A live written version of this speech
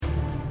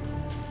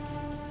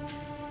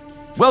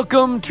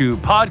Welcome to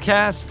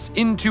Podcasts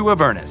Into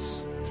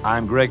Avernus.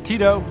 I'm Greg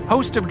Tito,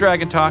 host of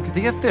Dragon Talk,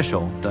 the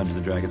official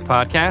Dungeons & Dragons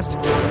podcast.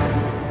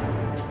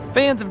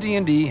 Fans of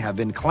D&D have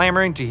been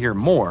clamoring to hear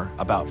more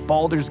about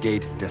Baldur's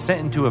Gate Descent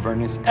into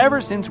Avernus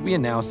ever since we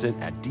announced it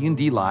at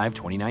D&D Live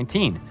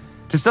 2019.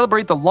 To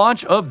celebrate the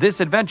launch of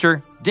this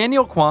adventure,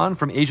 Daniel Kwan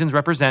from Asians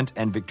Represent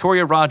and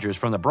Victoria Rogers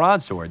from the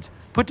Broadswords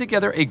put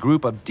together a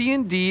group of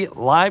D&D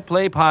live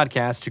play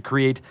podcasts to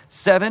create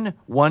 7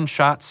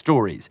 one-shot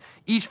stories,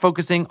 each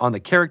focusing on the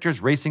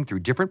characters racing through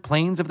different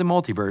planes of the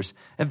multiverse,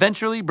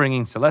 eventually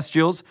bringing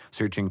Celestials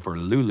searching for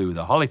Lulu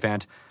the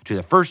Hierophant to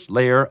the first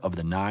layer of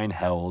the 9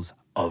 hells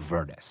of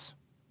Avernus.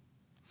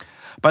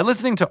 By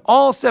listening to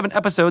all 7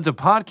 episodes of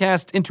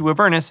Podcast Into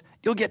Avernus,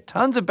 you'll get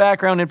tons of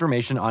background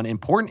information on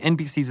important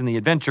NPCs in the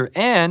adventure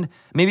and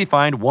maybe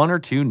find 1 or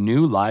 2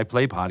 new live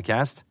play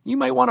podcasts you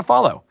might want to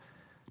follow.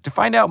 To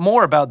find out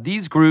more about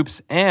these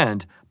groups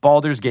and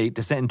Baldur's Gate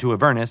Descent into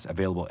Avernus,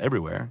 available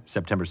everywhere,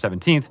 September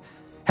 17th,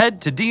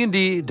 head to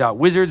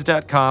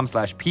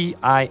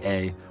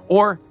dnd.wizards.com/PIA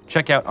or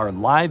check out our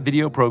live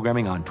video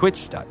programming on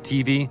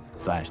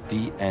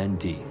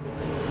twitch.tv/DND.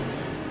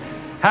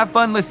 Have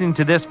fun listening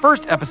to this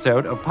first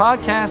episode of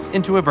Podcasts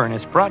Into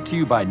Avernus, brought to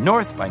you by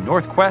North by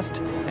Northquest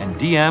and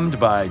DM'd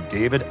by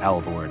David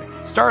Alvord,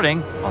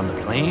 starting on the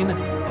plane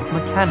of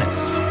Mechanus.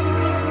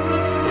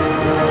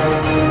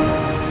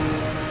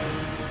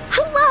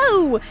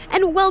 Hello,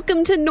 and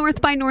welcome to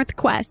North by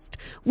Northquest.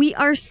 We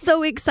are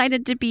so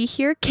excited to be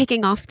here,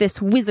 kicking off this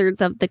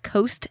Wizards of the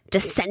Coast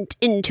Descent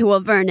into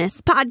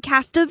Avernus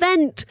podcast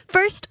event.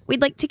 First,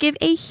 we'd like to give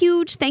a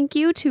huge thank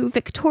you to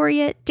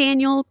Victoria,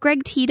 Daniel,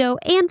 Greg Tito,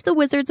 and the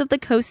Wizards of the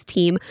Coast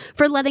team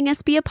for letting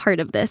us be a part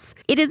of this.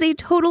 It is a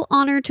total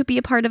honor to be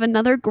a part of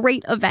another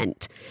great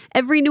event.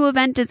 Every new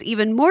event is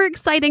even more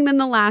exciting than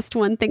the last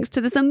one thanks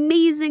to this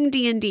amazing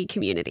D&D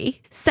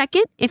community.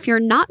 Second, if you're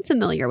not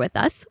familiar with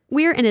us,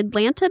 we're an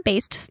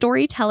Atlanta-based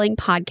storytelling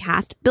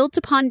podcast built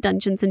upon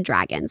Dungeons &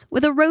 Dragons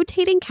with a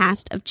rotating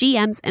cast of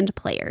GMs and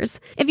players.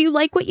 If you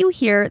like what you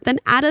hear, then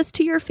add us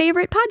to your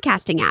favorite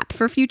podcasting app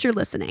for future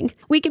listening.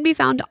 We can be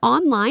found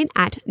online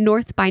at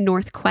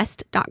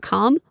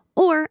northbynorthquest.com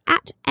or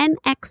at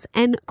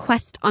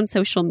NXNQuest on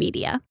social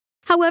media.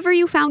 However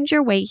you found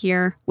your way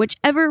here,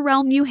 whichever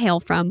realm you hail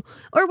from,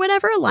 or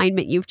whatever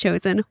alignment you've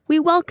chosen, we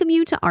welcome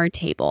you to our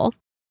table.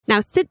 Now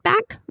sit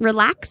back,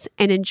 relax,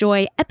 and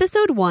enjoy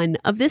episode 1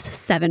 of this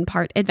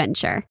 7-part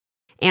adventure.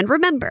 And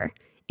remember,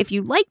 if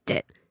you liked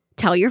it,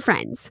 tell your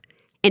friends.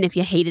 And if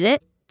you hated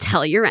it,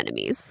 tell your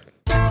enemies.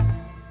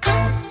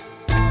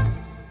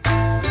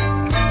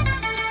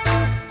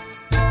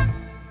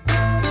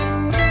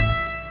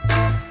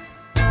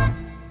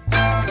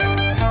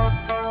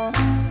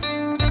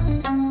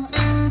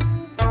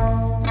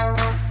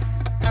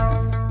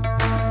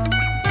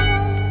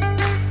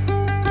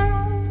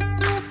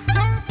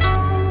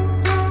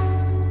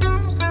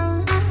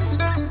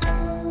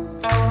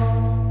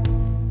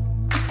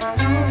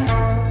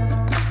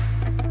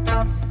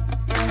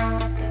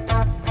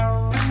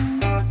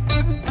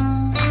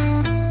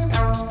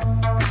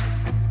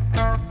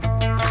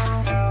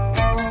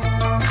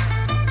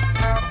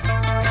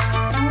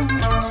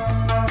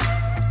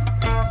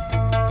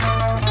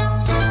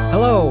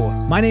 Hello,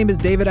 my name is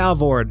David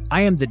Alvord.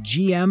 I am the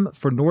GM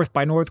for North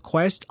by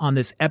Northquest on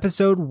this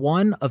episode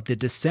 1 of the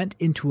Descent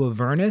into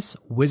Avernus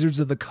Wizards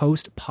of the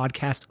Coast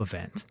podcast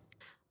event.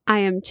 I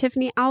am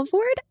Tiffany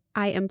Alvord.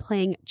 I am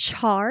playing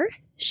Char.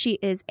 She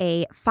is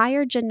a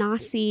Fire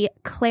Genasi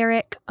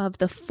cleric of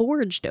the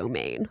Forge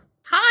domain.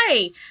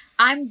 Hi,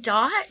 I'm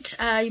Dot.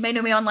 You may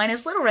know me online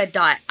as Little Red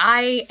Dot.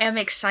 I am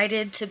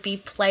excited to be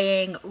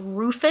playing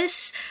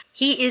Rufus.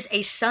 He is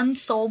a Sun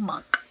Soul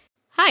monk.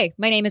 Hi,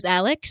 my name is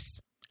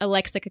Alex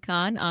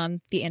Khan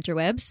on the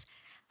interwebs.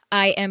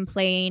 I am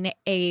playing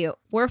a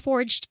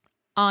Warforged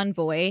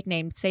envoy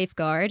named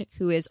Safeguard,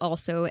 who is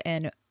also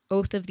an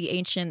Oath of the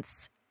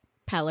Ancients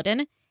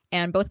paladin,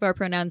 and both of our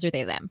pronouns are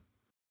they, them.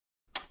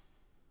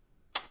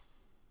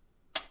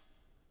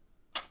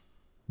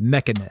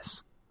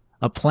 Mechanus,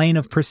 a plane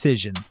of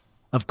precision,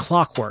 of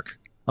clockwork,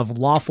 of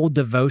lawful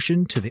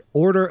devotion to the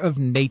order of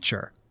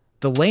nature.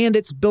 The land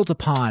it's built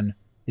upon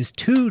is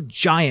 2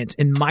 giant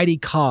and mighty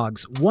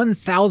cogs,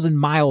 1,000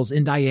 miles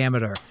in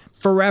diameter,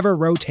 forever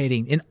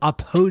rotating in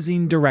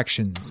opposing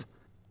directions.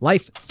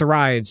 Life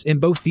thrives in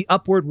both the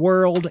upward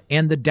world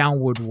and the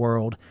downward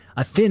world,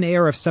 a thin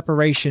air of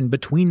separation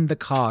between the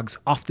cogs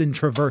often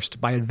traversed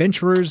by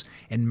adventurers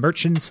and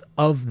merchants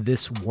of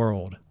this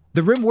world.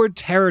 The Rimward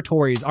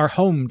territories are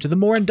home to the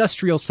more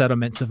industrial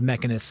settlements of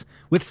Mechanus,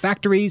 with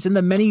factories in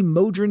the many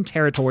Modron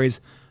territories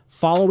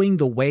following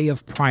the way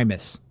of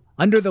Primus.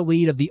 Under the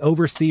lead of the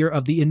overseer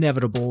of the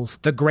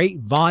Inevitables, the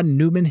great Von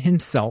Neumann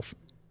himself,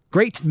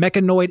 great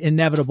mechanoid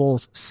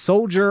Inevitables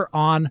soldier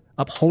on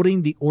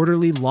upholding the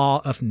orderly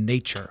law of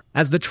nature.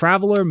 As the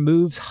traveler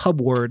moves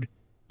hubward,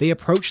 they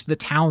approach the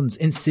towns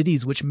and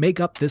cities which make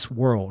up this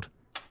world.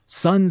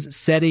 Sun's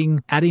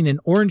setting, adding an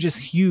orangish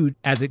hue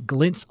as it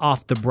glints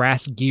off the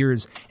brass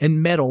gears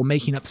and metal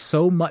making up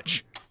so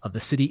much of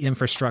the city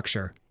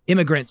infrastructure.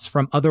 Immigrants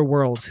from other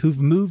worlds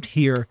who've moved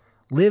here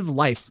live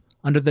life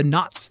under the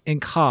knots and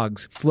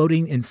cogs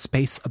floating in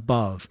space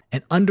above,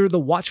 and under the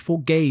watchful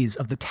gaze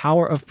of the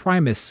Tower of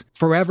Primus,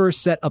 forever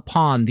set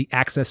upon the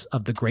axis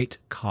of the great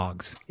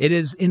cogs. It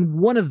is in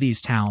one of these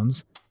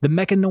towns, the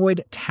mechanoid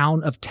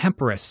town of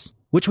Temporus,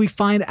 which we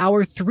find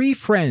our three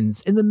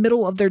friends in the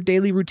middle of their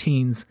daily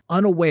routines,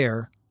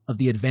 unaware of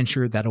the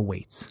adventure that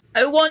awaits.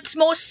 Who wants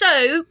more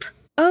soup?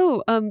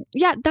 Oh,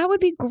 yeah, that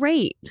would be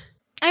great.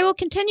 I will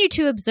continue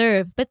to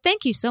observe, but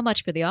thank you so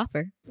much for the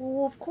offer.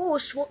 Well, of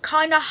course, what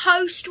kind of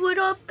host would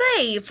I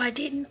be if I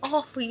didn't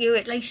offer you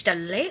at least a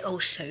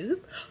little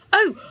soup?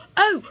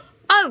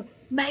 Oh,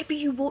 maybe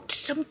you want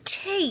some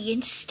tea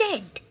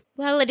instead?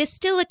 Well, it is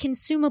still a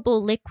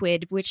consumable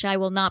liquid, which I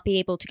will not be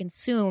able to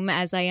consume,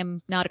 as I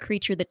am not a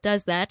creature that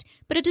does that,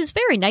 but it is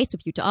very nice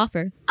of you to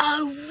offer.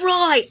 Oh,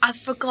 right, I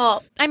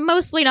forgot. I'm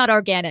mostly not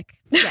organic.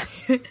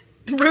 Yes.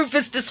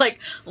 Rufus, this,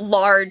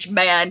 large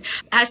man,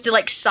 has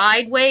to,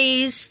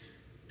 sideways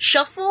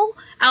shuffle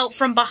out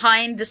from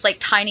behind this,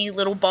 tiny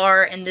little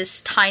bar in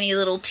this tiny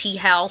little tea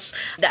house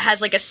that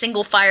has, a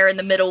single fire in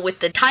the middle with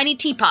the tiny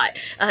teapot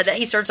that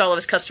he serves all of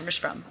his customers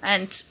from.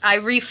 And I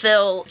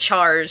refill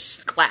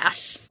Char's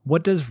glass.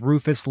 What does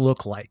Rufus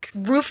look like?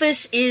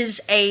 Rufus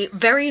is a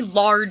very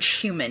large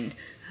human.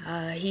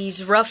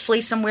 He's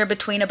roughly somewhere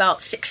between about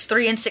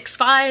 6'3" and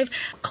 6'5",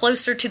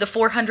 closer to the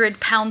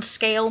 400-pound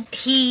scale.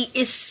 He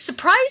is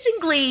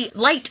surprisingly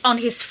light on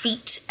his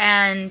feet,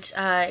 and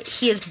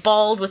he is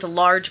bald with a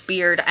large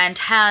beard and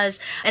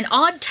has an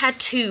odd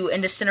tattoo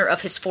in the center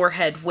of his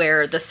forehead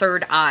where the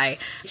third eye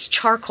is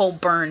charcoal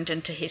burned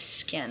into his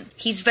skin.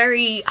 He's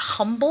very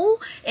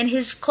humble in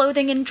his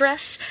clothing and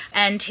dress,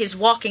 and his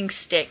walking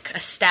stick, a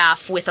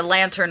staff with a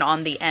lantern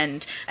on the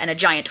end and a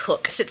giant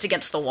hook, sits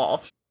against the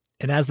wall.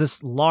 And as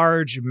this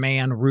large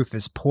man,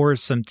 Rufus,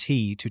 pours some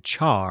tea to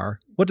Char,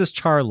 what does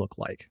Char look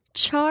like?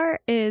 Char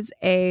is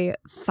a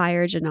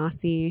fire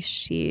genasi.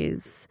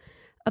 She's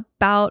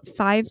about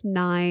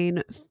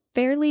 5'9",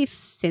 fairly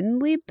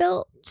thinly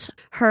built.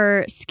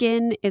 Her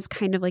skin is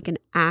kind of like an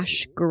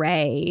ash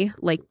gray,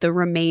 like the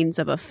remains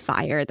of a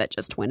fire that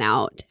just went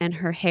out. And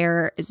her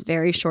hair is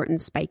very short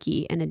and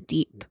spiky and a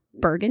deep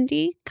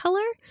burgundy color.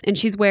 And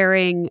she's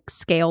wearing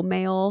scale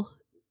mail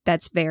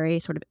that's very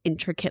sort of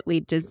intricately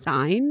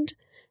designed.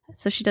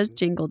 So she does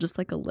jingle just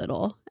a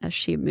little as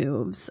she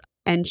moves.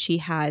 And she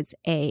has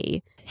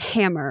a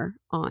hammer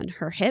on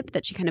her hip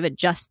that she kind of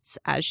adjusts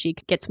as she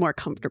gets more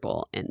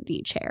comfortable in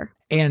the chair.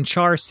 And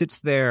Char sits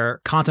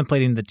there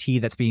contemplating the tea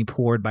that's being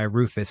poured by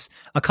Rufus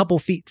a couple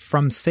feet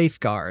from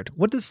Safeguard.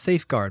 What does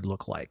Safeguard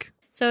look like?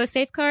 So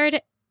Safeguard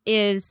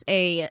is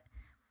a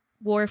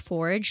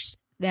Warforged.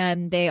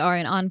 Then they are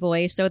an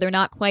envoy, so they're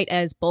not quite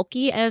as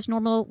bulky as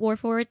normal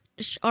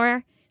Warforged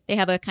are. They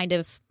have a kind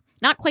of,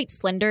 not quite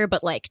slender,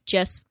 but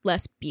just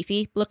less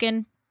beefy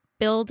looking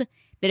build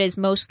that is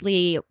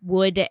mostly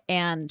wood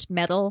and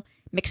metal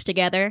mixed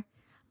together.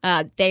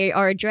 They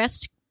are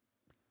dressed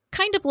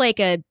kind of like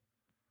a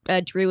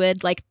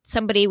druid, like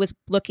somebody was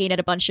looking at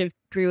a bunch of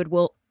druid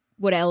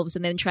wood elves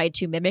and then tried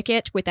to mimic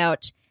it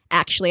without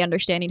actually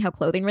understanding how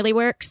clothing really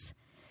works.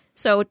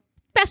 So,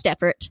 best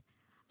effort.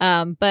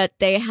 But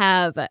they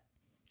have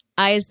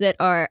eyes that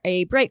are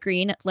a bright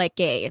green, like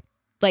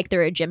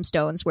there are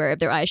gemstones where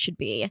their eyes should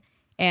be.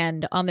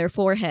 And on their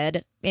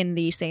forehead, in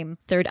the same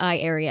third eye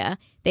area,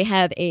 they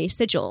have a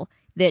sigil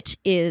that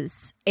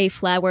is a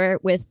flower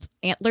with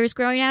antlers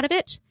growing out of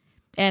it.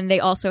 And they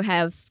also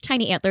have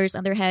tiny antlers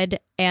on their head.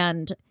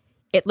 And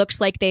it looks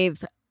like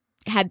they've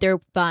had their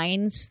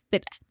vines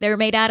that they're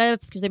made out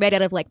of, because they're made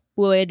out of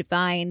wood,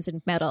 vines,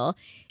 and metal.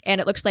 And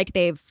it looks like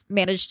they've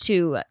managed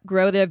to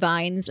grow their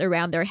vines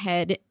around their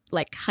head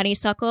like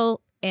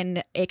honeysuckle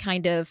in a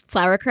kind of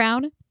flower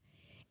crown.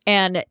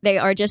 And they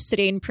are just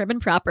sitting prim and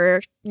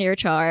proper near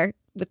Char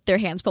with their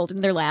hands folded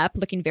in their lap,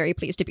 looking very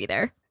pleased to be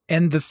there.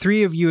 And the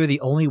three of you are the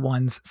only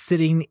ones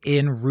sitting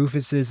in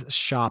Rufus's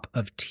shop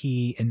of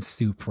tea and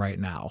soup right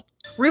now.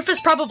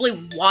 Rufus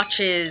probably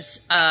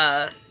watches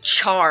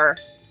Char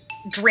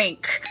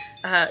drink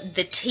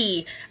the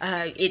tea.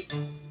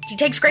 He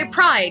takes great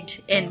pride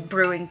in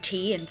brewing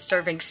tea and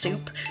serving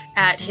soup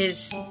at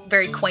his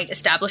very quaint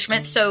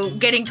establishment, so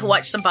getting to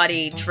watch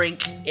somebody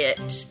drink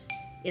it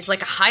is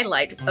like a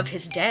highlight of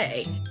his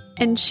day.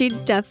 And she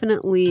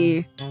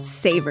definitely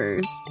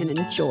savors and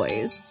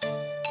enjoys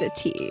the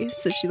tea.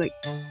 So she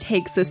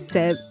takes a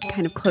sip,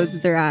 kind of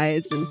closes her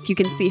eyes, and you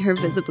can see her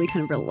visibly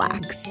kind of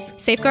relax.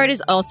 Safeguard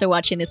is also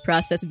watching this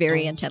process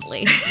very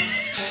intently.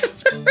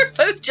 So we're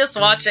both just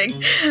watching.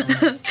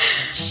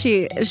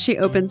 She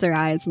opens her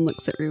eyes and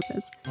looks at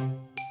Rufus.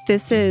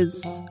 This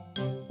is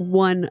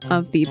one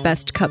of the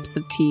best cups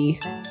of tea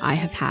I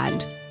have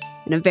had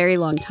in a very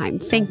long time.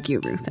 Thank you,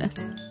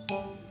 Rufus.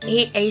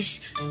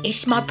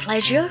 It's my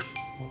pleasure.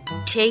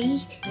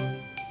 Tea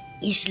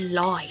is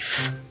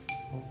life.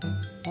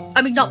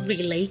 I mean, not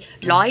really.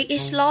 Light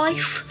is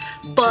life.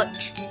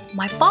 But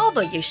my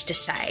father used to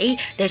say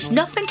there's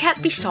nothing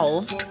can't be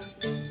solved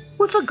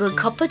with a good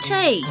cup of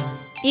tea.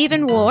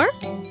 Even war?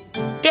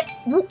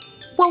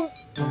 Well,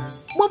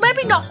 Well,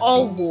 maybe not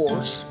all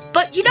wars,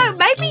 but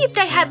maybe if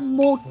they had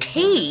more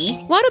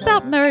tea. What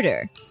about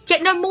murder? Yeah,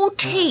 no, more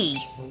tea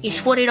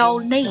is what it all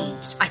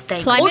needs, I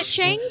think. Climate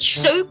change?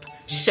 Soup.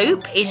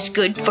 Soup is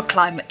good for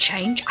climate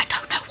change. I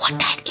don't know what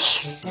that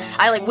is.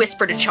 I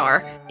whisper to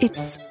Char.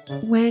 It's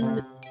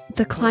when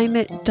the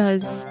climate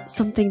does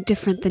something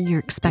different than you're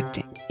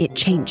expecting. It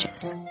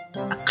changes.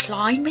 A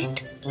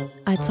climate?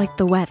 It's like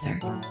the weather.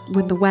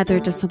 When the weather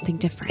does something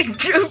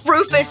different.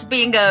 Rufus,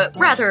 being a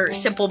rather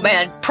simple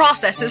man,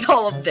 processes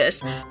all of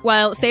this.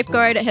 While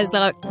Safeguard has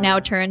now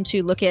turned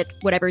to look at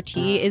whatever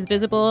tea is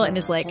visible and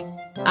is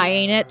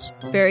eyeing it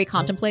very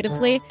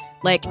contemplatively.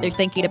 They're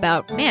thinking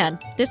about, man,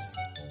 this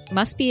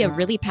must be a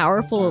really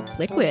powerful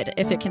liquid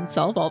if it can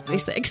solve all of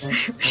these things.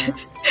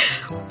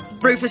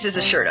 Rufus is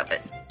assured of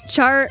it.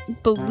 Char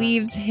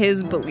believes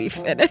his belief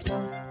in it.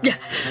 Yeah.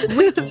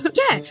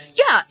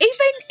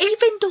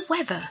 Even the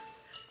weather.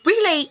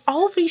 Really,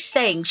 all these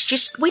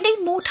things, we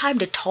need more time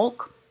to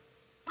talk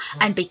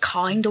and be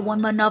kind to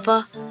one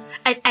another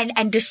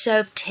and to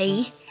serve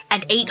tea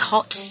and eat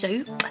hot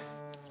soup.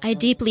 I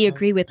deeply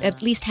agree with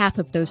at least half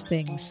of those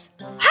things.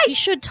 Hey! We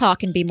should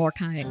talk and be more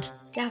kind.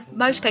 Yeah,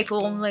 most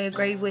people only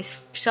agree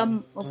with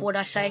some of what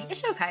I say.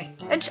 It's okay.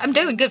 I'm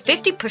doing good.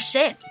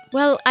 50%.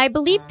 Well, I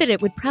believe that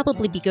it would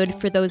probably be good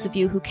for those of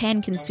you who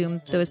can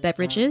consume those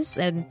beverages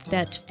and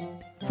that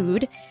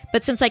food.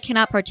 But since I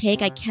cannot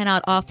partake, I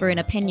cannot offer an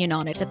opinion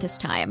on it at this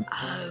time.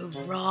 Oh,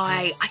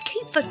 right. I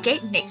keep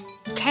forgetting it.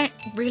 Can't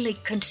really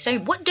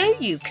consume. What do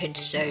you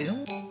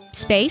consume?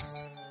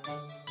 Space?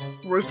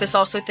 Rufus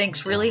also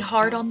thinks really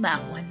hard on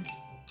that one.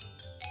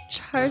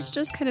 Char's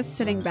just kind of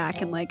sitting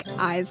back and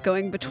eyes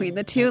going between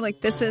the two.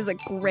 This is a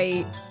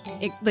great...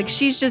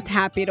 she's just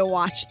happy to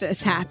watch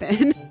this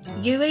happen.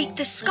 You eat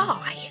the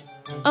sky?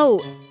 Oh,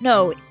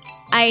 no.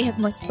 I have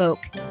misspoke.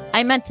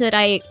 I meant that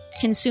I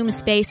consume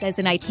space as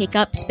in I take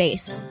up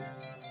space.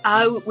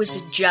 Oh, it was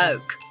a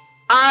joke.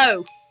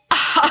 Oh!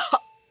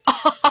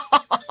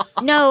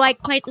 No, I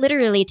quite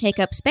literally take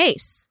up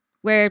space.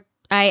 Where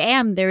I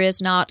am, there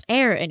is not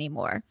air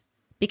anymore.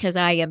 Because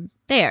I am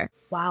there.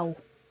 Wow.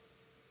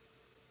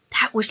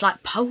 That was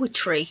like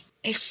poetry.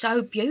 It's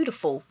so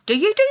beautiful. Do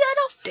you do that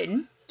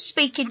often?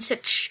 Speak in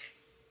such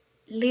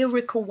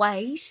lyrical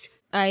ways?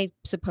 I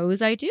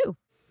suppose I do.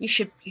 You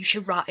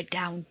should write it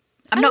down.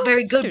 I'm not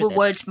very good with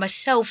words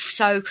myself,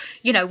 so,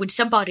 when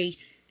somebody,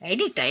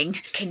 anything,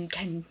 can,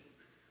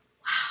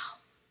 wow.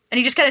 And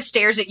he just kind of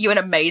stares at you in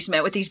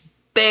amazement with these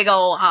big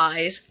old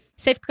eyes.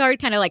 Safeguard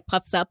kind of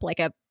puffs up like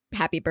a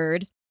happy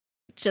bird.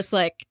 It's just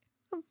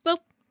well,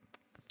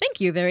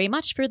 thank you very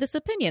much for this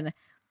opinion.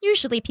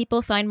 Usually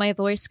people find my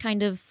voice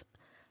kind of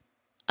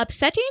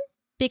upsetting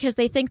because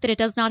they think that it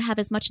does not have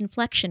as much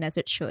inflection as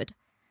it should.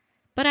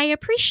 But I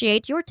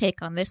appreciate your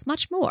take on this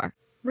much more.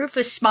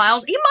 Rufus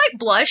smiles. He might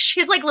blush.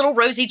 His little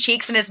rosy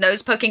cheeks and his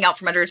nose poking out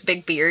from under his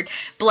big beard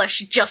blush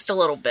just a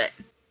little bit.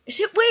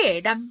 Is it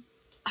weird?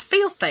 I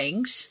feel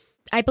things.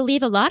 I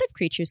believe a lot of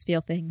creatures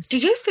feel things. Do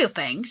you feel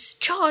things?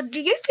 Char,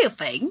 do you feel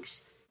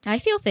things? I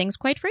feel things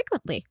quite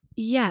frequently.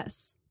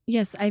 Yes,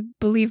 I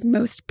believe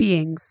most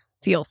beings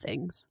feel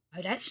things.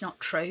 Oh, that's not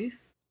true.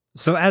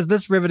 So as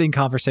this riveting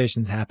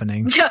conversation's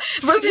happening... Rufus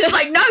is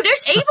no,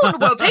 there's evil in the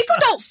world. People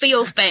don't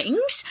feel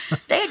things.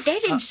 They're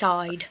dead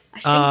inside. I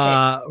sent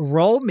it.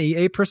 Roll me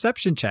a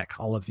perception check,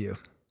 all of you.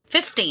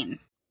 15.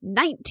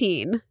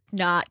 19.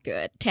 Not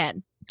good.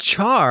 10.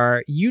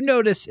 Char, you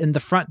notice in the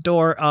front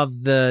door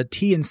of the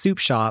tea and soup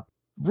shop,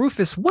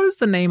 Rufus, what is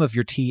the name of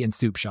your tea and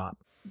soup shop?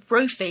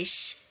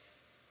 Rufus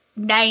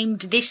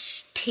named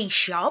this tea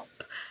shop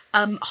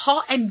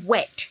Hot and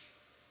Wet.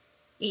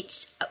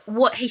 It's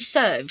what he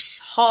serves.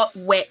 Hot,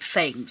 wet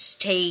things.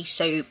 Tea,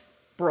 soup,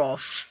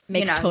 broth.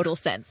 Makes total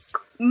sense.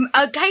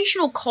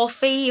 Occasional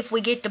coffee if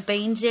we get the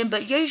beans in,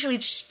 but usually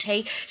just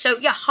tea. So,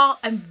 yeah, hot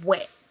and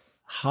wet.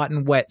 Hot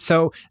and Wet.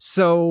 So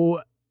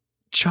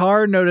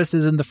Char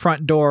notices in the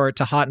front door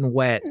to Hot and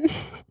Wet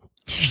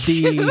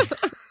the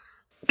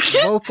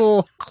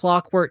local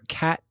clockwork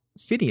cat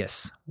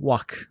Phineas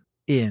walk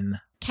in.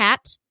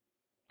 Cat?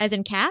 As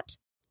in cat?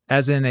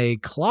 As in a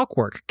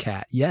clockwork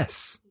cat,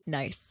 yes.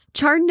 Nice.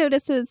 Char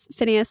notices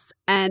Phineas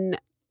and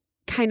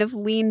kind of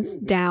leans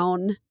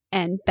down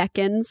and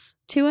beckons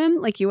to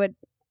him like you would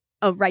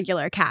a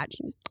regular cat.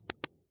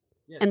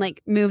 Yes. And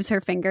moves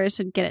her fingers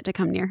to get it to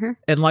come near her.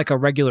 And like a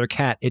regular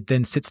cat, it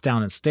then sits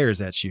down and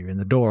stares at you in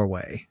the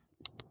doorway.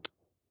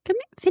 Come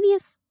here,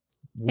 Phineas.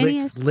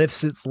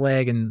 Lifts its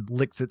leg and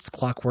licks its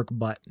clockwork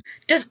butt.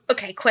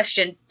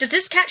 Question. Does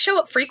this cat show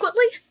up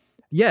frequently?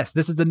 Yes,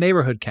 this is the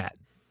neighborhood cat.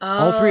 Oh.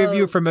 All three of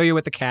you are familiar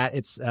with the cat.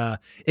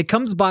 It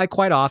comes by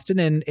quite often,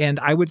 and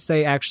I would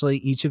say actually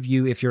each of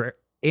you, if you're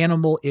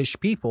animal-ish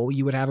people,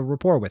 you would have a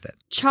rapport with it.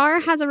 Char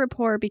has a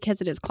rapport because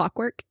it is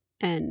clockwork,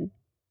 and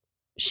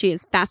she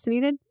is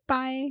fascinated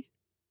by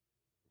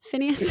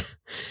Phineas.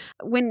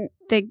 When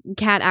the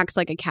cat acts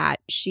like a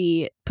cat,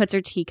 she puts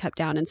her teacup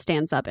down and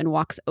stands up and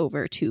walks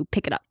over to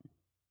pick it up.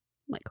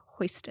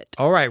 Hoist it.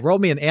 All right, roll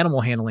me an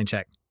animal handling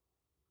check.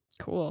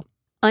 Cool.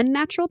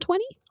 Unnatural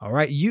 20? All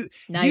right,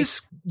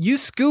 Nice. you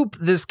scoop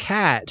this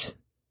cat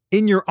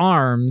in your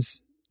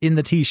arms in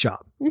the tea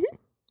shop. Mm-hmm.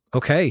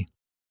 Okay.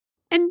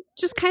 And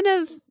just kind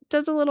of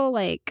does a little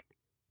like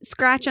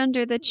scratch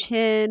under the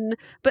chin,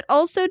 but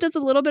also does a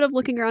little bit of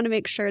looking around to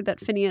make sure that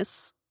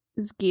Phineas's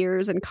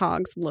gears and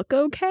cogs look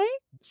okay.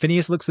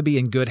 Phineas looks to be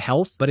in good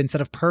health, but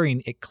instead of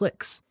purring, it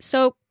clicks.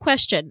 So,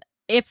 question.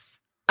 If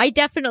I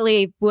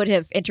definitely would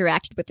have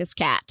interacted with this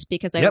cat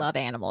because I love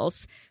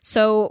animals.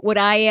 So would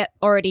I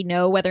already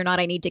know whether or not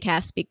I need to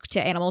cast Speak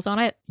to Animals on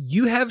it?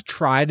 You have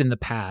tried in the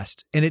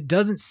past, and it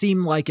doesn't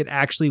seem like it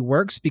actually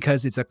works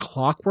because it's a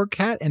clockwork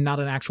cat and not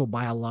an actual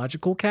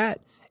biological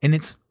cat. And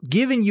it's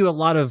given you a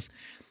lot of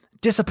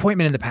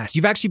disappointment in the past.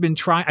 You've actually been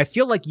trying. I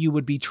feel like you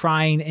would be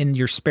trying in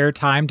your spare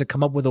time to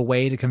come up with a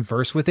way to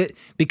converse with it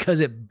because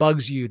it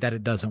bugs you that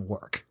it doesn't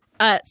work.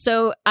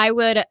 So I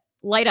would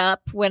light up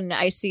when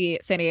I see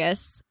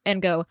Phineas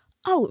and go,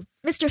 "Oh,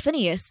 Mr.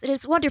 Phineas, it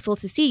is wonderful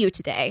to see you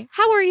today.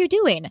 How are you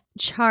doing?"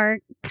 Char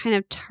kind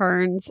of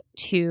turns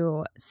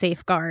to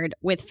Safeguard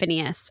with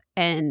Phineas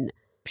and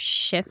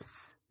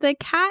shifts the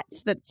cat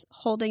that's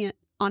holding it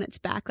on its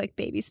back like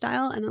baby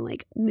style, and then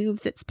like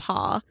moves its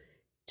paw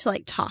to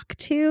like talk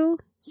to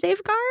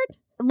Safeguard.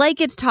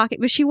 Like it's talking,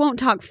 but she won't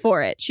talk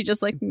for it. She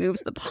just like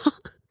moves the paw.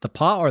 The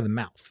paw or the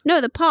mouth?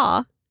 No, the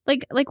paw.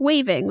 Like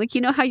waving. Like,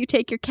 you know how you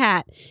take your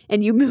cat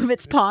and you move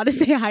its paw to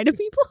say hi to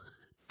people?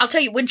 I'll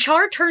tell you, when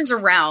Char turns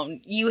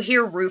around, you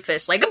hear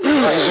Rufus like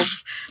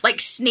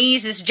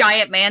sneeze, this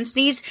giant man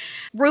sneeze.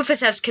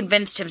 Rufus has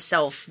convinced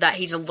himself that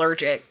he's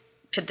allergic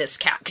to this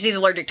cat because he's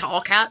allergic to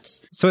all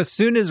cats. So as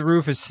soon as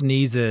Rufus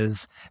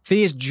sneezes,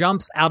 Phineas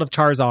jumps out of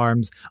Char's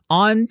arms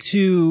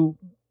onto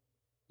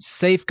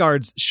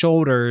Safeguard's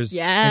shoulders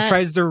and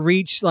tries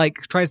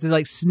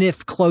to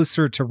sniff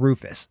closer to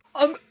Rufus.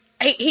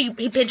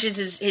 He pinches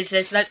his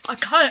nose. I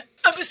can't.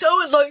 I'm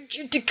so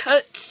allergic to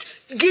cats.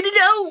 Get it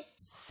out.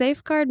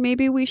 Safeguard,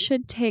 maybe we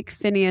should take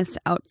Phineas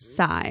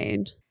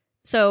outside.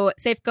 So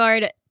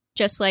Safeguard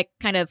just like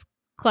kind of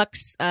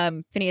clucks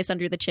Phineas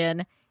under the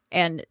chin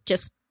and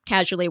just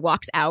casually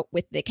walks out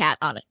with the cat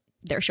on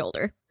their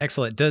shoulder.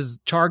 Excellent. Does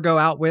Char go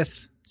out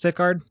with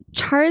Safeguard?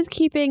 Char is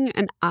keeping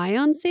an eye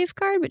on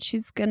Safeguard, but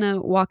she's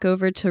gonna walk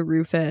over to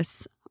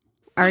Rufus.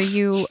 Are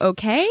you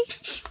okay?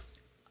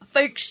 I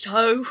think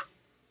so.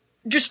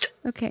 Just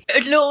okay. A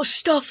little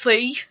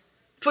stuffy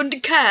from the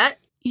cat.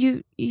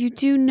 You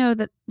do know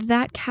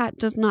that cat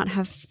does not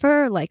have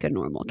fur like a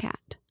normal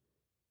cat.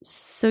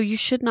 So you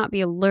should not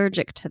be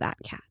allergic to that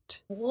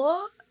cat.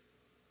 What?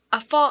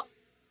 I thought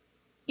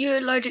you were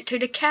allergic to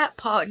the cat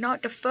part,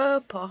 not the fur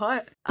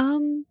part.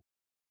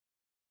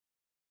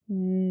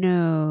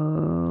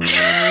 No.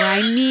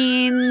 I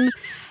mean,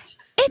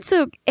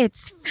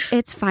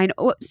 it's fine.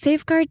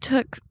 Safeguard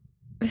took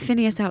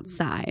Phineas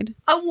outside.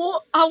 I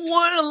want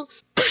to...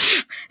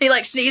 He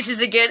like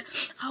sneezes again.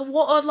 I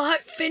want to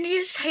like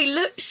Phineas. He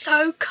looks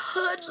so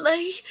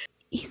cuddly.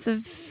 He's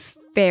a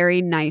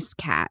very nice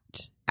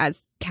cat,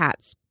 as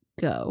cats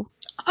go.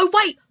 Oh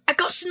wait, I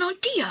got an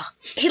idea.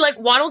 He like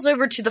waddles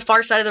over to the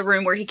far side of the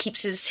room where he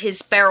keeps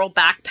his barrel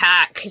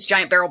backpack, his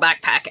giant barrel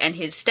backpack, and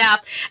his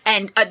staff.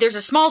 And there's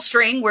a small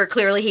string where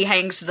clearly he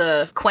hangs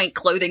the quaint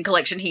clothing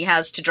collection he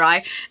has to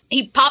dry.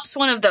 He pops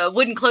one of the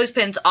wooden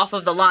clothespins off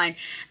of the line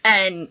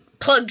and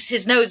plugs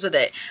his nose with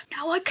it.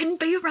 Now I can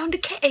be around a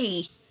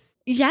kitty.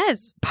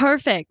 Yes,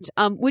 perfect.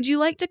 Would you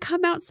like to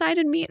come outside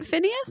and meet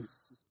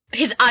Phineas?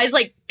 His eyes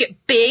like get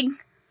big,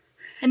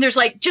 and there's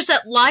like just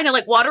that line of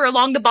like water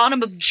along the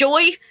bottom of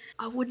joy.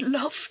 I would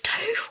love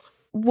to.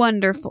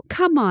 Wonderful.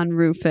 Come on,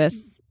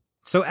 Rufus.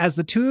 So as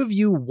the two of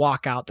you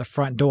walk out the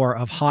front door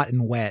of Hot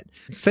and Wet,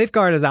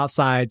 Safeguard is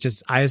outside,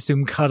 just, I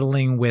assume,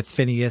 cuddling with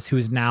Phineas, who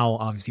is now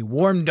obviously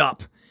warmed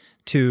up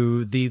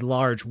to the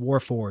large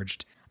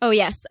Warforged. Oh,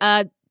 yes.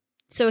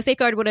 So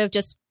Safeguard would have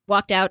just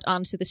walked out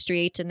onto the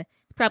street and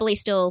probably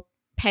still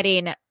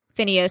petting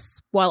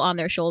Phineas while on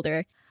their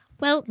shoulder.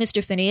 Well,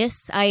 Mr.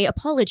 Phineas, I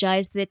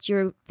apologize that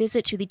your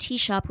visit to the tea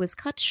shop was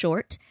cut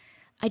short.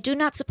 I do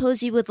not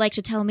suppose you would like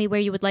to tell me where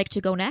you would like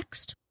to go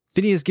next?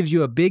 Phineas gives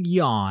you a big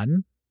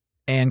yawn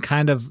and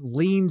kind of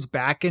leans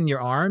back in your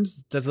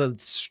arms, does a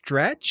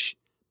stretch,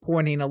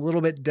 pointing a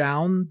little bit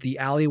down the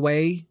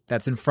alleyway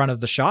that's in front of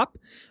the shop.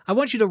 I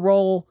want you to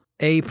roll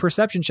a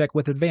perception check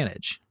with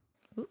advantage.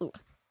 Ooh.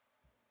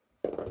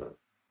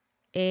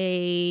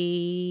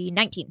 A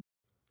 19.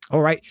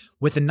 All right.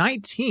 With a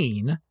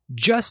 19,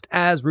 just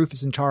as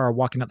Rufus and Char are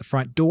walking out the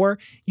front door,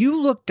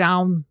 you look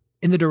down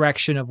in the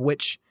direction of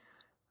which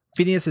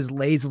Phineas is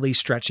lazily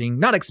stretching,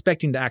 not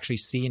expecting to actually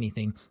see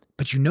anything,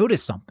 but you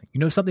notice something. You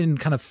know something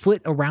kind of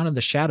flit around in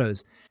the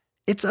shadows.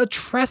 It's a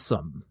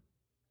tressum.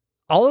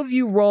 All of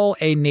you roll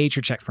a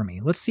nature check for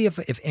me. Let's see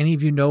if any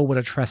of you know what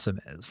a tressum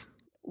is.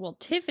 Well,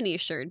 Tiffany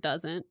sure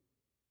doesn't.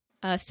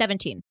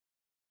 17.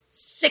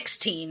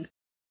 16.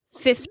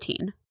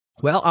 15.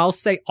 Well, I'll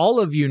say all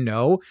of you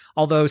know,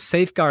 although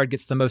Safeguard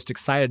gets the most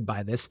excited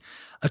by this.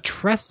 A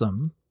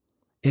tressum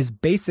is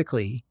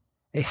basically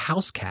a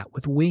house cat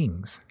with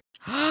wings.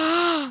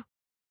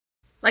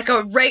 Like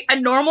a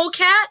normal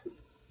cat?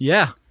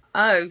 Yeah.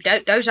 Oh,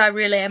 those I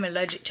really am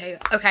allergic to.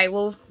 Okay,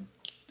 well,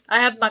 I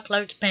have my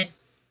clothespin.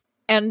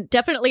 And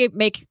definitely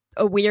make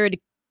a weird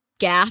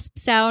gasp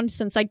sound,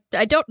 since I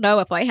don't know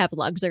if I have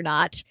lungs or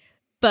not,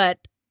 but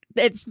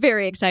it's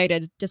very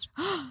excited. Just,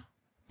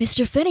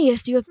 Mr.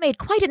 Phineas, you have made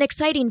quite an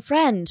exciting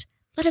friend.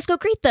 Let us go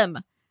greet them.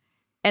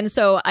 And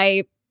so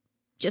I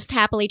just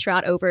happily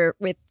trot over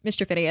with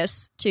Mr.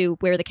 Phineas to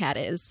where the cat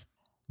is.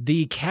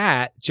 The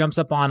cat jumps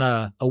up on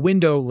a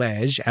window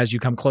ledge as you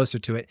come closer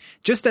to it,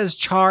 just as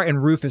Char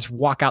and Rufus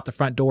walk out the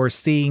front door,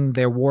 seeing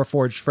their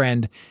Warforged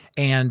friend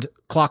and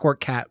Clockwork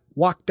Cat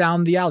walk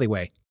down the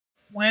alleyway.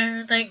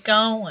 Where are they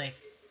going?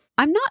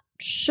 I'm not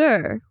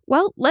sure.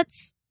 Well,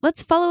 let's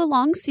follow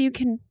along so you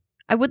can...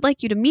 I would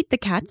like you to meet the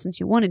cat since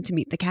you wanted to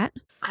meet the cat.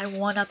 I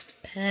want to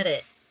pet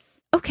it.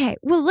 Okay,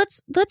 well,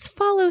 let's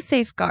follow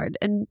Safeguard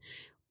and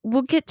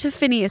we'll get to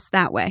Phineas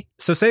that way.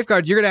 So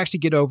Safeguard, you're going to actually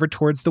get over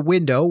towards the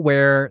window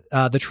where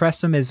the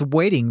Tressum is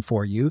waiting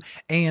for you.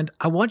 And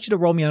I want you to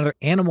roll me another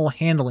animal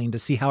handling to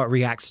see how it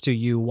reacts to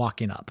you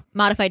walking up.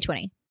 Modified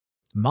 20.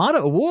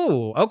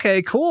 Whoa,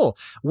 okay, cool.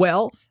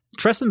 Well,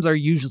 Tressums are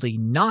usually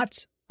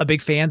not a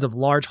big fans of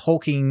large,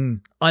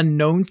 hulking,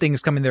 unknown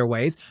things coming their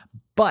ways,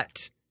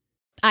 but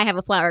I have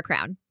a flower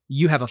crown.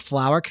 you have a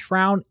flower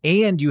crown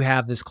and you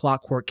have this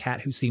Clockwork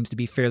Cat who seems to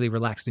be fairly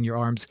relaxed in your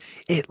arms.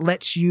 It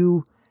lets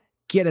you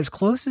get as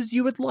close as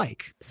you would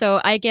like. So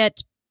I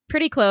get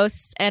pretty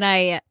close, and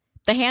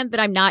the hand that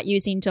I'm not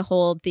using to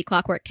hold the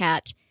Clockwork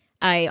Cat,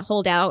 I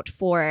hold out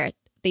for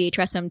the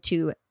Tressum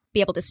to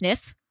be able to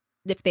sniff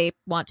if they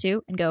want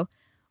to and go,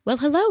 well,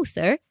 hello,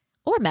 sir,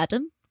 or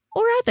madam,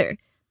 or other.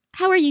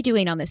 How are you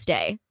doing on this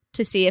day?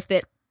 To see if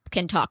it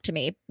can talk to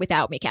me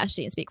without me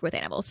casting Speak with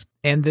Animals.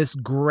 And this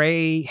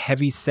gray,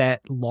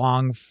 heavy-set,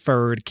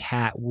 long-furred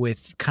cat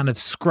with kind of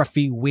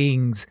scruffy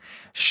wings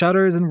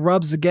shudders and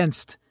rubs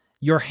against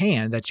your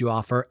hand that you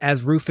offer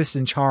as Rufus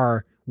and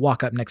Char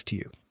walk up next to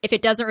you. If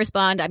it doesn't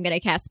respond, I'm going to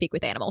cast Speak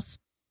with Animals.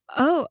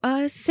 Oh,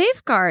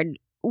 Safeguard.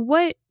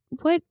 What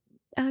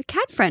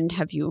cat friend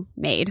have you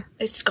made?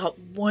 It's got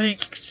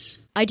wings.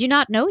 I do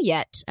not know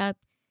yet.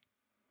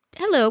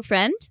 Hello,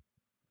 friend.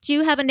 Do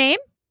you have a name?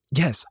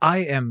 Yes, I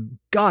am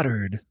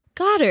Goddard.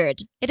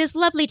 Goddard. It is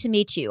lovely to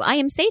meet you. I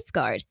am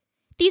Safeguard.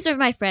 These are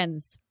my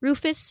friends,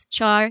 Rufus,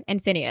 Char,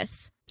 and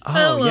Phineas. Oh,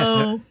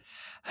 Hello.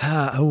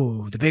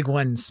 Yes. The big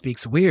one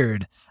speaks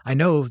weird. I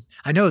know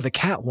the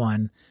cat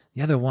one.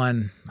 The other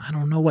one, I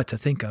don't know what to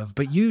think of,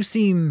 but you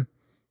seem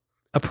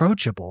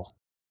approachable.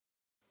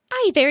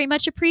 I very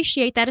much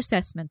appreciate that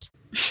assessment.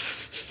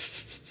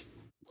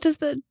 Does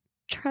the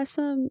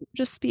Tressum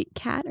just speak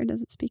cat, or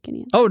does it speak any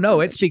other Oh, no, it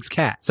language? speaks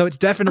cat. So it's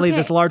definitely Okay.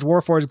 this large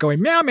Warforged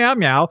going meow, meow,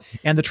 meow,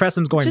 and the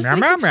Tressum's going Just meow,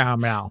 meow, making meow,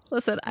 meow.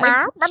 Listen,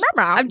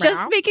 I'm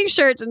just making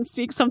sure it didn't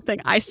speak something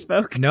I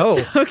spoke. No.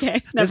 So,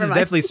 okay, This never is mind.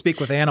 definitely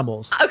Speak with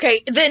Animals.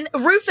 Okay, then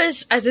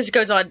Rufus, as this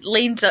goes on,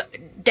 leans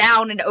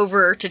down and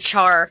over to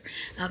Char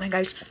and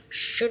goes,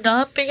 should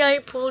I be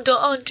able to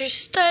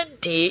understand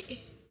it?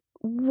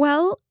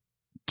 Well,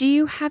 do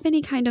you have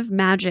any kind of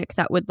magic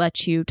that would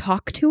let you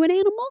talk to an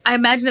animal? I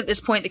imagine at this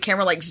point the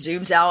camera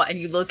zooms out and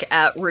you look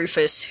at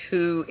Rufus,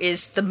 who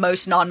is the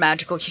most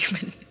non-magical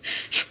human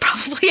you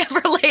probably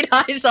ever laid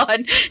eyes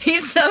on.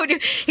 He's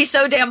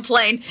so damn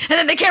plain. And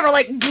then the camera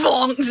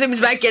zooms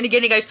back in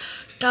again. He goes,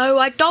 no,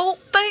 I don't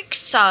think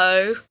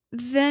so.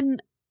 Then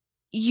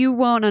you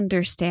won't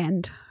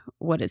understand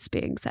what is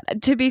being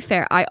said. To be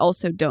fair, I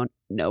also don't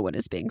know what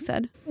is being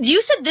said.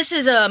 You said this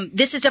is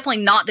definitely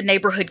not the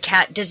neighborhood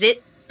cat. Does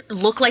it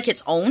look like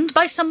it's owned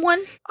by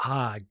someone?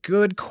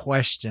 Good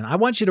question. I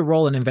want you to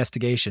roll an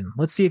investigation.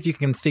 Let's see if you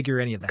can figure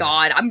any of that.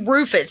 God, I'm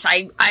Rufus.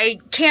 I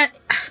can't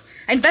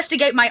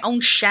investigate my own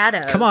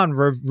shadow. Come on,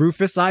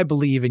 Rufus, I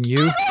believe in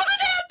you. I rolled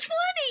an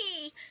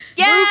 20!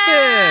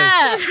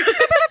 Yeah! Rufus!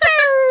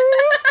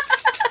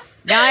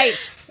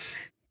 Nice.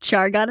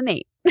 Char got an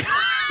 8.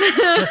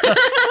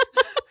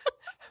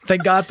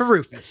 Thank God for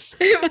Rufus.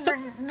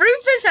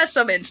 Rufus has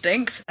some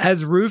instincts.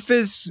 As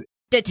Rufus,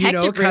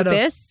 Detective kind of-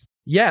 Rufus.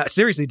 yeah,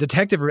 seriously,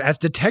 Detective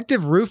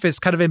Rufus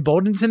kind of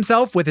emboldens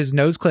himself with his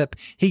nose clip,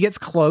 he gets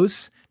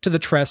close to the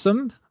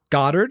Tressum,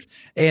 Goddard,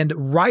 and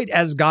right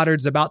as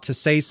Goddard's about to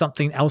say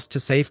something else to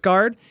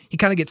Safeguard, he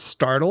kind of gets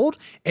startled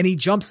and he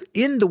jumps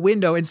in the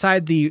window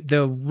inside the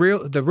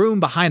room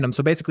behind him.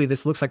 So basically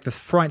this looks like the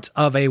front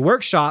of a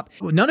workshop.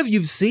 None of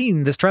you've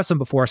seen this Tressum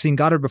before, seen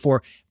Goddard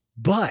before,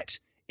 but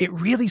it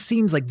really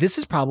seems like this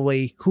is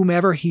probably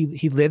whomever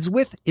he lives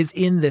with is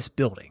in this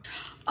building.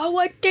 Oh,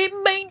 I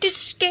didn't mean to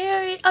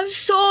scare it. I'm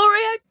sorry.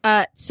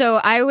 So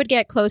I would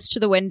get close to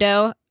the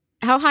window.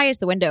 How high is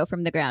the window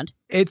from the ground?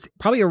 It's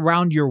probably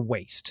around your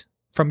waist,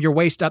 from your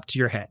waist up to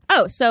your head.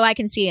 Oh, so I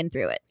can see in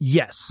through it.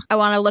 Yes. I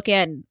want to look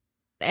in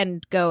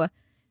and go,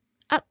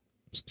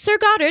 Sir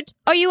Goddard,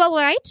 are you all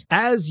right?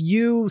 As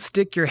you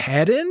stick your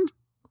head in,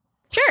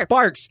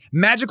 Sure.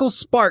 magical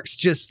sparks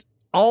just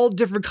all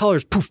different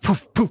colors, poof,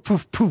 poof, poof,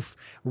 poof, poof,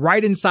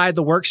 right inside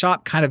the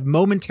workshop, kind of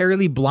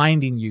momentarily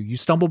blinding you. You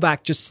stumble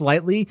back just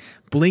slightly,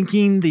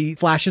 blinking the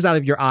flashes out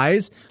of your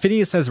eyes.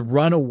 Phineas has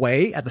run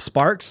away at the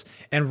sparks,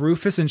 and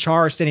Rufus and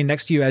Char are standing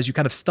next to you as you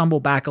kind of stumble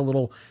back a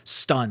little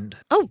stunned.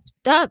 Oh,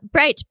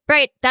 Bright.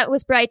 That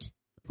was Bright.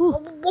 Ooh.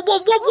 What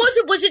was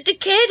it? Was it the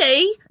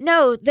kitty?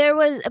 No, there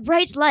was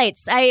bright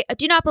lights. I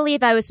do not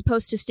believe I was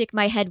supposed to stick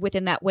my head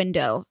within that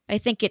window. I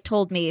think it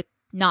told me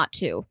not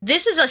to.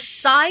 This is a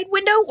side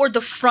window or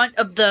the front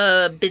of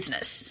the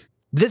business?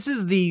 This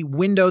is the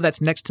window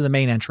that's next to the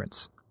main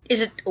entrance.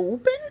 Is it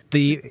open?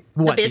 The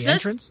business? The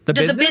entrance?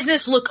 Does the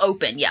business look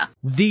open? Yeah.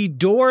 The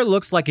door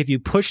looks like if you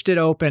pushed it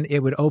open, it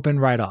would open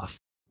right off.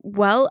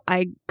 Well,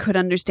 I could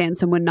understand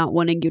someone not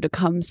wanting you to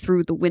come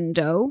through the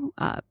window.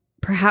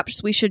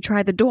 Perhaps we should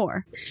try the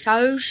door.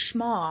 So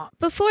smart.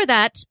 Before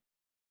that,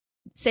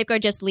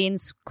 Safeguard just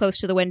leans close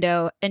to the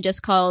window and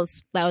just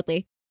calls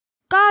loudly,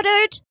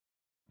 Goddard!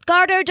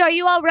 Goddard, are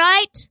you all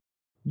right?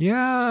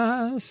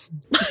 Yes.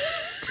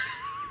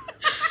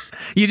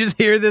 You just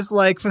hear this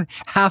like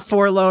half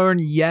forlorn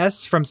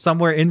yes from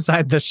somewhere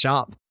inside the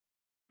shop.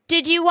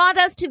 Did you want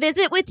us to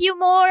visit with you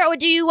more, or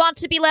do you want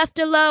to be left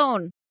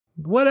alone?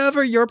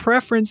 Whatever your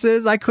preference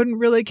is, I couldn't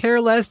really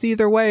care less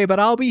either way, but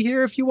I'll be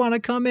here if you want to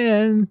come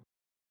in.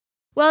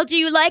 Well, do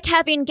you like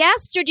having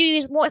guests, or do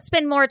you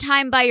spend more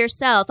time by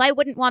yourself? I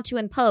wouldn't want to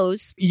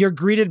impose. You're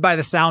greeted by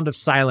the sound of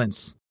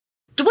silence.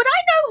 Would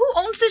I know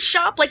who owns this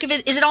shop? Like,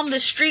 is it on the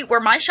street where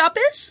my shop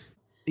is?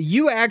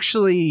 You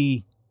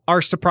actually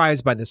are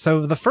surprised by this.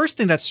 So the first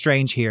thing that's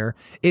strange here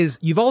is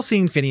you've all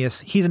seen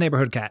Phineas. He's a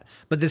neighborhood cat.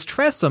 But this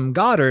Tressum,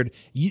 Goddard,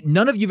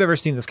 none of you've ever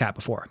seen this cat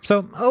before.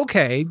 So,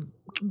 okay,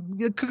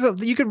 you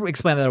could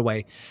explain that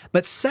away.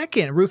 But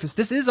second, Rufus,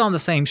 this is on the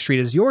same street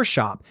as your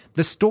shop.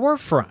 The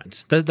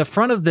storefront, the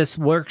front of this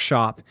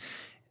workshop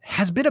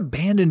has been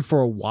abandoned for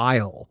a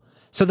while.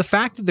 So the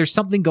fact that there's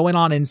something going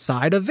on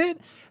inside of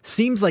it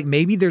seems like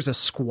maybe there's a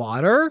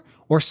squatter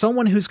or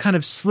someone who's kind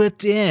of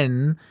slipped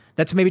in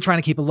that's maybe trying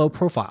to keep a low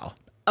profile.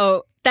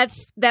 Oh,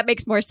 that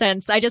makes more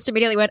sense. I just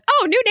immediately went,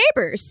 oh, new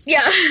neighbors.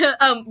 Yeah.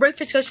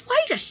 Rufus goes,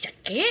 wait a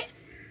second.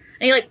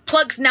 And he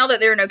plugs, now that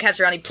there are no cats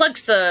around, he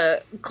plugs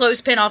the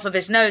clothespin off of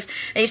his nose,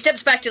 and he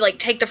steps back to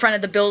take the front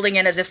of the building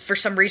in as if for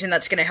some reason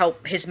that's going to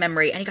help his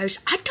memory. And he goes,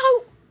 I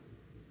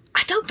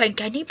don't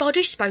think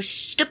anybody's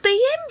supposed to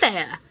be in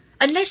there.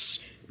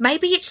 Unless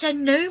maybe it's a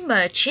new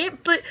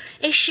merchant, but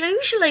it's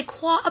usually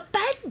quite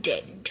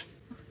abandoned.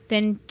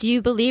 Then do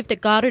you believe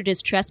that Goddard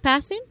is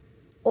trespassing?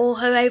 Or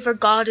whoever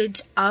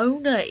Goddard's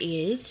owner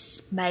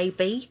is,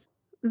 maybe.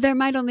 There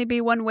might only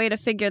be one way to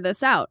figure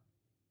this out.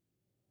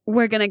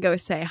 We're going to go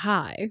say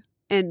hi,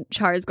 and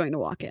Char's going to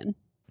walk in.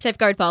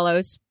 Safeguard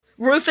follows.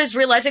 Rufus,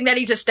 realizing that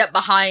he's a step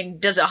behind,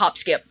 does a hop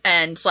skip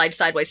and slides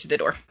sideways through the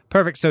door.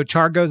 Perfect. So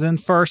Char goes in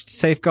first,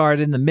 Safeguard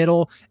in the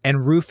middle,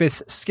 and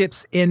Rufus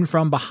skips in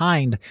from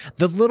behind.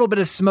 The little bit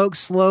of smoke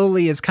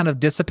slowly is kind of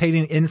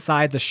dissipating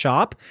inside the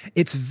shop.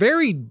 It's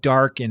very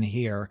dark in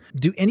here.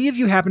 Do any of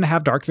you happen to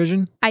have dark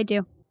vision? I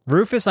do.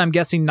 Rufus, I'm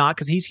guessing not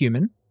because he's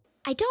human.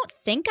 I don't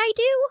think I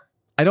do.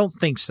 I don't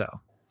think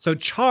so. So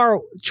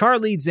Char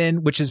leads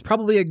in, which is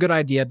probably a good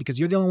idea because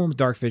you're the only one with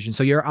dark vision.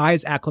 So your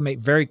eyes acclimate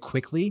very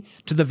quickly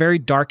to the very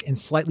dark and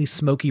slightly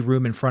smoky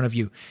room in front of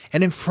you.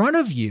 And in front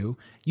of you,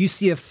 you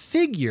see a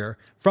figure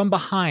from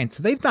behind.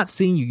 So they've not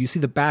seen you. You see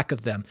the back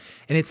of them.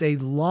 And it's a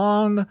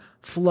long,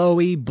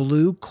 flowy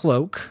blue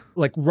cloak,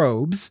 like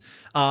robes,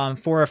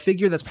 for a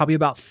figure that's probably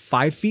about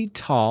 5 feet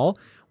tall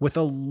with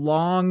a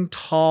long,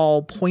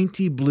 tall,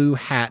 pointy blue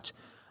hat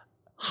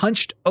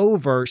hunched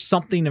over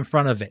something in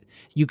front of it.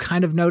 You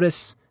kind of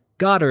notice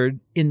Goddard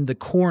in the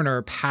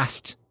corner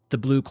past the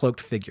blue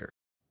cloaked figure.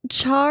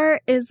 Char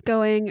is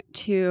going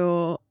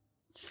to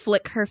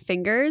flick her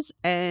fingers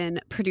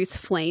and produce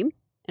flame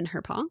in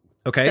her paw.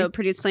 Okay. So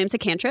produce flame's a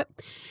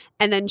cantrip.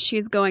 And then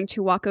she's going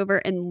to walk over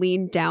and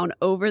lean down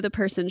over the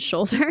person's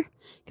shoulder.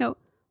 Go,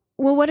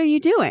 well, what are you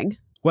doing?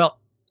 Well,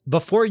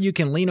 before you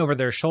can lean over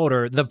their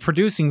shoulder, the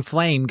producing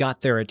flame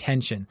got their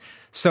attention.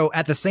 So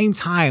at the same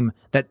time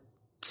that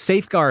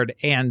Safeguard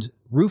and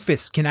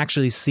Rufus can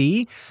actually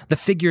see, the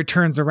figure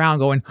turns around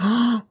going,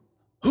 oh,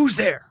 who's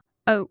there?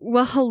 Oh,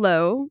 well,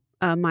 hello.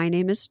 My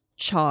name is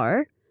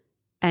Char.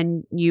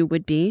 And you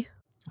would be?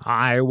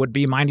 I would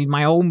be minding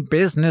my own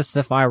business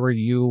if I were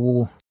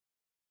you.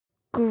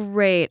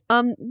 Great.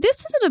 This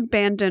is an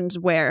abandoned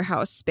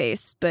warehouse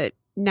space, but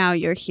now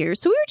you're here.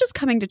 So we were just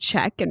coming to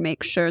check and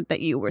make sure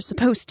that you were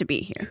supposed to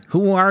be here.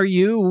 Who are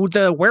you?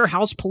 The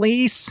warehouse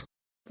police?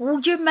 Well,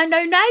 you're my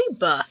new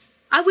neighbor.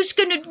 I was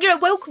going to,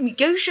 welcome you.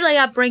 Usually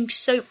I bring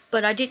soup,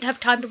 but I didn't have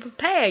time to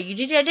prepare. I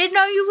didn't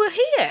know you were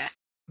here.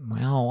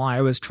 Well, I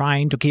was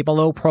trying to keep a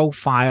low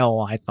profile.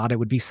 I thought it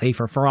would be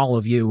safer for all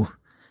of you.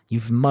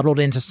 You've muddled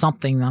into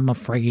something, I'm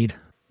afraid.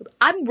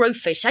 I'm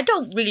Rufus. I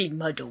don't really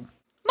muddle.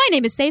 My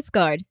name is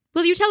Safeguard.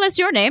 Will you tell us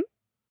your name?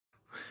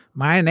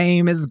 My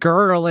name is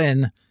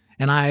Gerlin,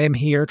 and I am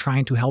here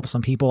trying to help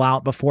some people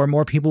out before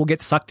more people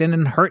get sucked in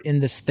and hurt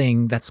in this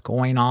thing that's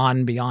going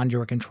on beyond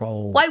your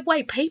control.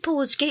 Wait, people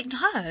was getting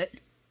hurt?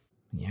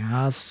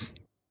 Yes.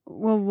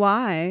 Well,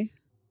 why?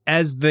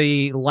 As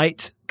the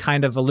light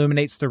kind of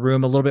illuminates the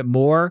room a little bit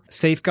more,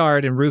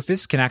 Safeguard and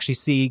Rufus can actually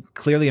see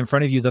clearly in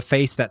front of you the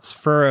face that's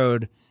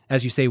furrowed.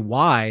 As you say,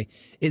 why?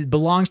 It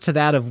belongs to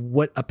that of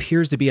what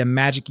appears to be a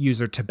magic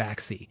user,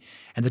 Tabaxi.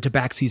 And the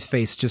Tabaxi's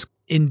face just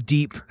in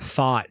deep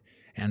thought.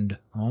 And,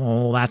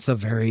 oh, that's a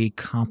very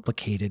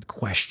complicated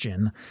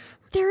question.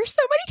 There are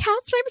so many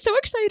cats, and I'm so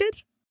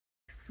excited.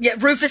 Yeah,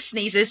 Rufus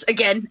sneezes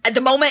again. At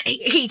the moment,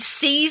 he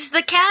sees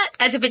the cat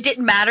as if it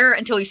didn't matter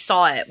until he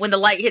saw it. When the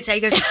light hits it, he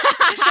goes,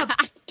 "That's a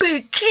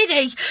big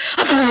kitty."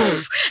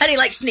 And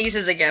he,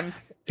 sneezes again.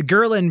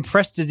 Gerlin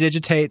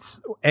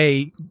prestidigitates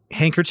a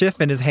handkerchief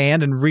in his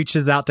hand and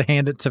reaches out to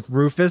hand it to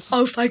Rufus.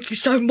 Oh, thank you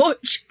so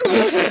much.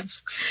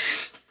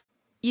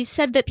 You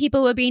said that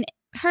people were being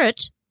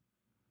hurt.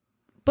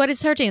 What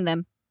is hurting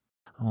them?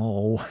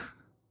 Oh,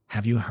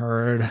 have you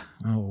heard?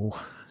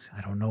 Oh,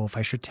 I don't know if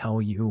I should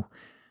tell you.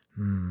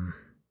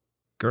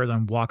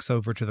 Gerlin walks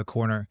over to the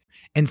corner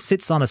and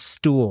sits on a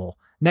stool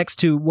next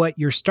to what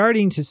you're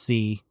starting to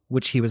see,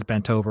 which he was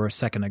bent over a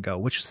second ago,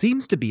 which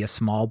seems to be a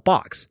small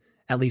box,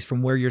 at least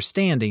from where you're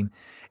standing.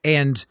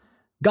 And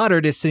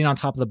Goddard is sitting on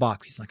top of the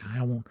box. He's like,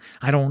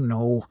 I don't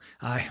know.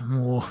 I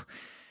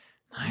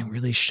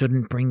really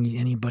shouldn't bring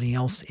anybody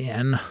else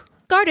in.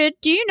 Goddard,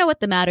 do you know what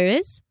the matter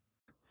is?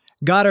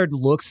 Goddard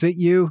looks at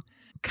you,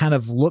 kind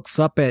of looks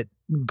up at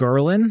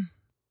Gerlin.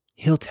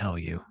 He'll tell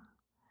you.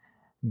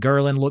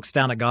 Gerlin looks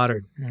down at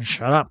Goddard.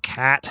 Shut up,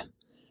 cat.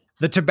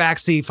 The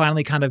Tabaxi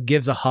finally kind of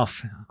gives a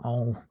huff.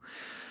 Oh,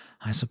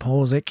 I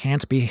suppose it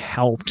can't be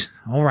helped.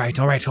 All right.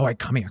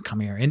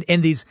 Come here.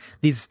 And these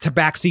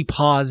Tabaxi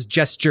paws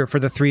gesture for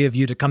the three of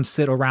you to come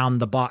sit around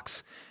the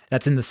box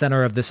that's in the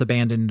center of this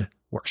abandoned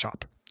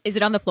workshop. Is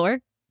it on the floor?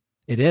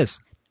 It is.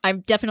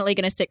 I'm definitely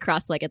going to sit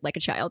cross-legged like a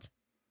child.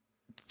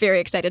 Very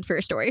excited for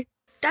a story.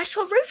 That's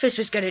what Rufus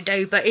was going to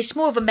do, but it's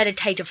more of a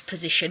meditative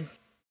position.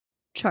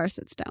 Char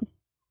sits down.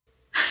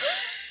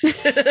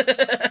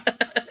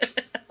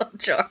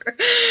 Char.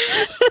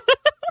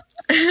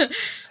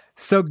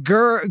 So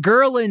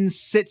Gerlin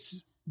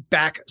sits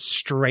back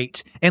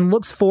straight and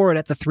looks forward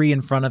at the three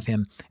in front of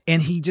him.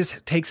 And he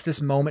just takes this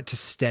moment to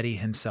steady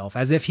himself,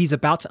 as if he's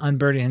about to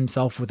unburden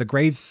himself with a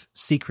grave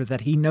secret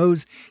that he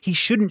knows he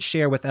shouldn't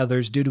share with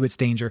others due to its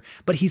danger.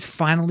 But he's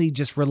finally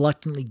just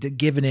reluctantly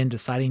given in,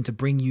 deciding to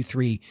bring you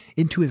three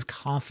into his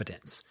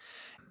confidence.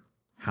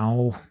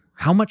 How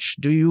much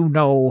do you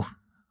know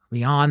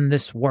beyond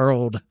this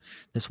world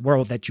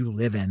that you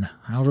live in?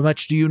 How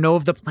much do you know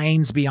of the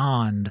planes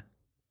beyond?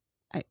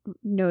 I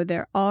know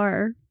there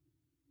are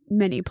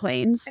many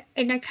planes.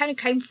 And I kind of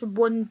came from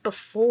one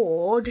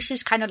before. This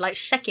is kind of like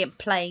second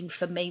plane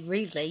for me,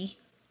 really.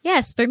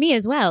 Yes, for me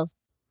as well.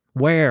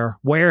 Where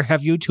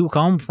have you two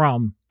come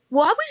from?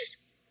 Well,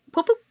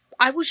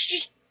 I was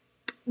just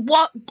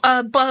what?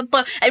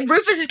 But and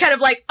Rufus is kind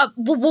of like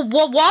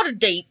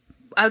Waterdeep.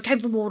 I came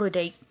from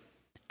Waterdeep.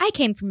 I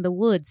came from the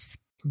woods.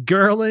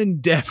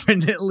 Gerlin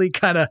definitely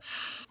kind of,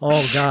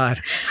 oh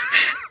God,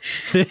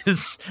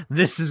 this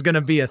is going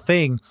to be a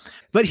thing.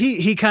 But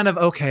he kind of,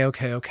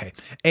 okay.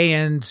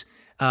 And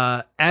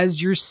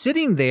as you're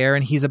sitting there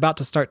and he's about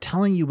to start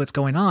telling you what's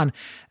going on,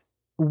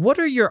 what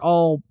are your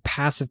all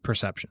passive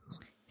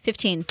perceptions?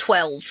 15.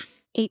 12.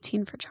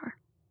 18 for Char.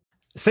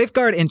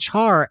 Safeguard and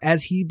Char,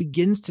 as he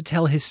begins to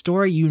tell his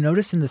story, you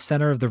notice in the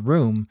center of the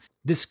room,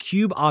 this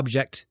cube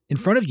object in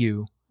front of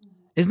you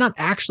is not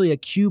actually a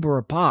cube or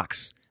a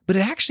box, but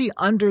it actually,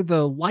 under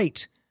the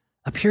light,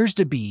 appears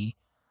to be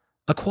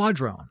a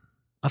quadrone,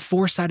 a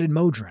four-sided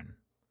modron.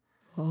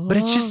 Oh. But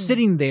it's just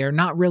sitting there,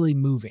 not really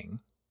moving.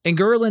 And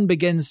Gerlin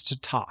begins to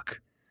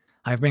talk.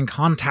 I've been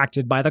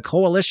contacted by the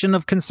Coalition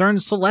of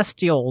Concerned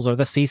Celestials, or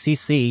the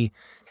CCC,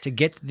 to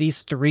get these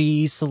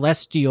three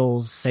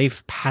Celestials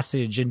safe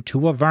passage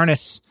into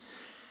Avernus.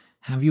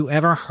 Have you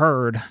ever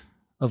heard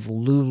of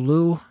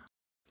Lulu?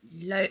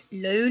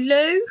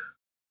 Lulu?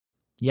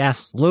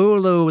 Yes,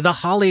 Lulu, the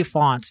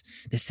Hollyphant.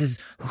 This is,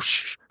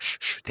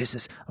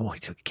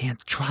 you can't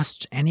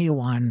trust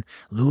anyone.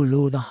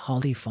 Lulu, the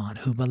Hollyphant,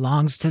 who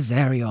belongs to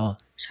Zariel.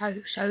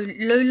 So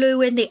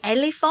Lulu and the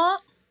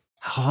elephant?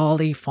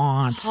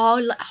 Hollyphant.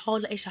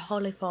 It's a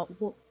Hollyphant.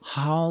 What?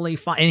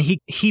 Hollyphant. And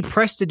he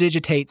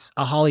prestidigitates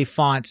a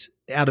Hollyphant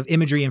out of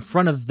imagery in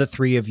front of the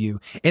three of you.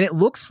 And it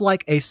looks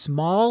like a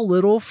small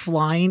little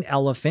flying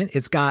elephant.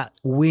 It's got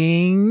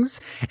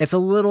wings. It's a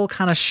little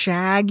kind of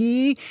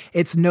shaggy.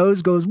 Its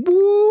nose goes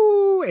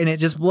woo, and it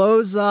just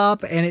blows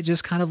up, and it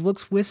just kind of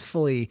looks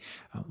wistfully.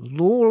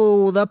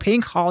 Lulu, the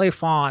pink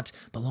Hollyphant,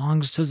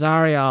 belongs to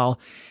Zariel,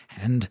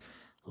 and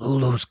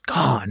Lulu's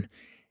gone.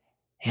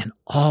 And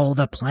all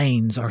the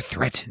planes are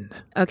threatened.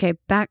 Okay,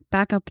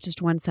 back up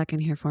just 1 second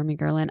here for me,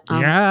 Gerlin.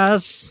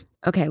 Yes.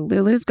 Okay,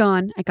 Lulu's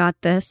gone. I got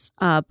this.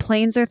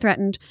 Planes are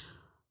threatened.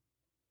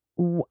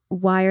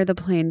 Why are the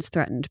planes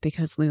threatened?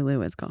 Because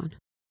Lulu is gone.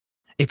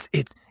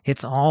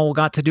 It's all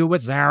got to do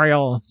with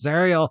Zariel.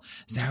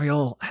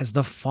 Zariel has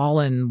the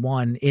fallen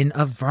one in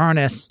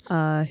Avernus.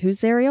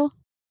 Who's Zariel?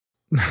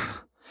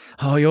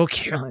 Oh, you're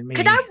killing me.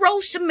 Can I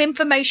roll some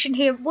information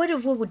here? What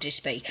would this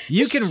be?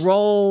 You can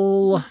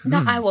roll.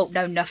 No, I won't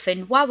know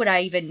nothing. Why would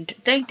I even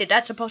think that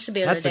that's a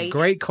possibility? That's a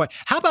great question.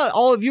 How about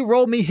all of you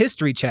roll me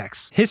history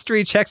checks?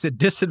 History checks at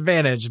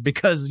disadvantage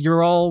because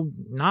you're all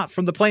not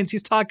from the planes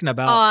he's talking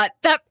about.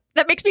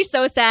 That makes me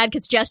so sad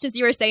because just as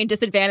you were saying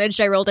disadvantage,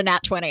 I rolled a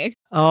nat 20.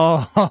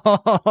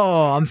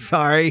 Oh, I'm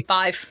sorry.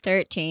 5.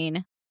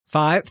 13.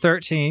 5,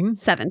 13.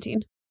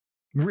 17.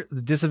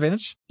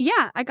 Disadvantage?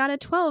 Yeah, I got a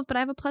 12, but I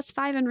have a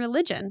 +5 in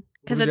religion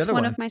because What was it's the other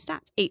one one? of my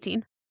stats.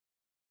 18.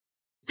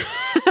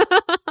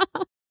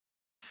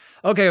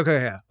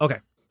 Okay.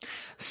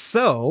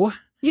 So,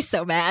 He's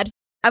so mad.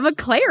 I'm a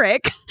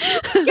cleric. Yeah,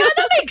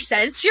 that makes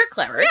sense. You're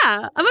clever.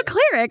 Yeah, I'm a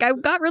cleric.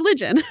 I've got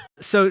religion.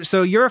 So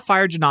you're a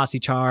fire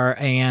genasi char,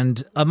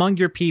 and among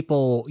your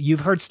people, you've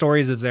heard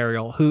stories of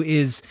Zariel, who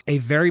is a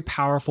very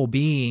powerful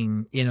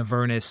being in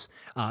Avernus,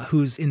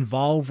 who's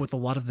involved with a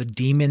lot of the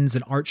demons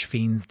and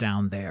archfiends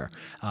down there.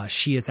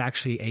 She is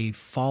actually a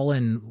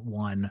fallen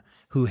one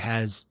who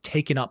has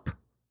taken up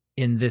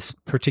in this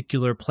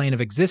particular plane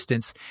of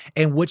existence.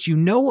 And what you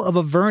know of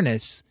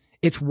Avernus,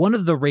 it's one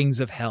of the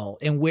rings of hell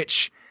in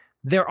which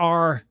there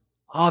are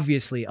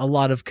obviously a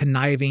lot of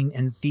conniving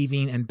and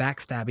thieving and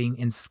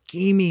backstabbing and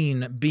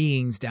scheming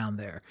beings down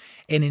there.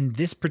 And in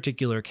this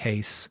particular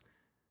case,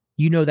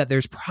 you know that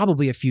there's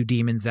probably a few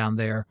demons down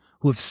there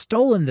who have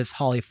stolen this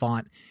holy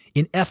font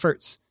in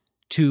efforts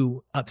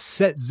to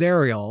upset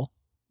Zariel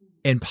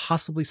and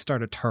possibly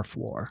start a turf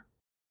war.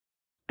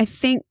 I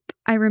think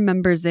I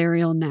remember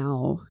Zariel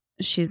now.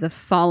 She's a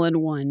fallen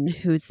one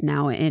who's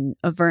now in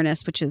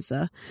Avernus, which is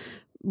a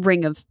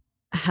ring of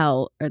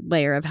hell or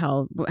layer of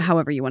hell,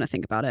 however you want to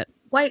think about it.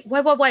 Wait.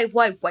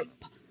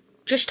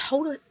 Just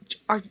hold it.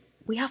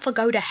 We have to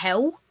go to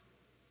hell?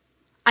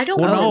 I don't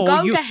want to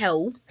go to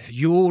hell.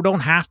 You don't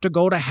have to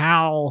go to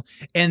hell.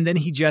 And then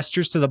he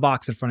gestures to the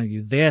box in front of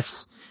you.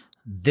 This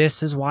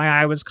is why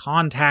I was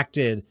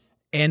contacted.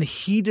 And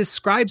he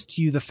describes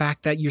to you the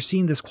fact that you're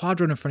seeing this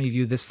quadrant in front of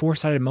you, this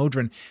four-sided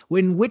modron,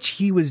 in which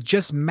he was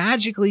just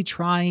magically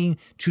trying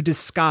to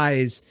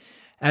disguise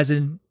as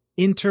an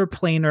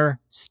interplanar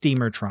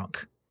steamer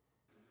trunk,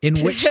 in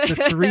which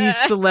the three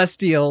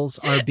celestials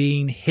are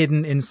being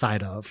hidden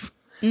inside of.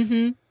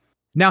 Mm-hmm.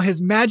 Now,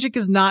 his magic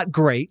is not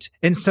great,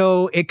 and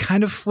so it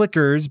kind of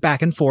flickers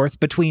back and forth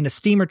between a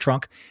steamer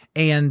trunk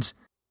and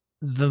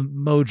the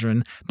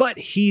modron, but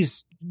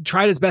he's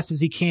tried as best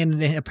as he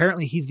can, and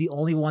apparently he's the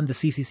only one the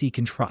CCC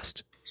can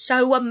trust.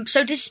 So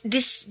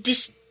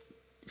this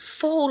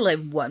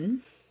fallen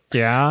one,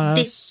 Yeah.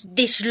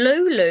 this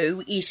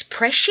Lulu is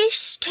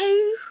precious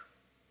too?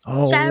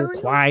 Oh,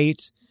 Zariel?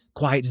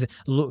 quite.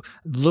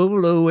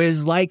 Lulu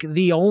is like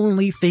the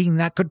only thing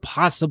that could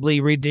possibly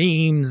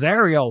redeem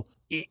Zariel.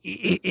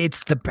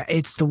 It's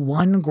the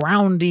one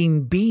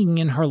grounding being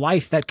in her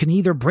life that can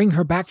either bring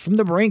her back from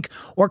the brink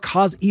or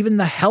cause even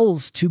the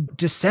hells to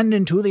descend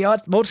into the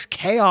utmost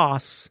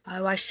chaos.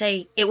 Oh, I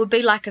see. It would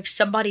be like if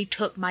somebody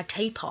took my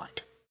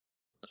teapot.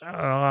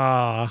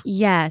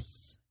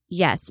 Yes,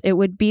 it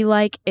would be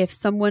like if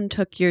someone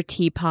took your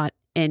teapot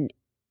and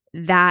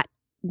that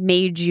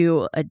made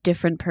you a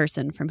different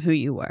person from who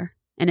you were.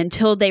 And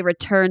until they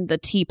returned the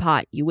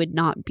teapot, you would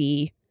not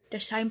be The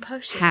same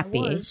person happy.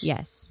 I was.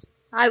 Yes.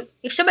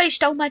 If somebody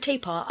stole my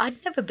teapot,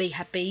 I'd never be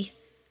happy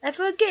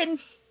ever again.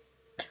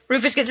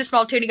 Rufus gets a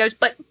smile too and he goes,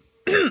 but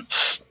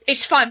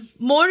it's fine.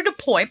 More to the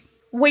point,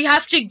 we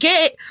have to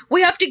get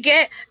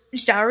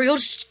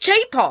Zariel's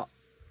teapot.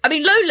 I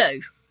mean,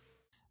 Lulu.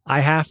 I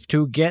have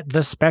to get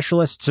the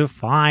specialists to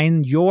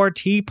find your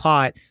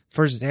teapot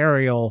for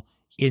Zariel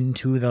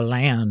into the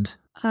land.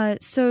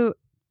 So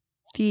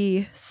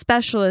the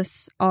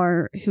specialists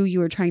are who you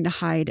were trying to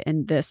hide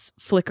in this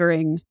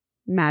flickering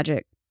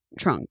magic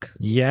trunk.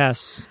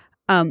 Yes.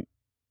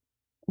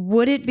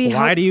 Would it be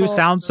Why do you helpful-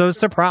 sound so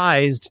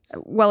surprised?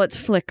 Well, it's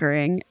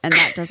flickering, and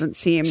that doesn't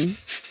seem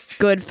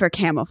good for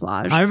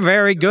camouflage. I'm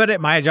very good at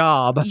my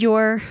job.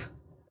 You're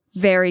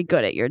very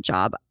good at your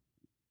job.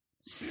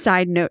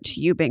 Side note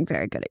to you being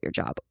very good at your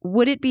job.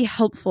 Would it be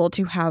helpful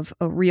to have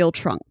a real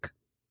trunk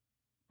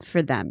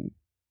for them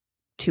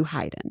to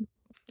hide in?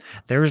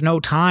 There's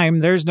no time.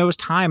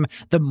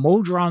 The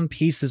Modron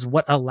piece is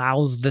what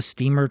allows the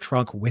steamer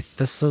trunk with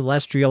the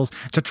Celestials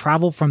to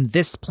travel from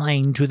this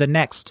plane to the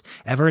next.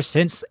 Ever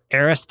since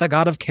Eris, the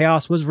god of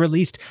chaos, was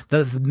released,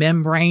 the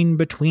membrane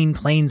between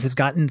planes has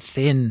gotten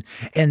thin.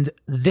 And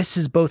this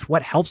is both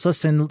what helps us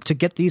to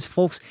get these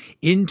folks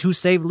in to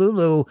save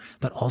Lulu,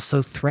 but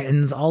also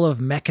threatens all of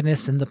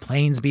Mechanus and the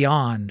planes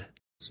beyond.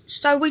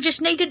 So we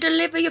just need to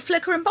deliver your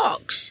flickering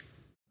box.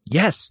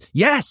 Yes,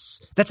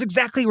 that's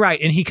exactly right.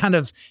 And he kind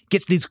of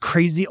gets these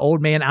crazy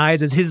old man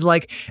eyes as his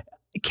like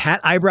cat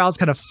eyebrows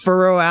kind of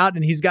furrow out,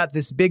 and he's got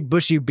this big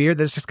bushy beard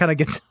that's just kind of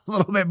gets a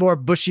little bit more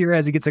bushier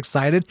as he gets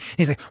excited. And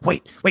he's like,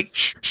 wait,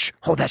 shh,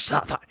 hold that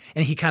thought.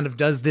 And he kind of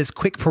does this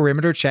quick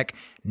perimeter check.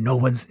 No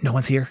one's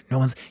here.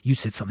 You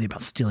said something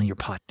about stealing your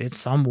pot. Did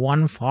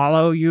someone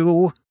follow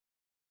you?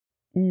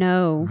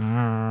 No.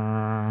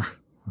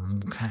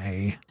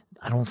 Okay.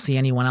 I don't see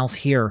anyone else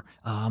here.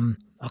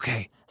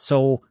 Okay.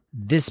 So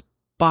this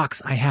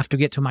box, I have to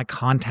get to my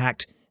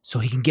contact so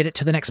he can get it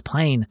to the next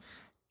plane.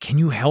 Can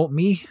you help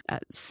me?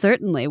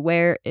 Certainly.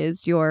 Where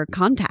is your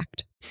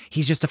contact?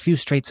 He's just a few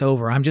straits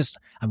over.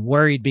 I'm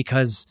worried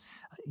because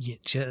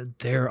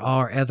there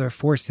are other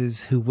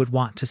forces who would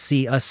want to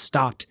see us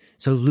stopped.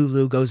 So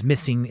Lulu goes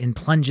missing and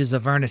plunges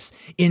Avernus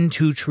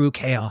into true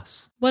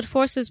chaos. What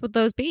forces would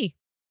those be?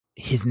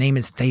 His name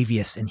is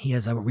Thavius, and he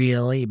is a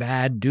really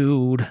bad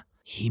dude.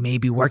 He may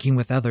be working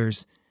with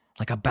others,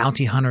 like a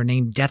bounty hunter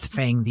named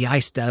Deathfang, the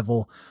Ice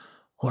Devil,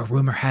 or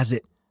rumor has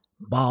it,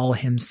 Baal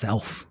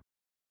himself.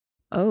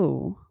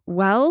 Oh,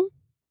 well,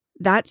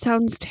 that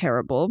sounds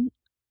terrible.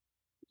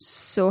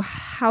 So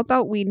how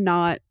about we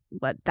not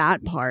let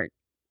that part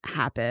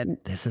happen?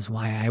 This is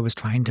why I was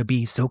trying to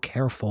be so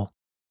careful.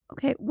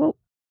 Okay, well,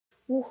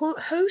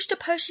 who's the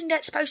person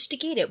that's supposed to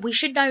get it? We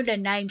should know their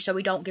name so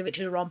we don't give it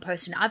to the wrong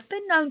person. I've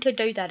been known to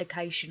do that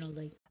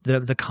occasionally.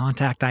 The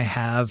contact I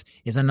have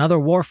is another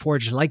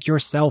Warforged like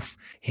yourself.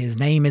 His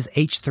name is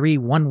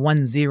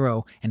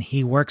H3110, and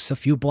he works a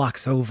few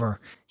blocks over.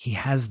 He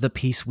has the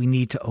piece we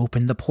need to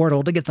open the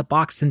portal to get the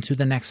box into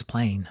the next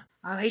plane.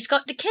 Oh, he's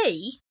got the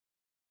key?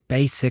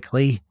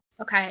 Basically.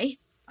 Okay,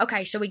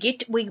 so we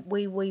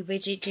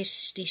visit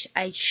this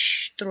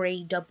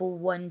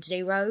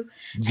H3110.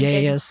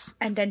 Yes.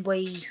 And then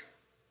we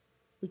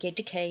get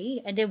the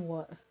key, and then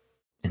what?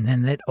 And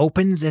then it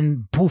opens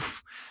and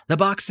poof, the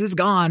box is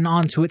gone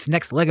on to its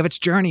next leg of its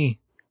journey.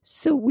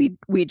 So we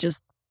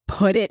just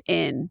put it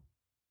in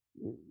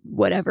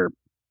whatever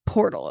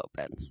portal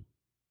opens.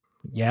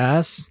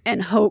 Yes.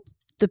 And hope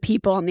the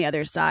people on the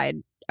other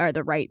side are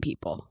the right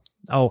people.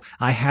 Oh,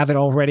 I have it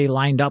already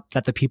lined up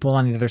that the people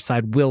on the other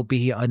side will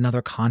be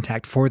another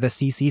contact for the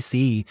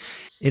CCC.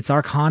 It's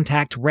our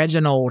contact,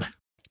 Reginald.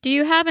 Do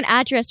you have an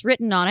address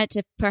written on it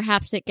if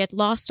perhaps it get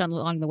lost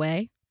along the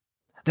way?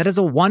 That is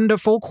a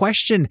wonderful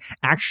question.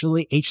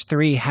 Actually,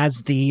 H3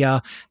 has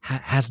the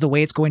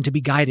way it's going to be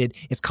guided.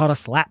 It's called a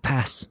slap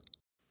pass.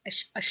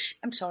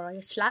 I'm sorry,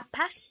 a slap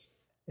pass?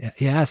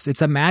 Yes,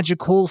 it's a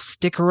magical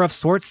sticker of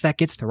sorts that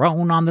gets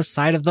thrown on the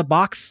side of the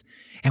box,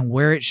 and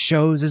where it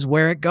shows is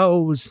where it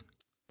goes.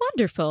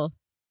 Wonderful.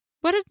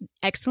 What an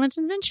excellent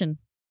invention.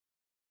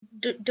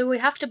 Do we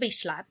have to be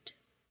slapped?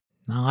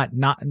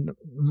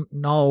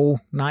 No,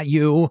 not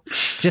you.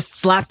 Just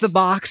slap the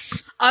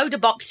box. Oh, the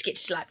box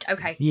gets slapped.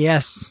 Okay.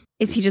 Yes.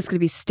 Is he just going to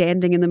be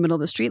standing in the middle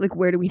of the street? Like,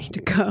 where do we need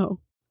to go?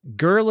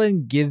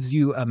 Gerlin gives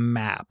you a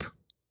map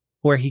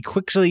where he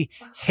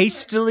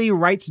hastily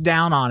writes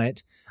down on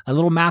it a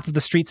little map of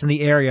the streets in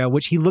the area,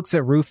 which he looks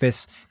at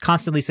Rufus,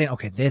 constantly saying,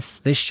 okay, this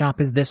shop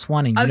is this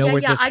one, and you know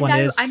where this one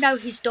is. I know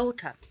his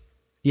daughter.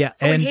 Yeah.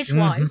 And his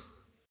wife.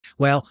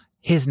 Well,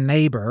 his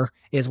neighbor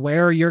is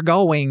where you're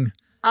going.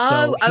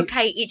 Oh,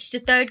 okay. It's the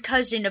third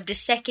cousin of the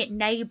second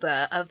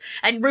neighbor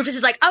and Rufus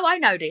is like, oh, I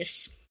know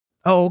this.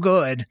 Oh,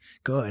 good.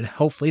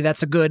 Hopefully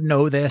that's a good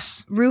know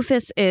this.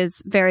 Rufus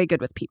is very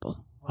good with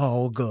people.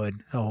 Oh,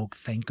 good. Oh,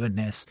 thank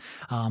goodness.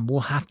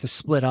 We'll have to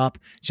split up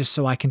just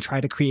so I can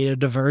try to create a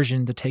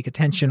diversion to take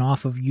attention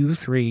off of you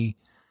three.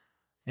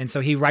 And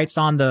so he writes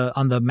on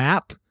the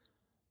map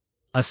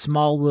a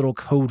small little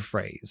code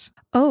phrase.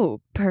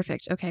 Oh,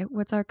 perfect. Okay,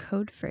 what's our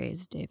code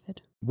phrase, David?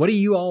 What do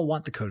you all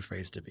want the code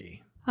phrase to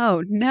be?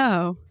 Oh,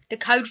 no. The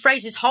code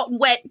phrase is hot and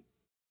wet.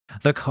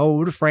 The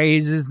code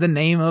phrase is the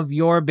name of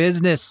your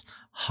business,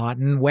 Hot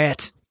and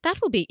Wet. That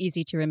will be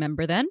easy to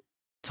remember then.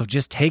 So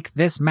just take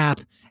this map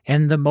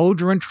and the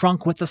Modron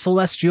trunk with the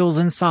Celestials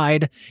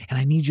inside, and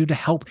I need you to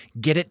help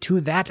get it to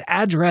that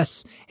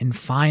address and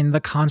find the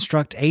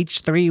construct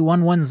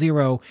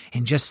H3110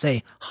 and just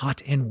say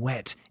hot and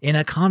wet in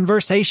a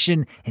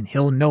conversation, and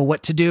he'll know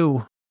what to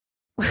do.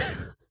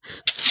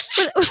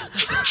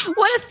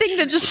 What a thing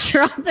to just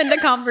drop into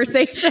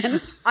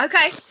conversation.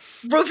 Okay.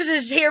 Rufus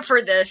is here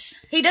for this.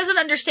 He doesn't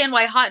understand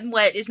why hot and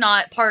wet is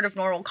not part of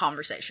normal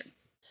conversation.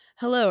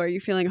 Hello, are you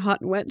feeling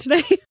hot and wet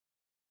today?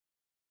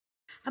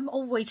 I'm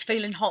always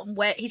feeling hot and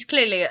wet. He's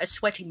clearly a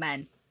sweaty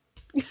man.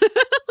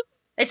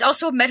 It's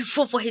also a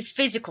metaphor for his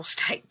physical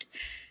state.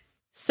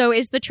 So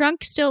is the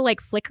trunk still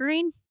like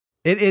flickering?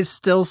 It is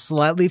still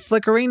slightly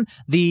flickering.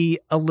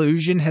 The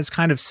illusion has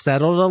kind of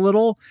settled a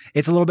little.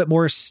 It's a little bit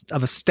more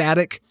of a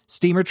static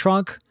steamer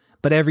trunk,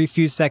 but every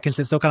few seconds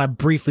it still kind of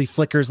briefly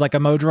flickers like a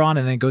Modron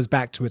and then goes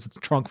back to its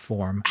trunk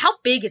form. How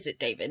big is it,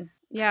 David?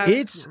 Yeah,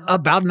 It's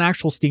about an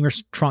actual steamer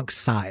trunk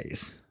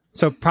size.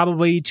 So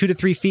probably 2 to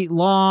 3 feet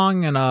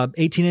long and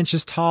 18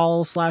 inches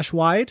tall /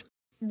 wide.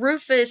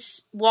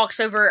 Rufus walks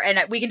over and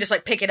we can just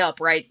like pick it up,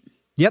 right?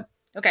 Yep.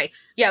 Okay.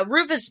 Yeah,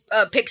 Rufus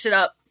picks it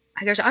up.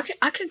 I goes,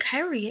 I can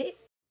carry it.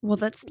 Well,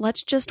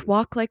 let's just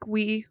walk like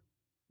we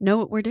know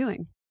what we're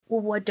doing.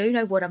 Well, I do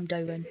know what I'm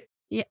doing.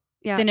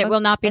 Yeah. Then it will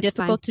not be that's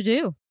difficult to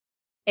do.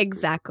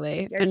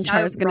 Exactly. You're and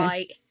so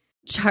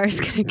Char's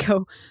gonna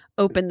go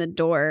open the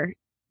door,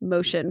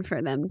 motion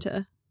for them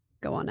to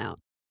go on out.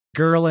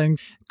 Gerling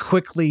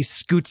quickly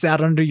scoots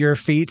out under your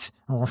feet.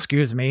 Oh,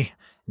 excuse me.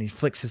 And he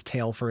flicks his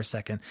tail for a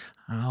second.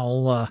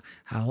 I'll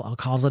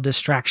cause a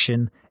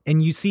distraction.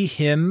 And you see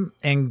him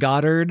and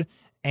Goddard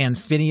and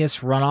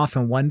Phineas run off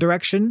in one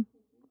direction,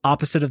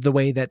 opposite of the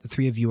way that the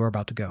three of you are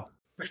about to go.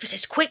 Rufus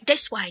says, quick,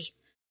 this way.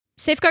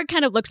 Safeguard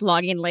kind of looks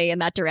longingly in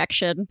that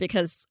direction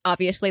because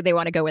obviously they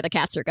want to go where the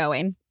cats are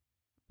going,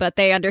 but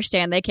they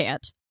understand they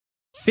can't.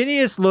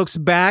 Phineas looks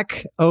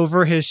back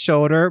over his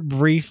shoulder,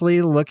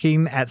 briefly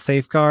looking at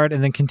Safeguard,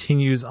 and then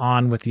continues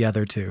on with the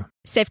other two.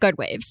 Safeguard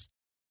waves.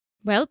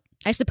 Well,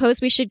 I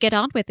suppose we should get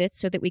on with it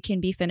so that we can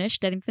be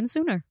finished even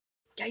sooner.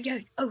 Yeah.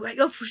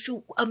 Oh, for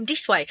sure.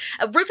 This way.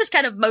 Rufus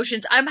kind of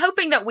motions. I'm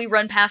hoping that we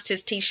run past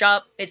his tea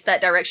shop. It's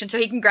that direction, so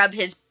he can grab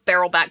his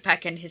barrel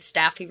backpack and his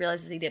staff. He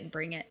realizes he didn't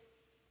bring it.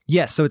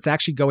 Yes, so it's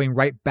actually going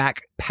right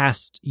back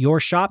past your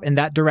shop in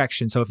that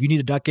direction. So if you need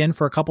to duck in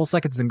for a couple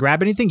seconds and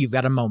grab anything, you've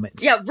got a moment.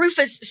 Yeah,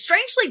 Rufus,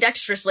 strangely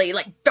dexterously,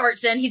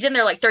 darts in. He's in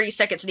there 30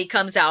 seconds, and he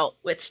comes out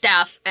with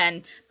staff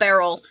and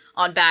barrel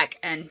on back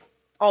and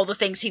all the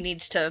things he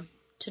needs to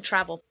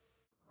travel.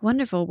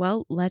 Wonderful.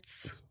 Well,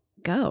 let's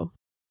go.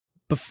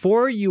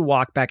 Before you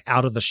walk back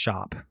out of the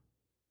shop,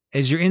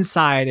 as you're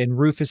inside and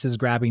Rufus is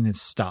grabbing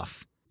his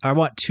stuff, I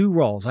want 2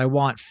 rolls. I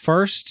want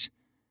first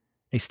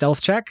a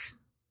stealth check,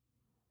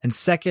 and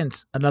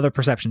second, another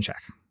perception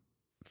check.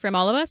 From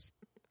all of us?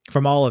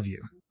 From all of you.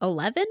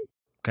 11?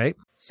 Okay.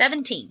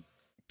 17.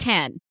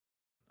 10.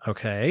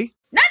 Okay.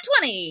 Not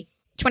 20.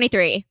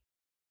 23.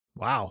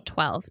 Wow.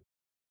 12.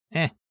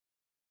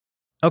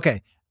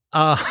 Okay.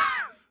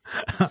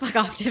 Fuck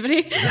off,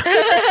 Tiffany.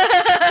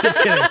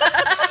 Just kidding.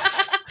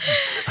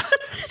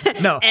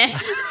 No.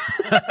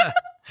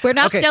 We're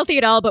not Okay. stealthy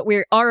at all, but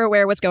we are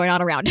aware what's going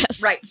on around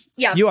us. Right.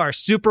 Yeah. You are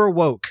super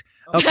woke.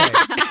 Okay.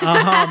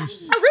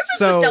 Rufus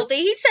so- was stealthy.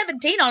 He's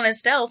 17 on his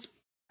stealth.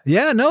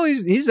 Yeah, no,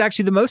 he's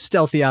actually the most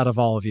stealthy out of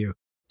all of you.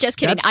 Just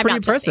kidding. That's I'm pretty not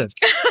impressive.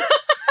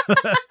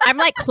 stealthy. I'm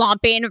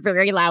clomping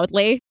very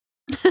loudly.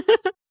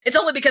 It's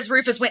only because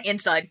Rufus went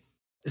inside.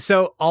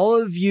 So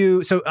all of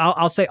you,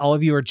 I'll say all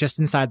of you are just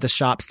inside the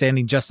shop,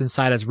 standing just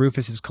inside as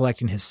Rufus is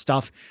collecting his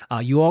stuff.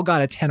 You all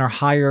got a 10 or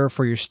higher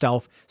for your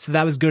stealth. So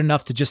that was good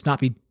enough to just not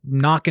be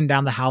knocking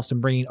down the house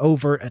and bringing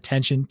overt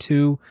attention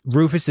to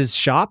Rufus's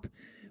shop,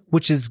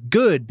 which is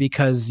good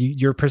because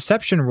your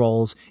perception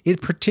rolls, in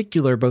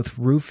particular, both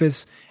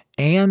Rufus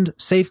and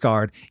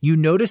Safeguard, you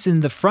notice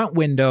in the front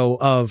window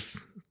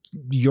of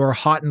your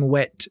hot and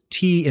wet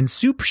tea and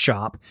soup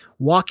shop,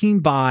 walking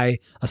by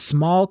a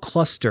small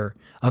cluster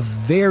of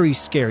very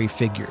scary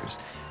figures.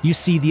 You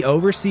see the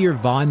overseer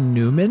Von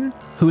Neumann,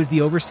 who is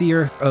the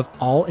overseer of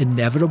all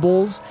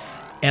inevitables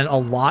and a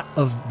lot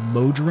of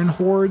Modron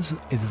hordes,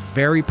 is a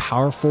very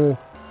powerful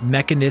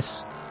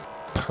mechanist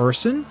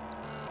person.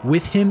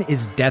 With him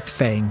is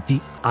Deathfang,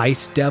 the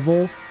ice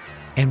devil,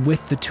 and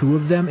with the two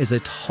of them is a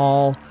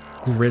tall,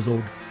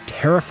 grizzled,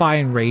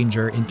 terrifying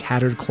ranger in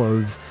tattered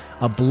clothes,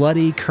 a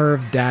bloody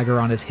curved dagger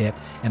on his hip,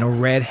 and a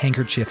red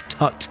handkerchief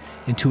tucked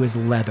into his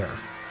leather.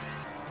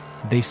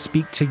 They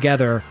speak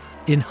together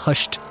in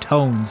hushed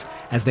tones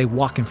as they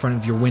walk in front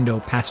of your window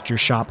past your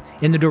shop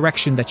in the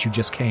direction that you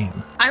just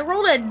came. I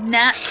rolled a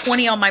nat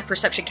 20 on my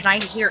perception. Can I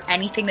hear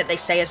anything that they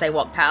say as they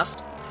walk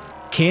past?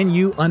 Can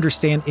you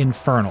understand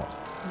Infernal?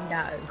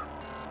 No.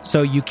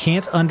 So you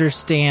can't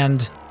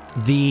understand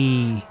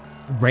the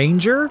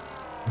ranger,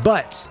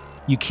 but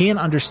you can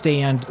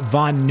understand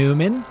Von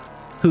Neumann,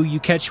 who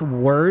you catch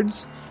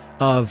words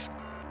of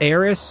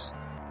Eris,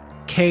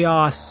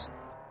 Chaos,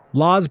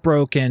 Laws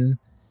Broken,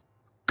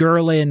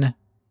 Gerlin,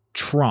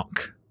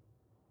 Trunk.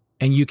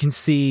 And you can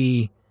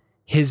see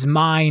his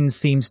mind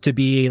seems to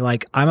be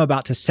like, I'm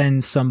about to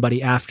send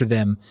somebody after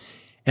them.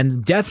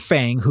 And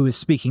Deathfang, who is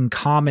speaking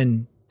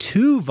common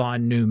to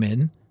Von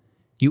Neumann,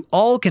 you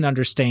all can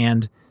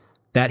understand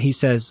that he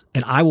says,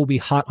 and I will be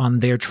hot on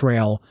their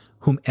trail,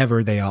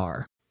 whomever they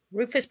are.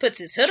 Rufus puts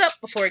his hood up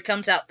before he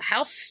comes out the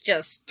house,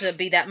 just to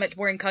be that much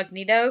more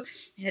incognito. And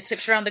he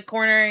slips around the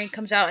corner and he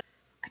comes out.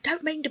 I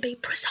don't mean to be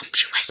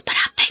presumptuous, but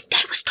I think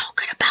they was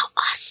talking about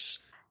us.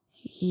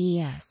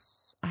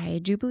 Yes, I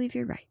do believe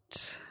you're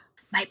right.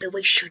 Maybe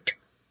we should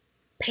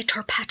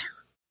pitter-patter.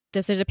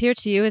 Does it appear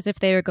to you as if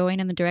they are going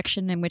in the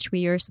direction in which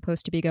we are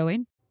supposed to be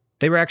going?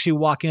 They were actually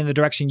walking in the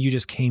direction you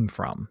just came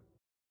from.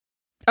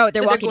 Oh,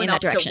 they're So walking going in that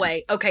opposite direction.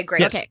 way. Okay, great.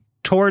 Yes, Okay.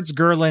 towards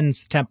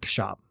Gerlin's temp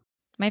shop.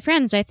 My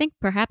friends, I think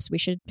perhaps we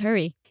should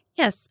hurry.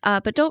 Yes,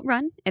 but don't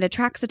run. It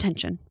attracts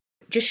attention.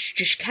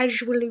 Just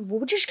casually,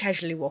 we're just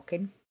casually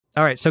walking.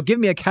 All right, so give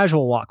me a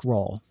casual walk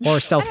roll or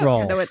a stealth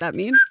roll. I know what that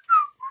means.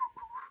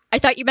 I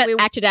thought you meant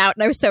acted out,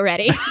 and I was so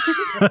ready.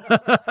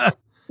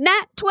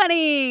 Nat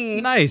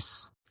 20!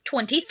 Nice.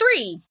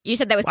 23. You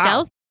said that was Wow.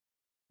 stealth?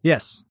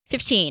 Yes.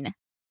 15.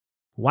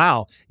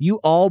 Wow. You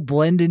all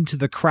blend into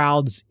the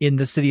crowds in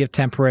the city of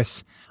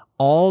Temperus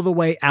all the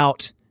way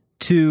out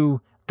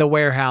to the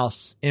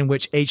warehouse in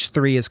which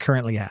H3 is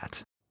currently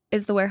at.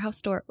 Is the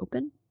warehouse door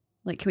open?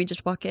 Like, can we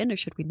just walk in or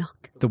should we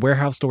knock? The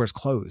warehouse door is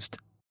closed.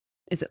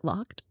 Is it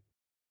locked?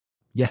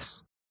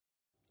 Yes.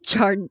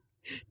 Char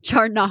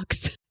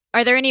knocks.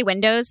 Are there any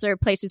windows or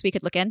places we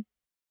could look in?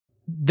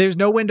 There's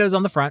no windows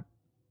on the front.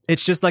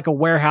 It's just like a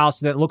warehouse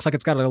that looks like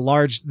it's got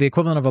the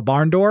equivalent of a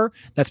barn door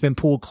that's been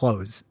pulled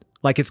closed.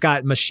 like it's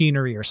got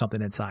machinery or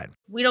something inside.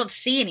 We don't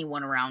see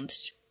anyone around.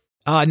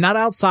 Not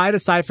outside,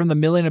 aside from the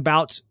milling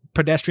about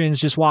pedestrians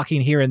just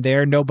walking here and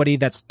there. Nobody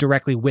that's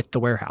directly with the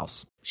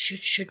warehouse.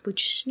 Should we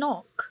just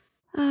knock?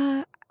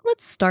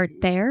 Let's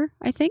start there,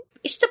 I think.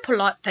 It's the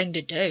polite thing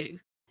to do.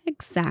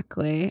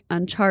 Exactly.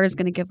 And Char is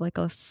going to give like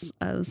a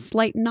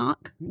slight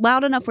knock.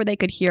 Loud enough where they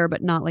could hear,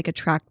 but not like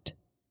attract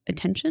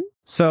attention.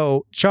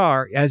 So,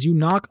 Char, as you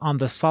knock on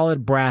the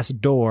solid brass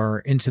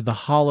door into the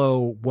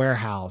hollow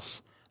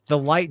warehouse, the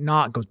light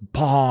knock goes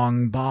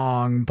bong,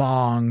 bong,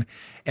 bong,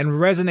 and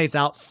resonates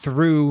out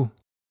through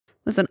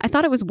Listen, I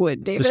thought it was wood,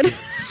 the David.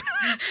 streets.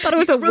 Thought it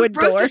was a wood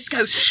door. Rufus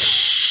goes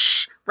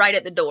shh right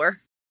at the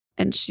door.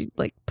 And she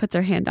like puts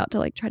her hand out to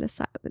like try to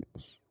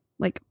silence,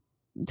 like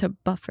to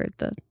buffer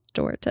the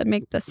door to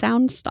make the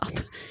sound stop.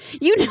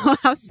 You know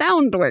how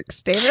sound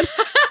works, David.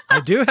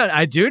 I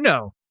do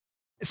know.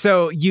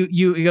 So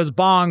it goes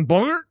bong,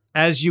 bong,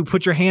 as you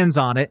put your hands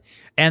on it,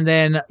 and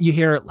then you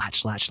hear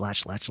latch, latch,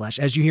 latch, latch, latch,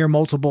 as you hear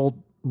multiple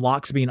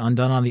locks being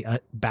undone on the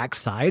back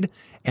side,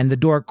 and the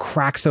door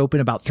cracks open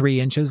about 3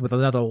 inches with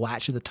another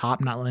latch at the top,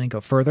 not letting it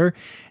go further.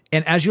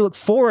 And as you look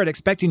forward,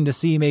 expecting to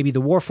see maybe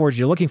the Warforged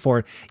you're looking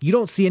for, you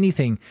don't see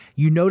anything.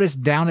 You notice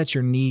down at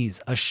your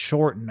knees a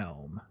short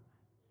gnome.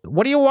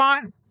 What do you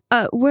want?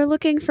 We're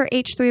looking for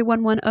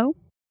H3110.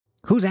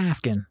 Who's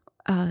asking?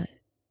 My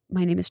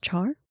name is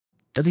Char.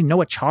 Does he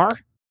know a Char?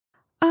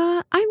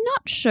 I'm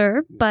not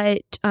sure,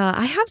 but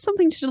I have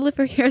something to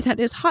deliver here that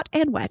is hot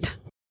and wet.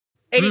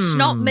 And it's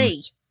not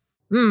me.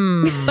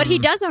 But he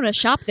does own a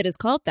shop that is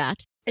called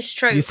that. It's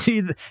true. You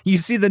see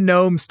the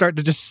gnome start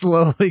to just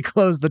slowly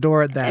close the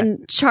door at that.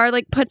 And Char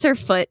like puts her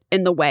foot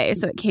in the way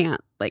so it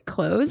can't like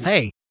close.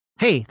 Hey,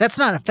 that's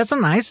not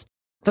nice.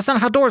 That's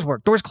not how doors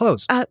work. Doors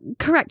close.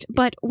 Correct,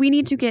 but we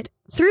need to get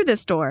through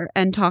this door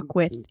and talk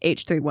with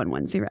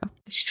H3110.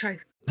 It's true.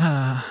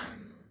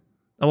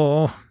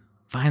 Oh,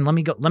 fine. Let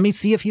me go. Let me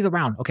see if he's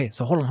around. Okay,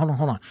 so hold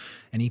on.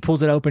 And he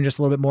pulls it open just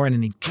a little bit more, and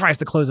then he tries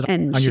to close it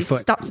And on your she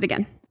foot. stops it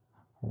again.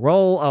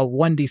 Roll a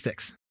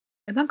 1d6.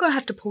 Am I going to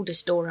have to pull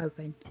this door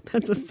open?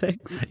 That's a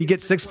 6. You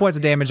get 6 points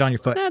of damage on your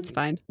foot. That's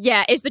fine.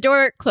 Yeah, is the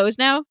door closed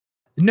now?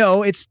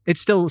 No, it's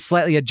still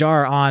slightly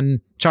ajar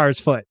on Char's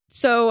foot.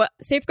 So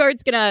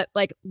Safeguard's gonna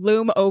like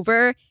loom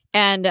over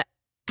and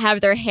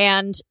have their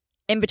hand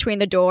in between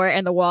the door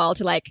and the wall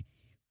to like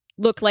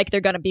look like they're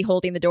gonna be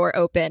holding the door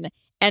open,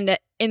 and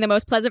in the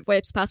most pleasant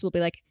voice possible be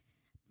like,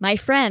 "My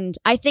friend,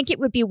 I think it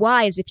would be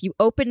wise if you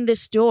open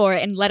this door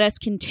and let us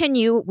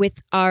continue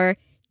with our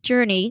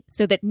journey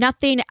so that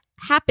nothing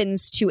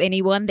happens to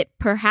anyone that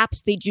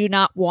perhaps they do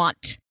not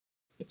want."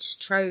 It's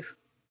true.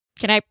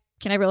 Can I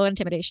roll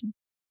intimidation?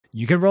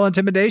 You can roll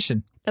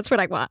intimidation. That's what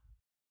I want.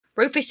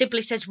 Rufus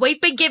simply says,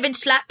 "We've been given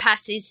slap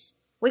passes.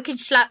 We can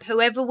slap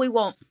whoever we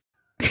want."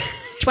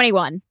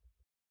 21.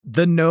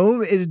 The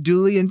gnome is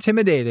duly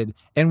intimidated,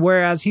 and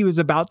whereas he was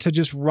about to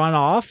just run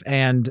off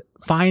and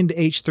find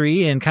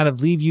H3 and kind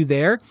of leave you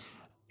there,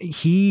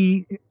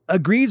 he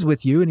agrees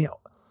with you, and he,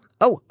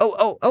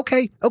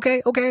 okay.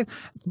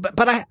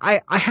 But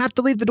I have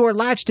to leave the door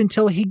latched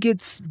until he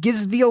gives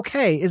the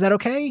okay. Is that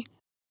okay?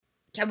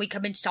 Can we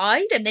come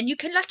inside and then you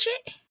can latch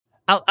it?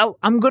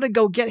 I'm gonna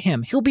go get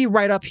him. He'll be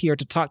right up here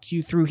to talk to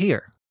you through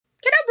here.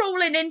 Can I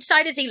roll an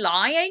insight? Is he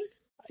lying?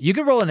 You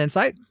can roll an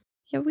insight.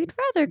 Yeah, we'd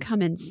rather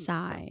come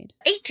inside.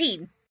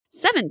 18.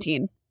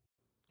 17.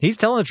 He's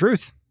telling the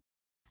truth.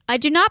 I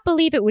do not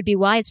believe it would be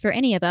wise for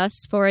any of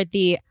us for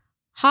the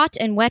hot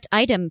and wet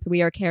items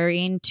we are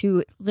carrying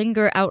to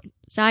linger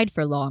outside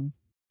for long.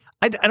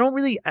 I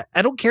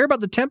don't care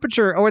about the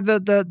temperature or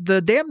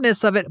the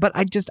dampness of it, but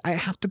I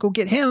have to go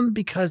get him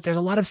because there's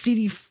a lot of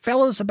seedy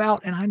fellows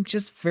about, and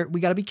we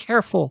got to be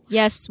careful.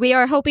 Yes, we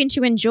are hoping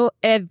to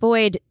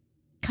avoid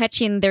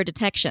catching their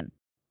detection.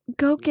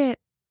 Go get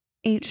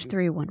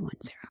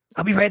H3110.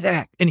 I'll be right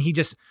back. And he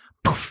just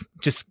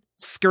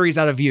scurries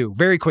out of view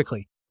very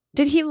quickly.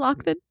 Did he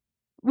lock the...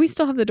 We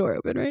still have the door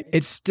open, right?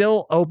 It's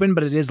still open,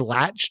 but it is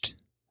latched.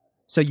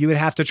 So you would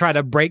have to try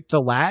to break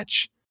the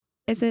latch.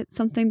 Is it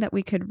something that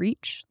we could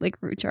reach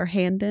our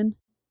hand in?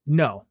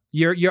 No,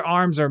 your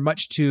arms are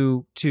much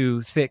too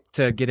thick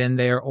to get in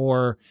there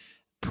or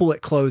pull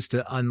it closed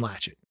to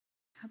unlatch it.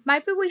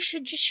 Maybe we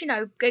should just,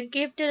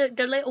 give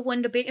the little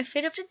one the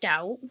benefit of the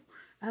doubt.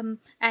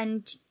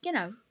 And,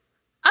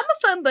 I'm a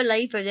firm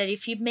believer that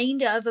if you mean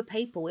to other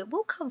people, it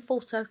will come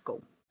full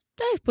circle.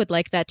 I would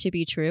like that to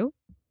be true.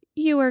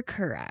 You are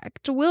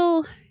correct.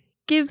 We'll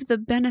give the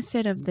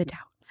benefit of the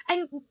doubt.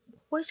 And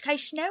worst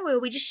case scenario,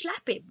 we just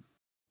slap him.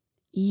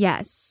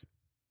 Yes.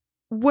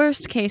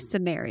 Worst case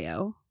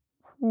scenario,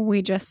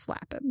 we just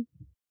slap him.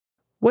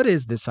 What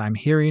is this I'm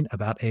hearing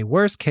about a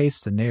worst case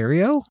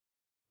scenario?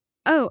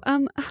 Oh,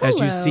 hello. As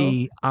you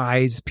see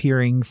eyes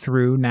peering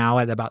through now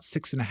at about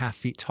 6.5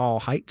 feet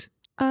tall height.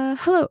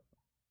 Hello.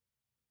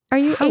 Are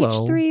you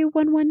Hello.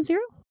 H3110?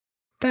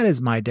 That is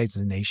my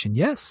designation,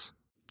 yes.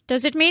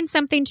 Does it mean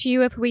something to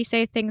you if we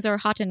say things are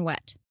hot and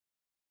wet?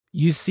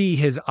 You see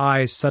his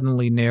eyes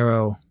suddenly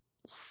narrow.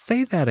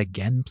 Say that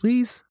again,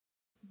 please.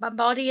 My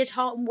body is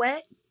hot and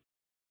wet.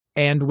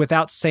 And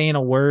without saying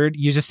a word,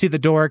 you just see the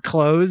door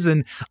close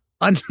and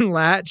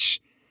unlatch.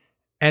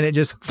 And it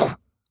just,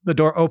 the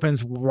door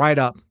opens right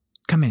up.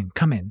 Come in,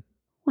 come in.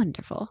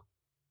 Wonderful.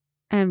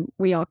 And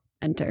we all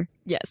enter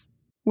Yes.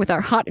 with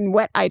our hot and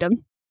wet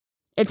item.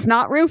 It's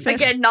not Rufus.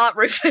 Again, not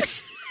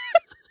Rufus.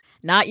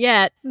 Not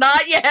yet.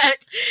 Not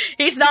yet.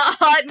 He's not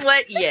hot and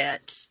wet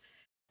yet.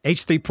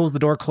 H3 pulls the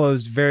door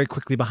closed very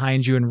quickly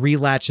behind you and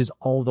relatches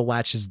all the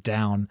latches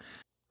down.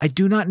 I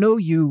do not know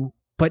you,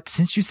 but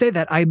since you say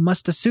that, I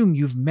must assume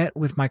you've met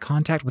with my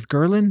contact with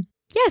Gerlin?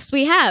 Yes,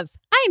 we have.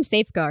 I am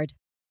Safeguard.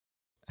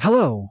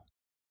 Hello.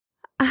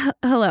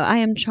 Hello, I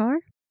am Char.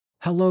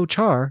 Hello,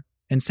 Char.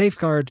 And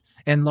Safeguard.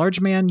 And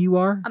Large Man, you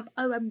are?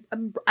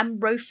 I'm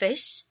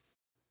Rufus.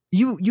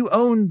 You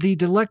own the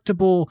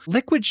delectable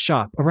liquid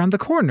shop around the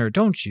corner,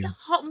 don't you?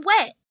 Hot and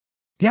wet.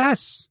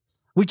 Yes.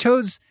 We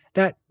chose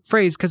that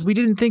phrase because we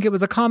didn't think it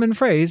was a common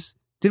phrase.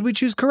 Did we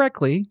choose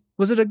correctly?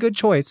 Was it a good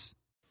choice?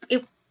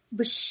 It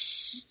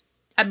was...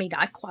 I mean,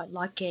 I quite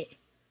like it.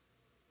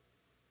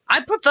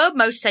 I prefer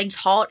most things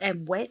hot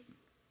and wet.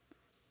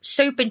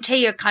 Soup and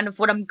tea are kind of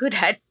what I'm good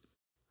at.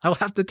 I'll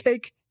have to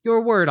take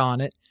your word on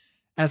it,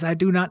 as I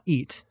do not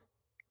eat.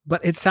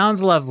 But it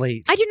sounds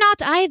lovely. I do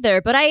not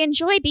either, but I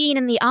enjoy being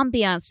in the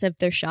ambiance of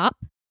their shop.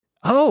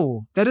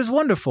 Oh, that is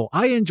wonderful.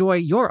 I enjoy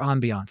your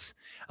ambiance.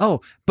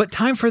 Oh, but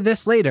time for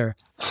this later.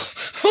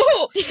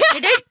 Oh, did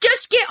it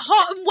just get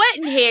hot and wet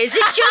in here? Is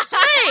it just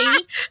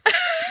me?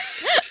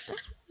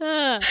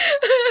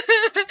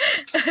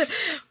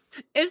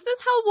 Is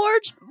this how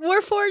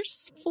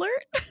Warforged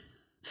flirt?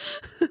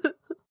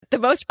 The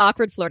most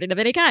awkward flirting of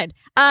any kind.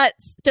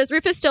 Does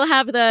Rufus still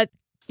have the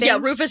thing? Yeah,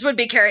 Rufus would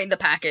be carrying the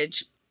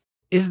package.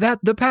 Is that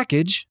the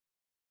package?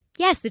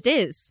 Yes, it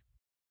is.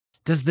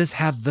 Does this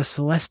have the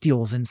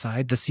Celestials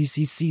inside, the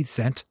CCC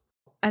sent?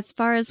 As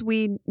far as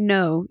we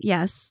know,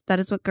 yes, that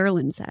is what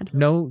Gerlin said.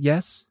 No,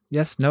 yes,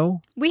 yes,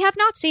 no. We have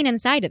not seen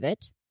inside of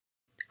it.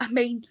 I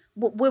mean,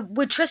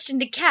 we're trusting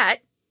the cat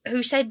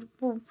who said,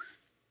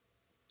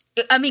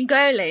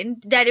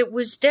 Gerlin,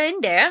 that they're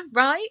in there,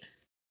 right?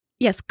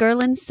 Yes,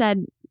 Gerlin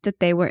said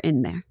that they were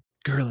in there.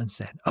 Gerlin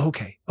said,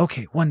 okay,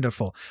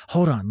 wonderful.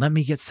 Hold on, let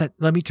me get set.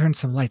 Let me turn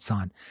some lights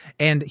on.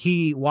 And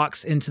he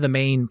walks into the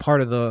main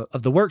part of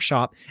the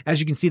workshop. As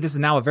you can see, this is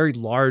now a very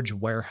large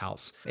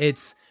warehouse.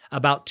 It's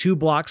about 2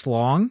 blocks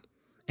long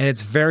and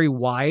it's very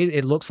wide.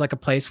 It looks like a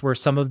place where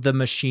some of the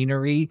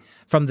machinery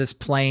from this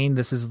plane,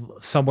 this is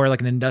somewhere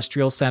like an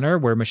industrial center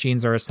where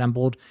machines are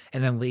assembled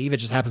and then leave. It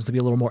just happens to be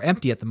a little more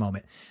empty at the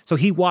moment. So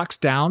he walks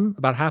down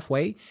about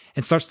halfway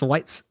and starts to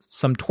light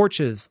some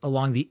torches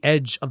along the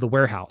edge of the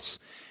warehouse.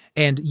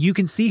 And you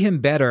can see him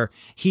better.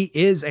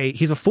 He's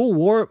a full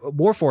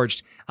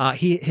Warforged.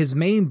 His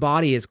main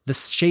body is the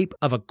shape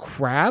of a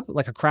crab,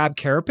 like a crab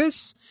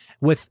carapace,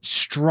 with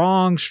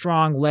strong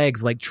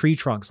legs like tree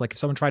trunks, like if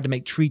someone tried to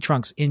make tree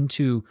trunks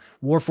into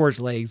Warforged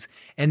legs.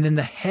 And then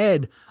the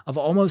head of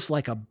almost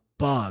like a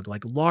bug,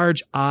 like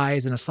large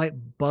eyes and a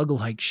slight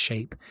bug-like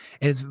shape.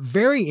 And it's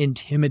very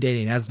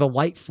intimidating as the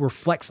light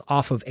reflects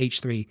off of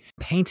H3,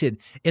 painted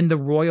in the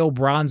royal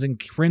bronze and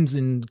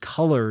crimson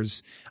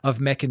colors of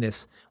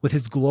Mechanus with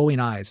his glowing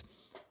eyes.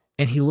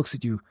 And he looks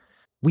at you.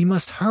 We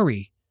must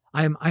hurry.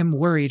 I'm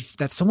worried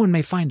that someone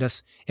may find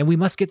us, and we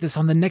must get this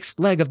on the next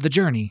leg of the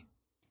journey.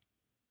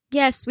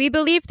 Yes, we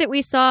believe that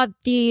we saw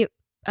the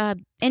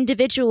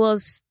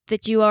individuals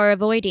that you are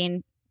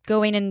avoiding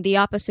going in the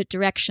opposite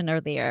direction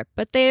earlier,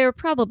 but they are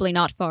probably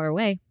not far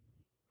away.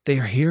 They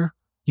are here?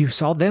 You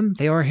saw them?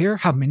 They are here?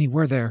 How many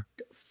were there?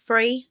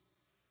 3.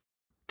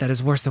 That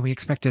is worse than we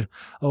expected.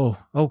 Oh,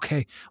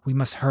 okay. We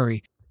must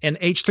hurry. And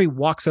H3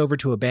 walks over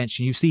to a bench,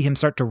 and you see him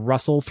start to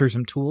rustle through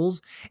some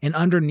tools, and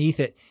underneath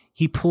it,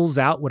 he pulls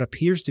out what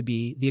appears to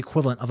be the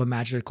equivalent of a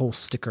magical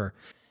sticker.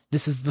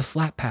 This is the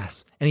slap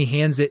pass, and he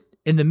hands it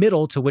in the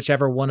middle to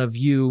whichever one of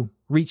you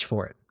reach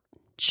for it.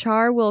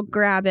 Char will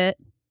grab it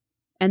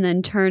and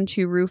then turn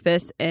to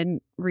Rufus and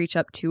reach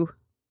up to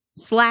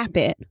slap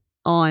it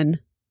on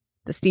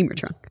the steamer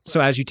trunk.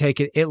 So as you take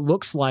it, it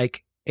looks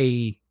like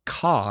a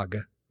cog.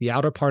 The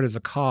outer part is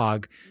a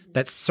cog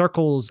that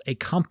circles a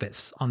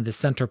compass on the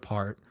center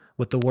part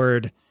with the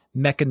word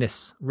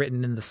Mechanus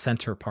written in the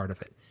center part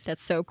of it.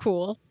 That's so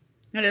cool.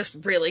 That is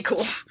really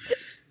cool.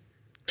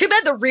 Too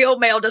bad the real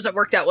mail doesn't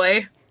work that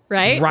way.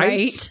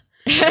 Right?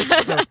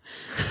 So,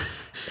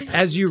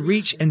 as you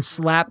reach and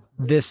slap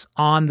this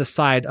on the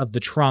side of the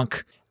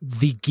trunk,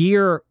 the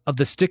gear of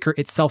the sticker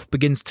itself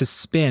begins to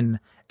spin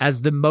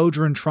as the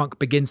Modron trunk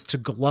begins to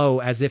glow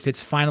as if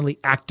it's finally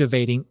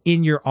activating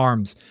in your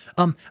arms.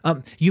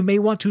 You may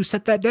want to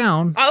set that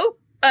down. Oh,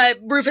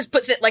 Rufus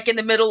puts it like in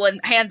the middle and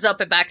hands up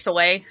and backs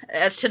away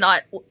as to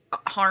not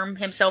harm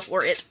himself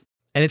or it.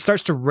 And it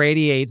starts to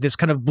radiate this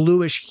kind of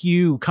bluish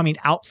hue coming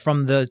out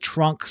from the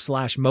trunk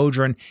 /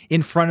 Modron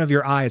in front of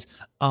your eyes.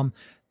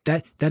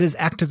 That is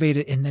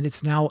activated, and then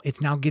it's now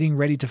getting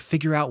ready to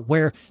figure out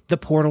where the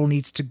portal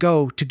needs to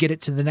go to get it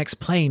to the next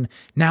plane.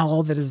 Now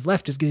all that is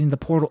left is getting the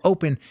portal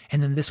open,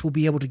 and then this will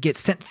be able to get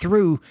sent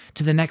through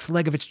to the next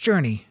leg of its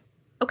journey.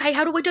 Okay,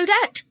 how do we do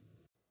that?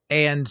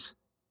 And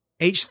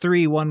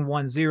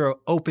H3110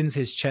 opens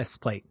his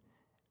chest plate,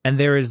 and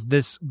there is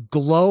this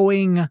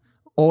glowing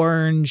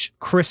orange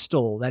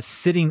crystal that's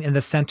sitting in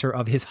the center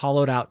of his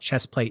hollowed out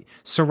chest plate,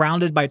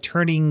 surrounded by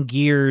turning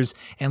gears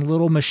and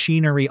little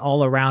machinery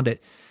all around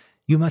it.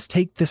 You must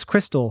take this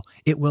crystal.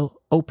 It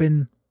will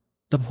open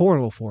the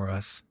portal for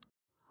us.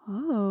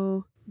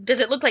 Oh. Does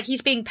it look like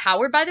he's being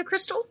powered by the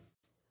crystal?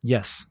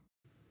 Yes.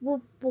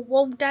 Well,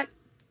 won't that,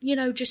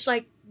 just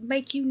like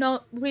make you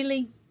not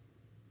really...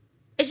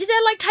 Isn't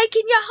that like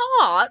taking your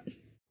heart?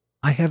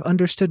 I have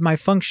understood my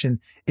function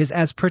is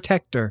as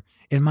protector,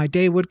 and my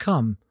day would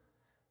come.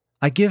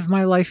 I give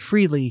my life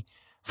freely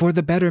for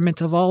the betterment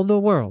of all the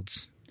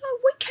worlds. No,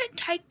 we can't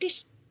take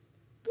this.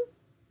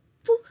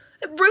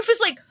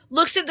 Rufus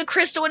looks at the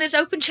crystal in his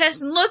open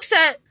chest and looks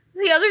at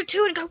the other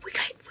two and goes, we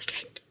can't.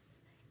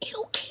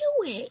 It'll kill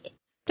it.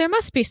 There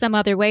must be some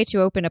other way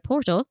to open a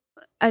portal.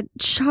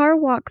 Char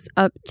walks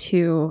up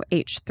to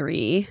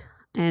H3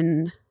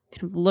 and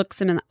kind of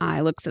looks him in the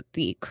eye, looks at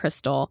the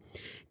crystal.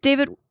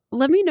 David,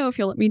 let me know if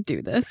you'll let me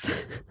do this.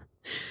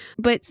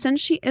 But since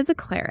she is a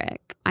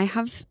cleric, I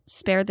have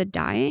Spare the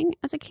Dying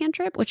as a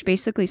cantrip, which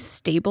basically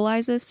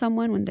stabilizes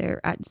someone when they're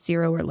at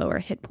 0 or lower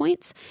hit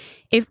points.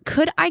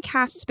 Could I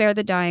cast Spare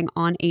the Dying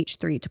on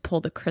H3 to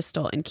pull the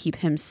crystal and keep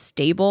him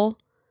stable?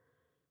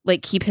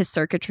 Like keep his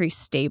circuitry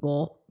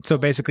stable? So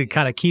basically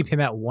kind of keep him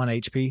at 1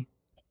 HP?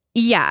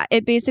 Yeah,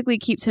 it basically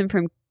keeps him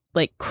from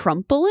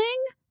crumpling,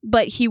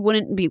 but he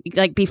wouldn't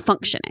be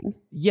functioning.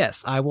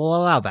 Yes, I will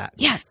allow that.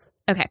 Yes.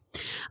 Okay.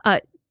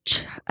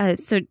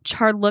 So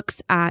Char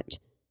looks at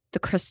the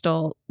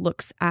crystal,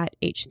 looks at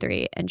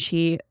H3, and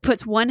she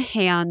puts one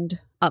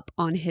hand up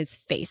on his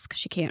face because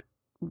she can't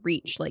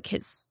reach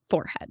his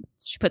forehead.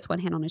 She puts one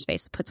hand on his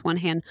face, puts one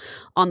hand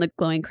on the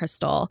glowing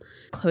crystal,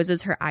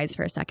 closes her eyes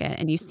for a second,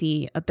 and you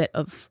see a bit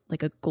of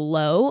a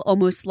glow,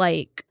 almost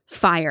like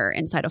fire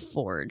inside a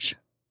forge,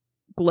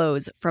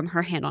 glows from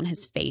her hand on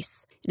his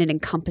face, and it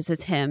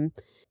encompasses him,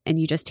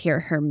 and you just hear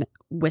her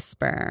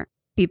whisper,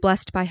 "Be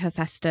blessed by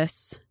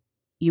Hephaestus.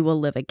 You will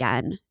live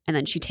again." And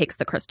then she takes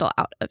the crystal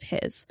out of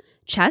his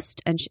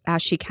chest, and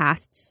as she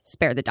casts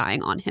Spare the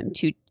Dying on him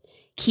to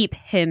keep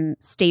him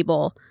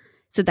stable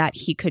so that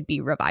he could be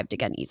revived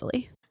again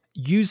easily.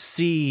 You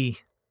see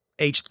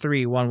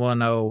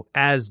H3110,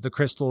 as the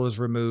crystal is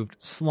removed,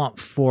 slump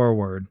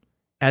forward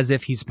as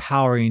if he's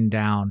powering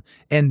down,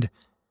 and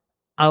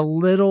a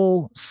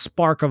little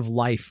spark of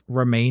life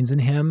remains in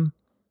him,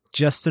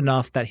 just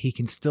enough that he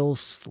can still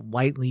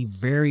slightly,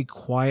 very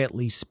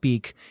quietly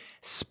speak,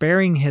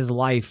 sparing his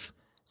life,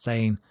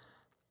 saying,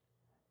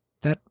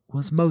 "That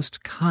was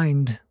most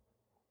kind.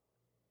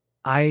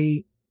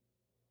 I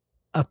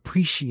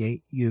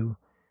appreciate you.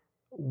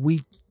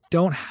 We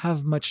don't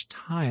have much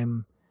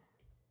time.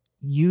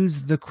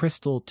 Use the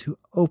crystal to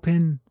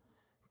open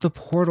the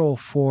portal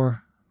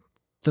for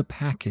the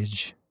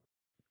package."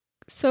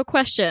 So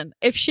question,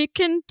 if she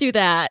can do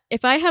that,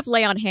 if I have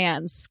Lay on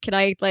Hands, can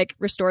I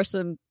restore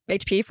some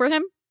HP for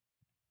him?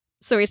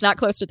 So he's not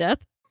close to death?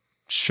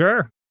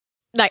 Sure.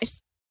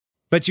 Nice.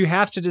 But you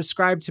have to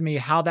describe to me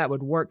how that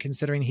would work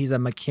considering he's a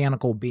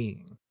mechanical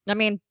being. I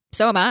mean,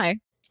 so am I.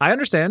 I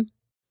understand.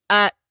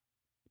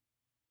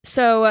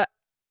 So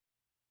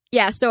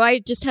I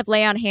just have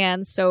Lay on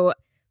Hands, so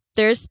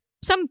there's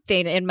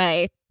something in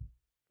my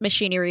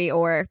machinery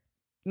or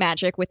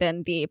magic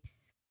within the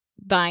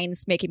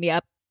vines making me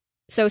up.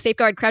 So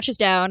Safeguard crouches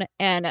down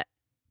and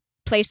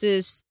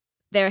places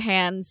their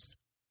hands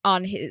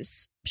on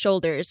his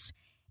shoulders,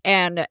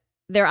 and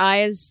their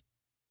eyes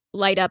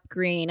light up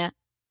green,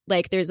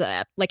 like there's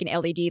an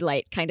LED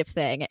light kind of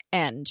thing,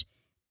 and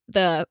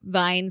the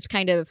vines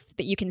kind of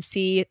that you can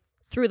see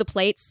through the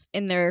plates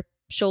in their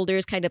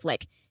shoulders kind of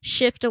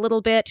shift a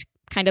little bit,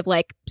 kind of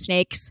like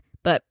snakes,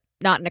 but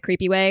not in a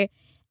creepy way,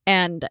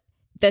 and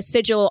the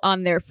sigil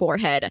on their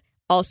forehead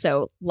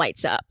also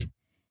lights up,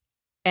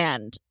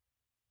 and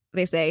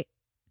they say,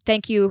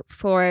 "Thank you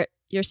for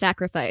your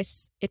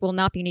sacrifice. It will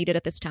not be needed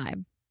at this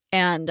time."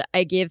 And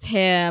I give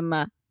him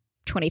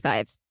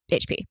 25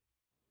 HP.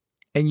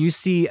 And you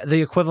see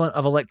the equivalent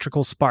of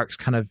electrical sparks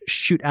kind of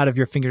shoot out of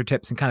your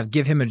fingertips and kind of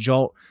give him a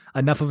jolt,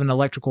 enough of an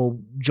electrical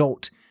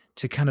jolt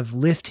to kind of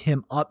lift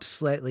him up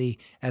slightly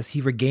as he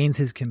regains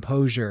his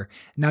composure.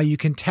 Now you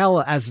can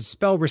tell as the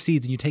spell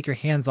recedes and you take your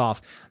hands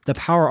off, the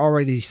power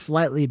already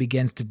slightly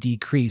begins to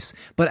decrease,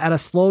 but at a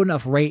slow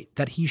enough rate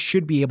that he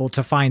should be able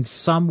to find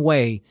some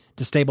way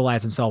to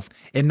stabilize himself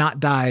and not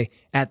die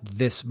at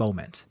this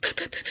moment.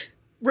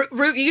 You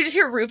can just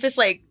hear Rufus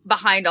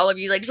behind all of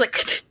you,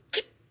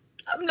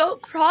 "I'm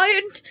not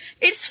crying.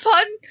 It's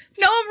fun.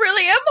 No, I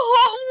really am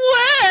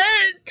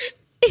hot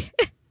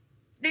wet."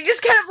 He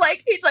just kind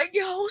of he's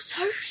 "Yo,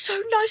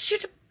 so nice you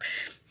to..."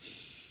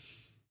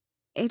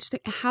 H3,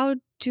 how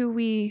do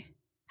we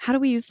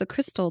use the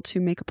crystal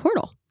to make a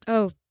portal?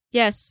 Oh,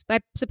 yes.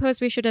 I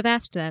suppose we should have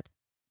asked that.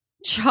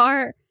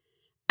 Char,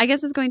 I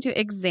guess, is going to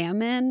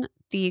examine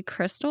the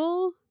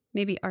crystal.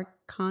 Maybe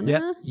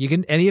Arcana? Yeah,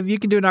 any of you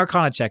can do an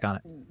Arcana check on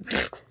it.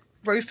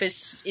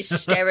 Rufus is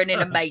staring in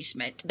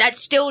amazement. That's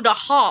still the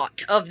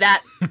heart of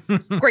that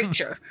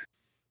creature.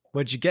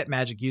 What'd you get,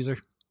 magic user?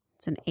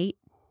 It's an 8.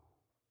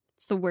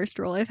 It's the worst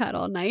roll I've had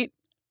all night.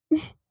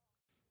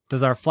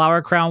 Does our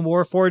Flower Crown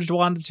Warforged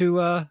want to,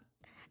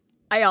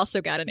 I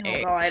also got an Oh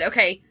 8. god,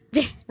 okay.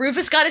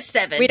 Rufus got a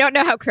 7. We don't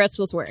know how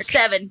crystals work.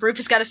 7.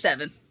 Rufus got a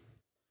 7.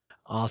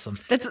 Awesome.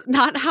 That's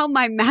not how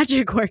my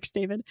magic works,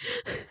 David.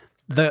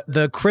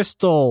 The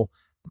crystal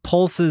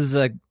pulses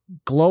a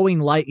glowing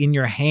light in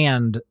your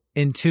hand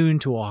in tune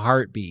to a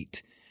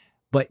heartbeat,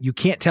 but you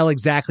can't tell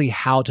exactly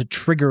how to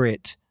trigger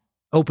it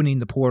opening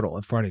the portal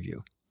in front of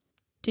you.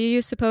 Do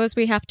you suppose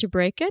we have to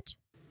break it?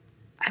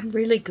 I'm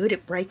really good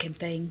at breaking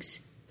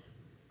things.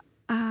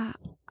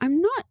 I'm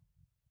not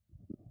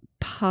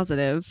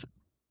positive.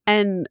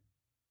 And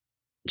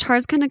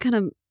Char's gonna kind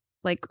of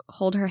like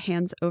hold her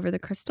hands over the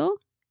crystal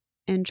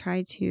and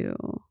try to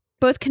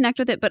both connect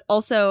with it, but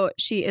also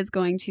she is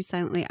going to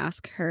silently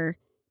ask her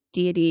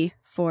deity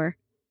for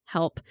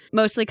help,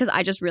 mostly because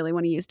I just really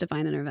want to use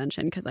divine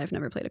intervention because I've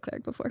never played a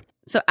cleric before.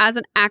 So as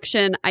an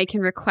action, I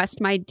can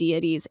request my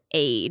deity's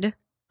aid.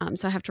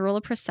 So I have to roll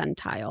a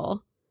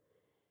percentile.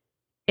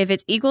 If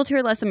it's equal to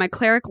or less than my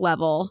cleric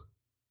level,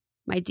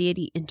 my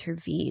deity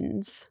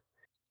intervenes.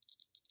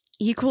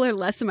 Equal or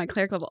less than my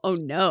cleric level? Oh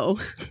no.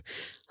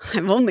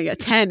 I'm only a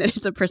 10 and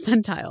it's a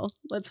percentile.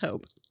 Let's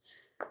hope.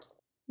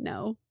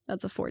 No,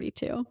 that's a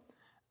 42.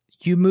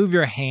 You move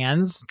your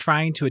hands,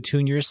 trying to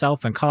attune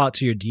yourself and call out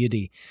to your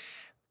deity.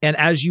 And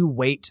as you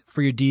wait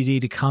for your deity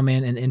to come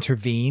in and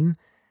intervene,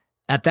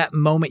 at that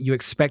moment you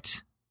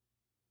expect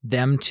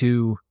them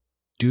to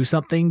do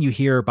something. You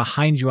hear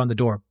behind you on the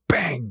door,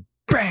 bang,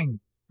 bang,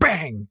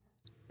 bang.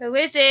 Who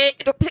is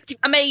it?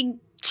 I mean,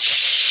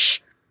 shh.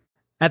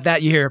 At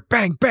that you hear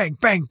bang, bang,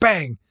 bang,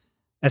 bang,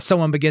 as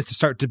someone begins to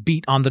start to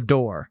beat on the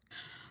door.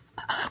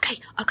 Okay.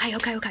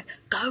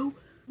 Go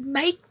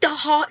make the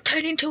heart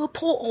turn into a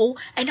portal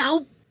and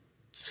I'll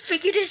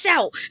figure this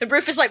out. And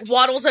Rufus like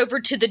waddles over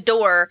to the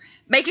door,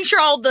 making sure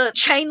all the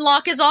chain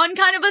lock is on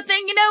kind of a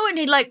thing, you know? And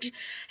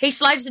he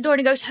slides the door and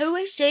he goes, who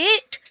is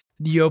it?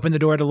 Do you open the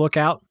door to look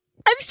out?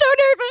 I'm so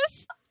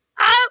nervous.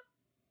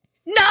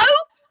 No.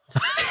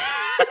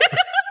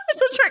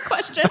 It's a trick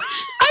question.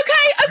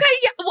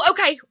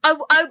 Okay.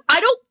 I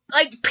don't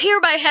like peer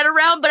my head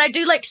around, but I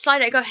do like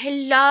slide it. I go,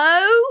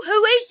 hello?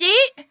 Who is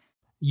it?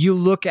 You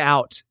look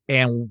out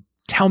and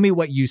tell me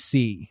what you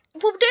see.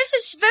 Well, this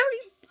is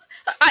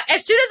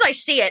as soon as I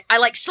see it, I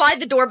like slide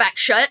the door back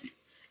shut.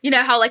 You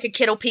know how like a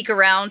kid will peek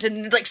around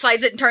and like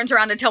slides it and turns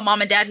around to tell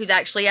mom and dad who's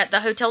actually at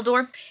the hotel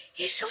door.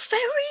 It's a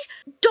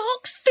very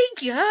dark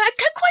figure. I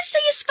can't quite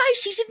see his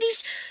face. He's in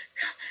these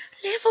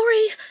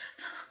livery,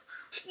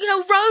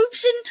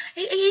 robes,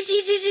 and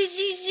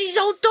he's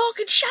all dark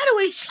and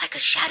shadowy. It's like a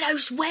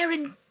shadow's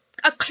wearing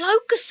a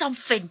cloak or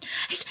something.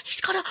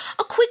 He's got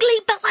a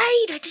quiggly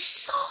blade at his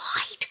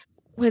side.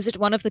 Was it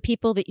one of the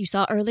people that you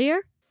saw earlier?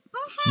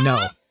 Mm-hmm. No.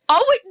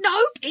 Oh,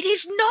 nope, it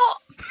is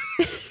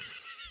not.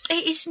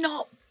 It is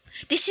not.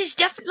 This is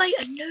definitely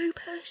a new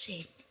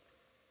person.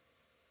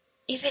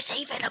 If it's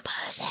even a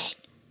person.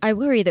 I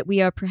worry that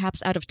we are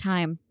perhaps out of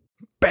time.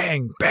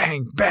 Bang,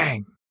 bang,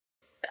 bang.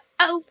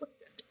 Oh,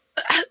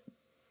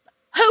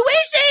 who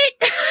is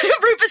it?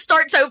 Rufus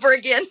starts over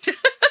again.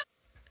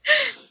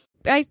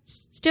 I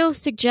still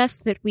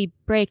suggest that we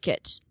break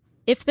it.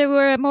 If there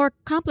were a more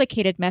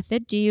complicated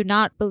method, do you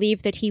not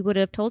believe that he would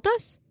have told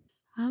us?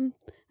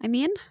 I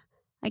mean,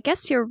 I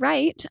guess you're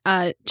right.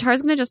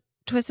 Char's gonna just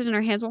twist it in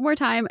her hands one more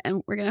time,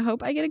 and we're gonna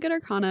hope I get a good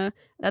Arcana.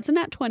 That's a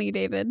nat 20,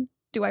 David.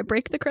 Do I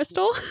break the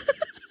crystal?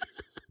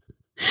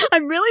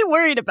 I'm really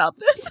worried about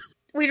this.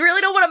 We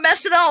really don't want to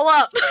mess it all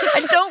up.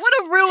 I don't want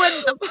to ruin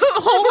the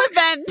whole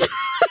event.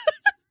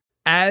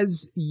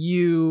 As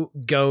you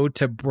go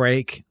to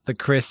break the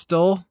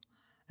crystal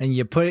and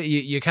you put it,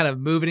 you kind of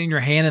move it in your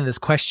hand in this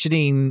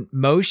questioning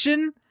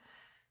motion,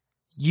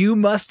 you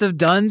must have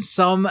done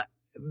some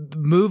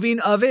moving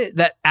of it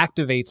that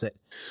activates it.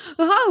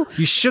 Oh,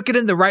 You shook it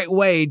in the right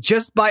way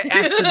just by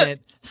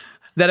accident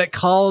that it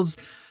calls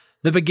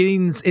the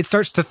beginnings. It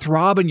starts to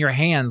throb in your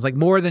hands, like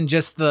more than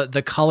just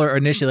the color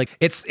initially. Like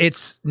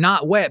it's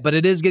not wet, but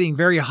it is getting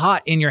very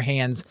hot in your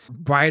hands.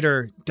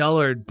 Brighter,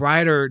 duller,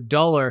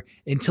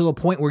 until a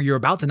point where you're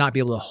about to not be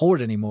able to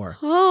hold it anymore.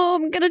 oh,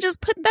 I'm gonna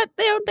just put that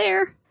down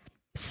there.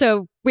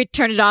 So we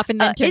turn it off and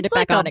then turn it It's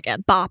back like on a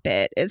again. Bop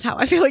it is how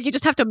I feel like you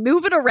just have to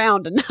move it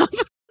around enough.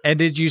 And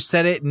did you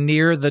set it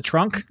near the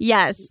trunk?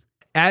 Yes.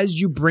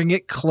 As you bring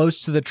it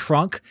close to the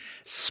trunk,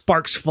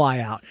 sparks fly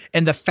out,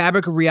 and the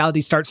fabric of reality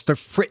starts to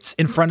fritz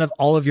in front of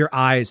all of your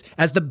eyes.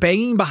 As the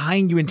banging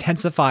behind you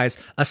intensifies,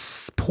 a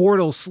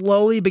portal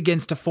slowly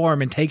begins to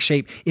form and take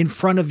shape in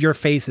front of your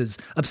faces,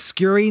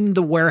 obscuring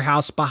the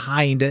warehouse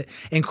behind it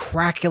and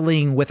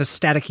crackling with a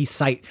staticky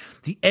sight.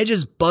 The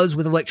edges buzz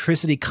with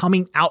electricity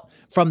coming out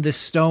from this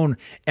stone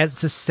as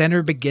the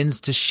center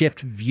begins to shift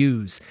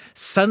views.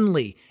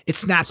 Suddenly, it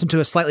snaps into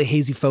a slightly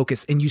hazy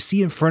focus, and you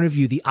see in front of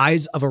you the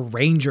eyes of a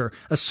ranger,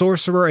 a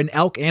sorcerer, an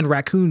elk, and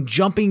raccoon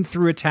jumping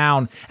through a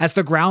town as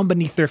the ground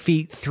beneath their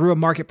feet through a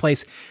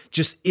marketplace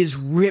just is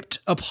ripped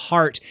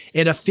apart,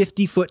 and a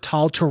 50-foot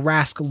tall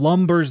Tarrasque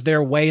lumbers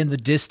their way in the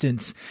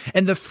distance,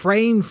 and the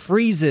frame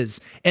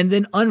freezes and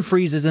then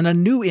unfreezes in a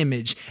new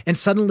image, and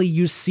suddenly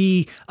you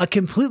see a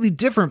completely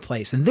different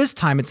place. And this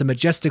time it's a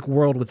majestic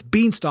world with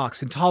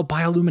beanstalks and tall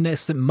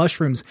bioluminescent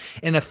mushrooms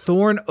and a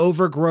thorn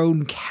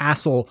overgrown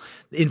castle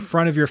in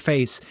front of your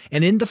face.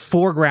 And in the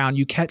foreground,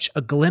 you catch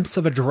a glimpse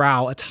of a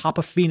drow atop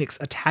a phoenix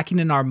attacking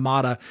an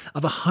armada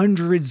of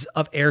hundreds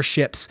of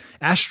airships,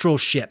 astral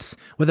ships,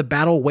 with a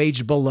battle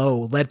waged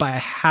below, led by a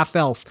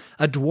half-elf,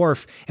 a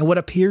dwarf, and what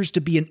appears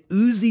to be an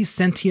oozy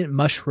sentient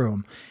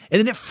mushroom. And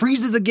then it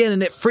freezes again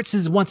and it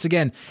fritzes once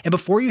again. And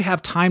before you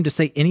have time to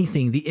say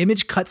anything, the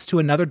image cuts to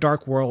another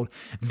dark world,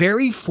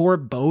 very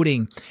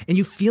foreboding, and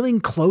you feeling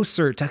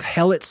closer to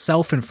hell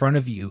itself in front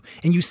of you.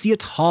 And you see a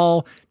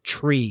tall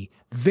tree,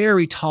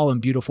 very tall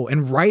and beautiful,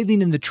 and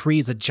writhing in the tree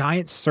is a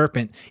giant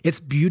serpent,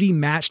 its beauty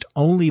matched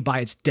only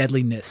by its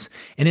deadliness.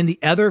 And in the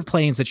other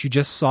planes that you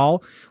just saw,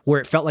 where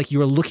it felt like you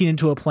were looking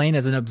into a plane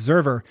as an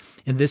observer,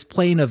 in this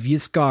plane of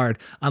Ysgard,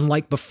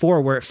 unlike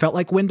before where it felt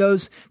like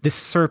windows, this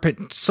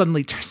serpent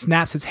suddenly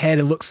snaps its head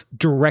and looks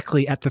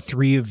directly at the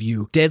three of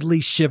you,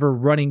 deadly shiver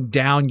running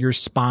down your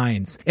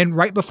spines. And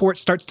right before it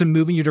starts to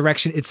move in your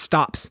direction, it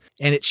stops,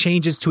 and it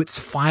changes to its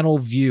final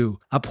view,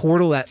 a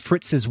portal that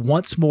fritzes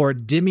once more,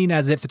 dimming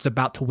as if it's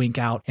about to wink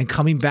out, and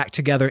coming back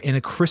together in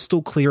a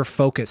crystal clear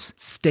focus,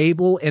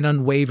 stable and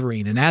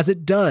unwavering. And as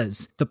it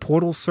does, the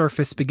portal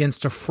surface begins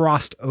to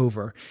frost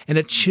over, and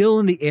a chill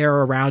in the air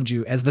around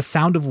you as the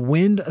sound of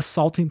wind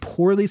assaulting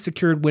poorly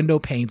secured window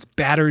panes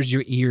batters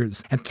your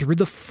ears. And through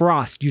the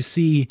frost, you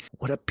see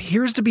what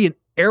appears to be an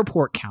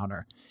airport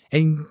counter.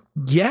 And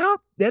yeah,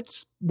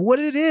 that's what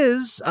it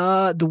is.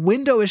 The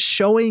window is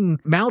showing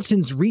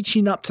mountains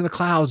reaching up to the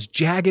clouds,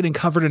 jagged and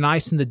covered in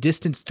ice in the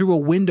distance through a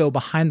window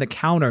behind the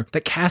counter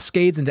that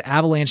cascades into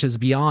avalanches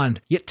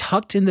beyond. Yet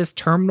tucked in this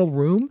terminal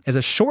room is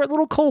a short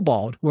little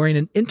kobold wearing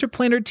an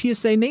interplanar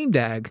TSA name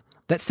tag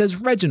that says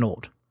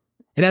Reginald.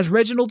 And as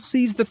Reginald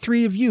sees the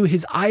three of you,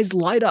 his eyes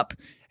light up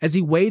as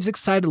he waves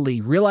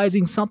excitedly,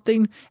 realizing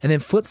something, and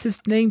then flips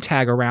his name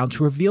tag around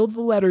to reveal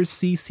the letters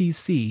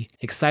CCC,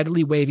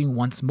 excitedly waving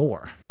once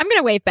more. I'm going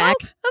to wave back.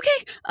 Oh,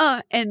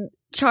 okay. And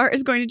Char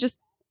is going to just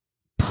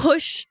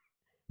push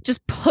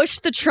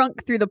the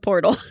trunk through the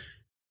portal.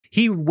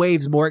 He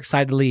waves more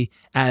excitedly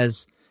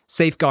as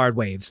Safeguard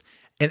waves.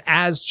 And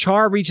as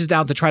Char reaches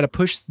down to try to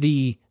push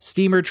the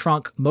steamer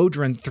trunk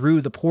Modron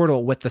through the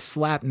portal with the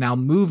slap now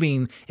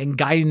moving and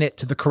guiding it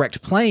to the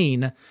correct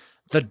plane,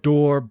 the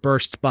door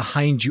bursts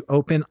behind you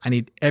open. I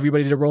need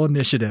everybody to roll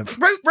initiative.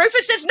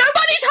 Rufus says,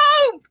 "Nobody's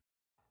home!"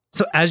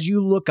 So as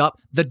you look up,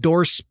 the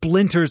door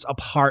splinters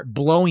apart,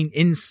 blowing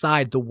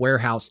inside the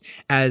warehouse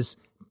as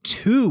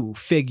two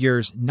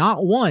figures,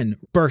 not one,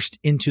 burst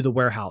into the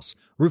warehouse.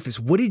 Rufus,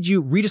 what did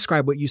you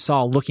redescribe what you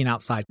saw looking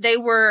outside? They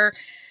were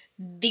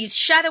these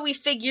shadowy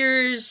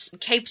figures,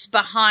 capes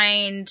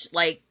behind,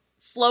 like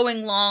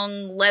flowing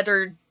long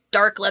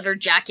dark leather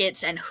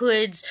jackets and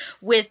hoods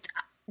with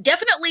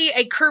definitely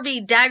a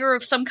curvy dagger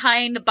of some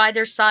kind by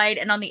their side,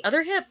 and on the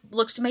other hip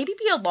looks to maybe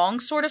be a long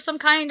sword of some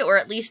kind, or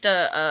at least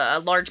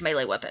a large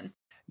melee weapon.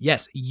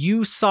 Yes,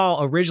 you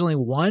saw originally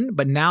one,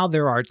 but now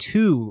there are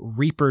two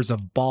Reapers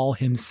of Baal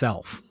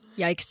himself.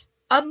 Yikes.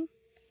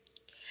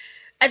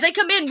 As they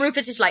come in,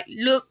 Rufus is like,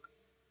 "Look,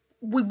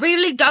 we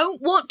really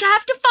don't want to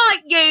have to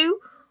fight you.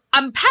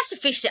 I'm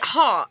pacifist at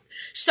heart.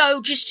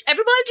 So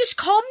everybody just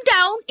calm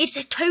down.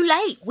 It's too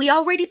late. We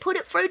already put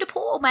it through the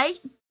portal,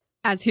 mate."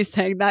 As he's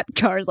saying that,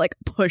 Char's like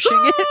pushing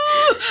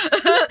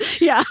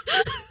it. Yeah.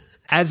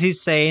 As he's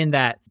saying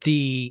that,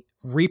 the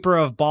Reaper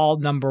of Baal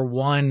number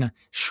 1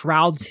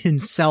 shrouds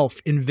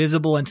himself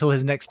invisible until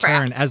his next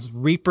turn, as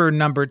Reaper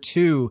number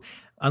 2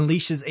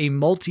 unleashes a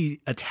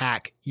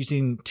multi-attack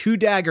using 2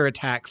 dagger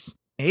attacks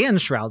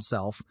and shroud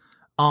self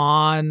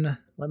on,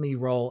 let me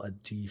roll a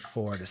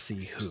d4 to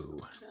see who.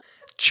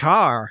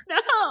 Char.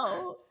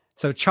 No.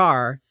 So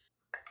Char.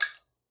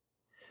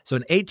 So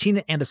an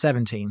 18 and a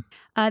 17.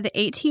 The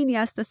 18,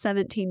 yes. The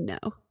 17, no.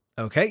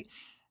 Okay.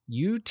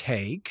 You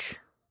take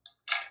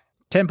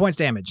 10 points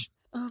damage.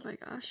 Oh my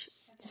gosh.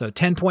 So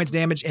 10 points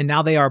damage, and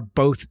now they are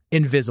both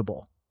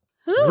invisible.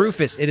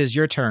 Rufus, it is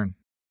your turn.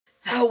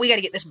 Oh, we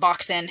gotta get this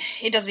box in.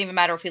 It doesn't even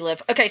matter if we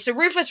live. Okay, so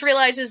Rufus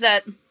realizes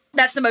that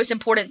that's the most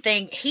important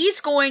thing.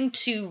 He's going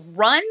to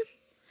run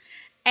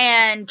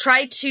and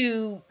try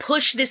to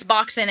push this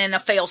box in a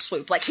fail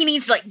swoop. Like, he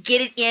needs to,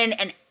 get it in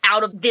and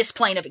out of this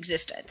plane of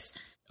existence.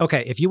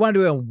 Okay, if you want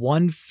to do it in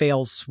one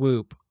fail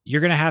swoop,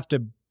 you're going to have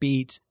to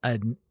beat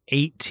an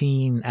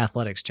 18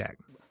 athletics check.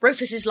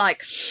 Rufus is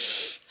like,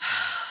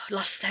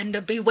 "Lust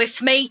Thunder be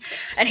with me."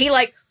 And he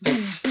you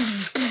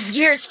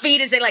hear his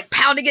feet as they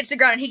pound against the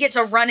ground, and he gets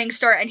a running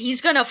start, and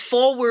he's going to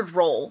forward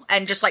roll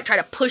and just try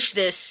to push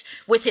this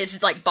with his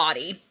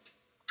body.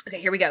 Okay,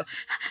 here we go.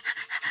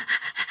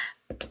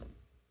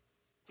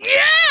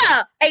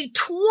 Yeah! A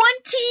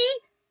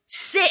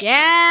 26! Yeah!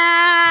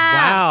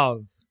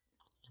 Wow.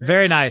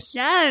 Very nice.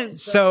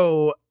 Yes.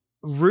 So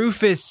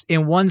Rufus,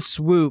 in one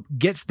swoop,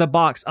 gets the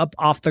box up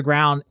off the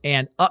ground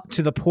and up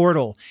to the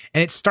portal,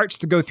 and it starts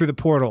to go through the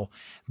portal.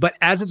 But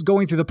as it's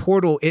going through the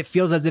portal, it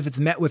feels as if it's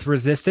met with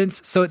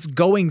resistance. So it's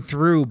going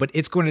through, but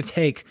it's going to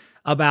take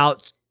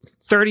about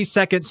 30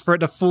 seconds for it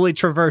to fully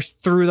traverse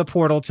through the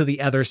portal to the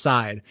other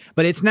side.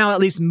 But it's now at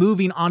least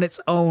moving on its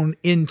own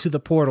into the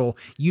portal.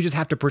 You just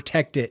have to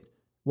protect it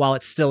while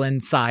it's still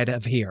inside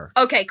of here.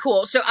 Okay,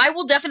 cool. So I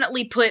will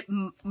definitely put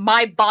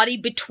my body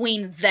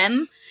between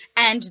them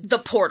and the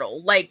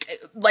portal. Like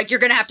you're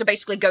going to have to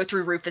basically go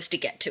through Rufus to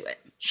get to it.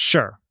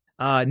 Sure.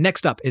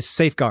 Next up is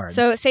Safeguard.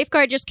 So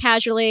Safeguard just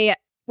casually,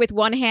 with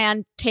one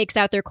hand, takes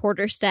out their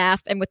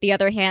quarterstaff, and with the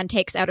other hand,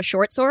 takes out a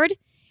short sword.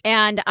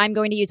 And I'm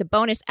going to use a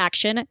bonus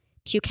action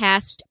to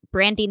cast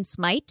Branding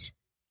Smite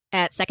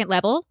at 2nd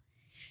level.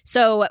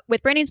 So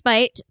with Branding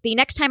Smite, the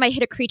next time I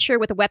hit a creature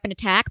with a weapon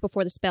attack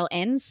before the spell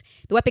ends,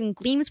 the weapon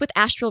gleams with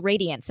astral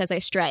radiance as I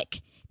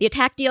strike. The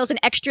attack deals an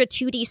extra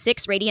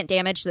 2d6 radiant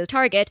damage to the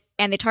target,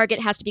 and the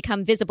target has to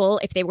become visible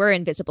if they were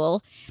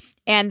invisible.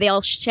 And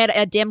they'll shed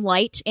a dim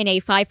light in a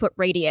 5-foot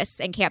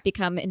radius and can't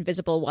become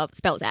invisible while the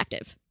spell is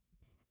active.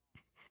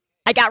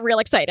 I got real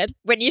excited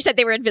when you said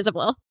they were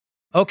invisible.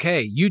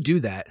 Okay, you do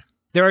that.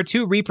 There are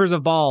 2 Reapers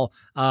of Baal,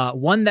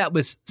 one that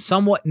was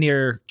somewhat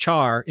near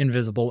Char,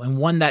 invisible, and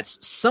one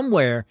that's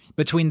somewhere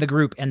between the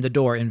group and the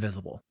door,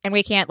 invisible. And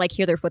we can't,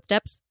 hear their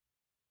footsteps?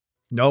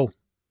 No,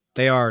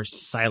 they are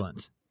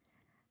silent.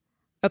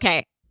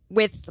 Okay,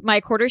 with my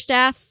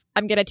quarterstaff,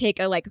 I'm going to take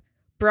a,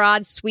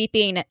 broad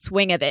sweeping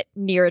swing of it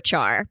near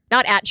Char.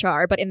 Not at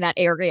Char, but in that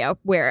area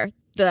where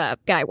the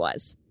guy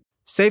was.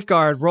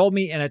 Safeguard, roll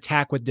me an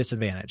attack with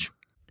disadvantage.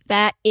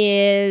 That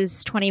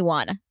is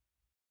 21.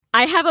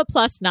 I have a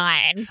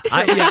 +9.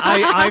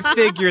 I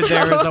figured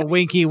there was a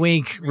winky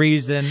wink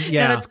reason.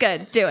 Yeah, No, that's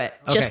good. Do it.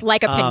 Okay. Just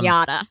like a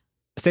piñata.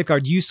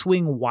 Safeguard, you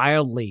swing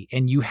wildly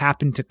and you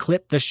happen to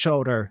clip the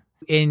shoulder.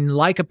 In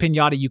like a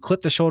piñata, you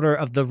clip the shoulder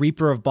of the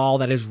Reaper of Baal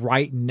that is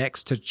right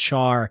next to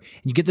Char.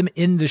 And you get them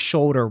in the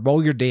shoulder.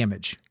 Roll your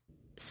damage.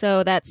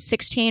 So that's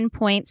 16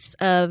 points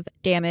of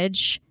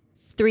damage.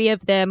 3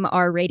 of them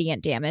are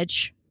radiant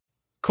damage.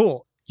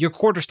 Cool. Your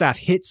quarterstaff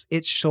hits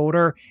its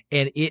shoulder,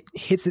 and it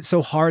hits it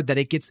so hard that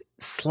it gets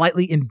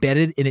slightly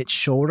embedded in its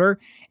shoulder.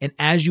 And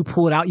as you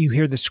pull it out, you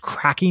hear this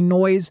cracking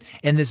noise,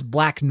 and this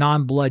black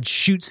non-blood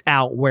shoots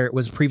out where it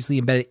was previously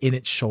embedded in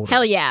its shoulder.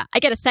 Hell yeah. I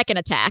get a second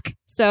attack.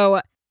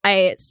 So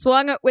I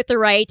swung with the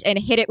right and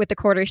hit it with the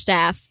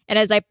quarterstaff. And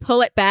as I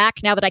pull it back,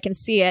 now that I can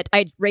see it,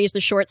 I raise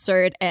the short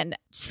sword and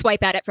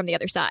swipe at it from the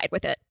other side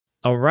with it.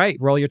 All right.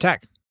 Roll your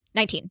attack.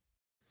 19.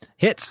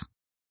 Hits.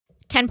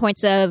 10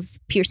 points of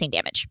piercing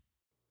damage.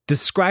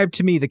 Describe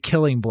to me the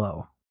killing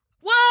blow.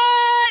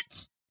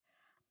 What?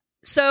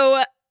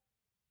 So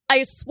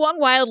I swung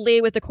wildly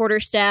with the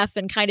quarterstaff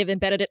and kind of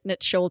embedded it in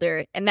its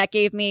shoulder, and that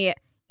gave me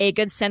a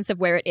good sense of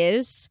where it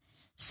is.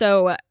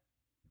 So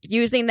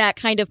using that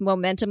kind of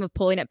momentum of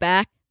pulling it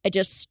back, I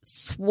just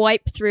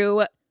swipe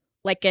through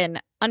like an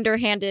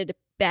underhanded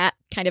bat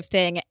kind of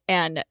thing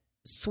and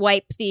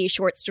swipe the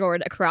short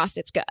sword across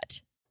its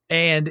gut.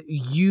 And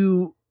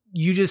you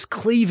just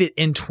cleave it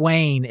in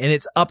twain, and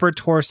its upper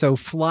torso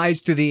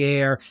flies through the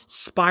air,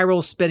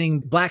 spiral spinning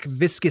black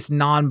viscous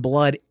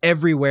non-blood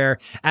everywhere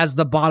as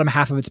the bottom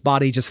half of its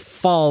body just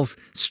falls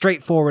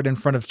straight forward in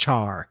front of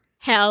Char.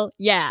 Hell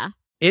yeah.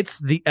 It's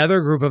the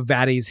other group of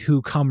baddies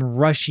who come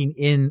rushing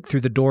in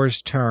through the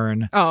door's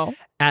turn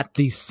at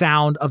the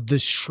sound of the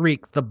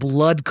shriek, the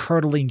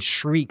blood-curdling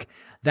shriek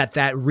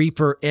that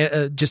Reaper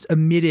just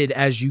emitted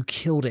as you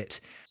killed it.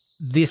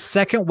 The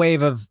second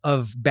wave of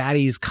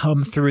baddies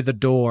come through the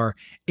door.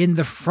 In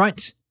the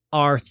front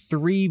are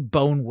 3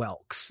 bone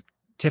whelks.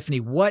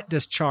 Tiffany, what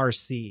does Char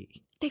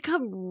see? They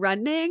come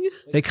running.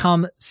 They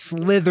come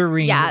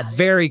slithering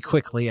very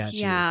quickly at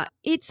you. Yeah.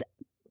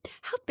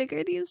 How big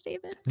are these,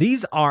 David?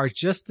 These are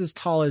just as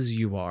tall as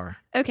you are.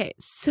 Okay,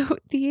 so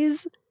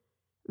these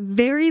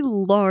very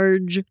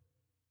large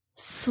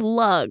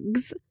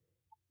slugs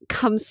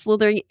come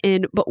slithering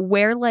in, but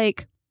where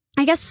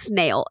I guess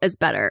snail is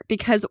better,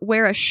 because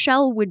where a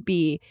shell would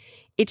be,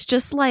 it's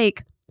just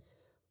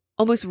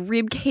almost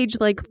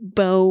ribcage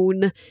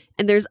bone,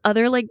 and there's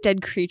other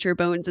dead creature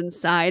bones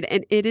inside,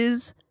 and it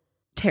is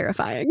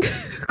terrifying,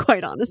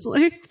 quite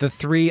honestly. The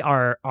 3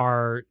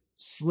 are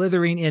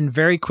slithering in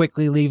very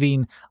quickly,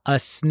 leaving a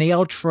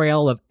snail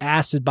trail of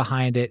acid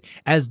behind it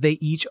as they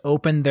each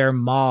open their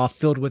maw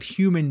filled with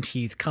human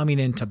teeth coming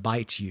in to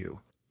bite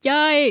you.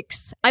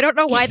 Yikes. I don't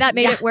know why that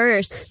made it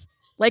worse.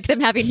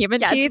 Them having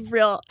human teeth. It's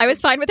real. I was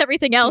fine with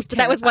everything else, but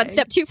that was one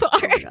step too far.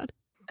 Oh my God.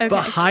 Okay.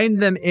 Behind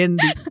them in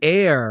the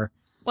air,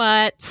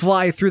 What?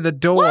 fly through the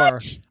door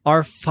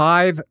are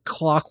 5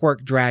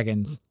 clockwork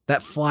dragons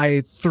that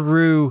fly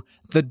through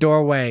the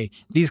doorway.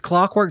 These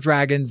clockwork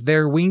dragons,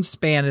 their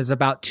wingspan is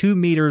about 2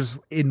 meters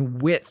in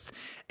width,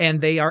 and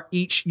they are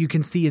each, you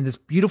can see in this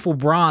beautiful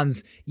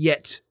bronze,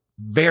 yet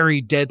very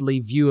deadly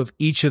view of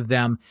each of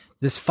them,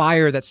 this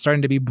fire that's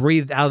starting to be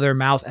breathed out of their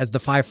mouth as the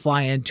 5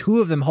 fly in, 2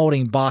 of them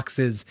holding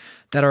boxes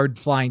that are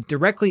flying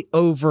directly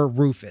over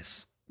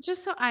Rufus.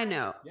 just so I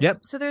know. Yep.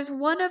 So there's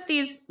one of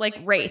these like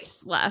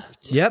wraiths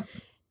left. Yep.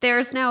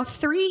 There's now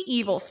 3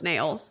 evil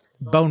snails.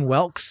 Bone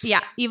whelks.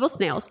 Yeah, evil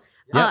snails.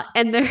 Yep.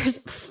 And there's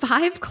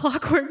 5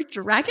 clockwork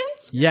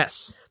dragons.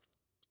 Yes.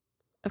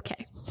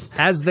 Okay.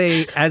 As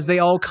they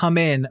all come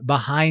in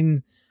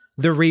behind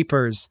the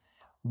Reapers,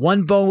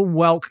 one bone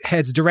whelk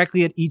heads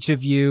directly at each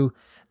of you.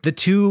 The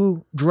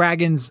 2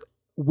 dragons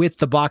with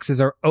the boxes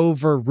are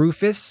over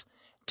Rufus,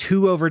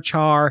 2 over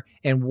Char,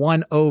 and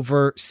 1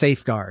 over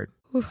Safeguard.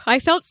 I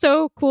felt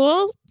so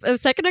cool a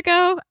second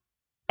ago,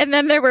 and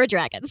then there were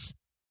dragons.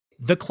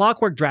 The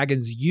clockwork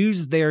dragons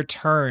use their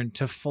turn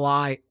to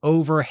fly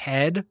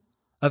overhead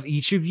of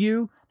each of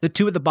you, the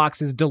 2 at the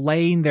boxes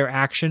delaying their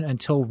action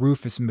until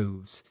Rufus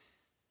moves.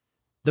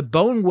 The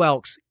bone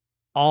whelks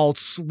all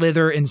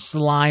slither and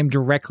slime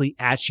directly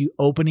at you,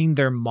 opening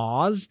their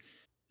maws.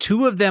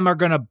 2 of them are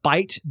going to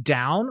bite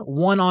down,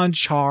 1 on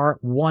Char,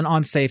 1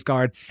 on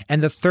Safeguard,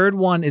 and the 3rd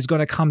one is going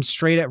to come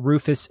straight at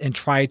Rufus and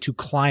try to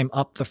climb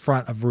up the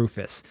front of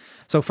Rufus.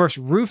 So first,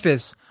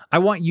 Rufus, I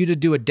want you to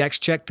do a dex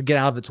check to get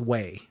out of its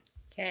way.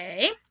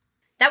 Okay.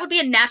 That would be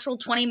a natural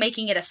 20,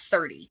 making it a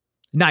 30.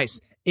 Nice.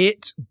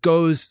 It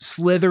goes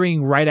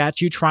slithering right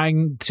at you,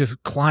 trying to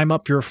climb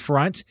up your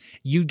front.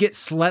 You get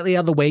slightly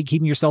out of the way,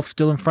 keeping yourself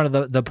still in front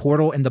of the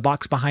portal and the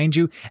box behind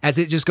you as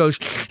it just goes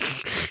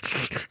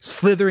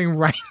slithering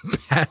right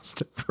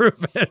past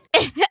Rufus.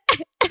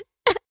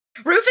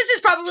 Rufus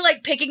is probably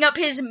like picking up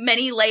his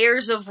many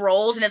layers of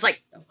rolls and is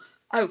like,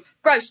 oh,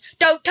 gross,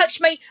 don't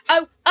touch me,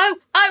 oh.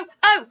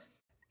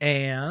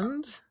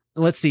 And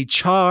let's see,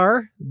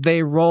 Char,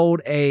 they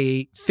rolled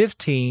a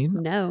 15.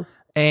 No.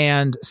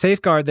 And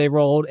Safeguard, they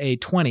rolled a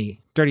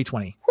 20, dirty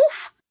 20.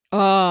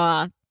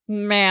 Oh,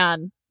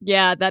 man.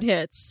 Yeah, that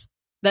hits.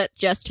 That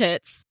just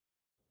hits.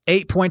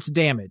 8 points of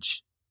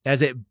damage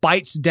as it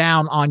bites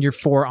down on your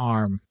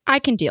forearm. I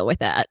can deal with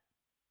that.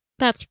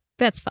 That's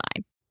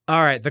fine.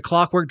 All right, the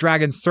clockwork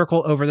dragons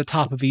circle over the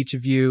top of each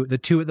of you. The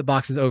 2 at the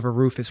box is over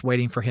Rufus,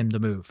 waiting for him to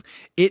move.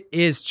 It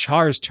is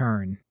Char's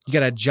turn. You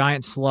got a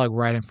giant slug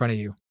right in front of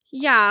you.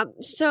 Yeah,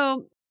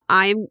 so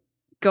I'm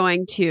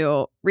going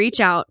to reach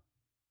out,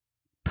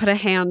 put a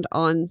hand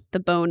on the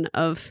bone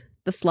of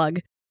the slug.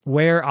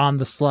 Where on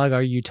the slug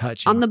are you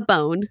touching? On the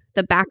bone,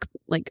 the back.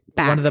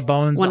 One of the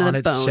bones on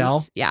its bones.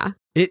 shell? Yeah.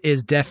 It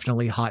is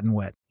definitely hot and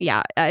wet.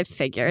 Yeah, I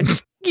figured.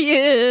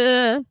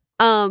 Yeah.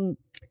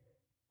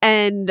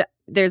 And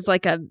there's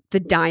like the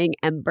dying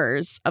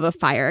embers of a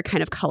fire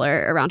kind of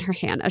color around her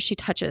hand as she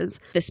touches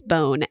this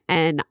bone.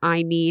 And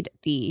I need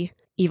the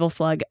evil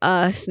slug,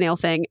 snail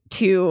thing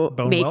to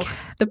make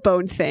the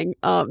bone thing,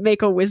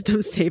 make a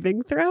wisdom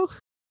saving throw.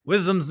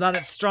 Wisdom's not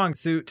its strong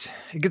suit.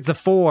 It gets a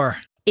 4.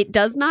 It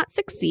does not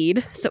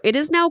succeed, so it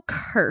is now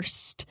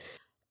cursed.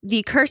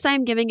 The curse I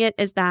am giving it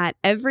is that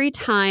every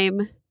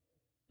time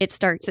it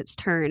starts its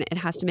turn, it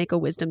has to make a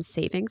wisdom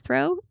saving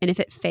throw, and if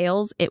it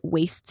fails, it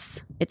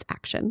wastes its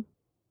action.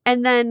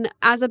 And then,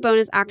 as a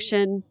bonus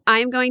action,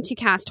 I'm going to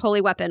cast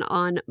Holy Weapon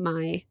on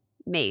my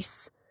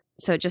mace.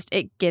 So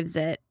it gives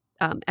it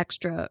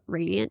extra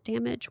radiant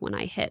damage when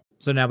I hit.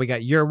 So now we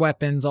got your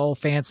weapons all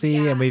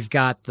fancy, and we've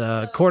got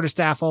the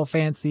quarterstaff all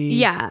fancy.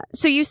 Yeah.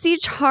 So you see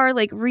Char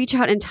reach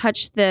out and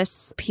touch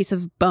this piece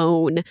of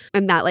bone,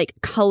 and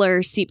that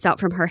color seeps out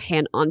from her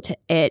hand onto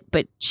it,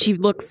 but she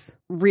looks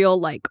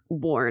real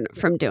worn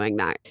from doing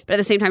that. But at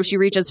the same time, she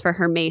reaches for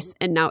her mace,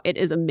 and now it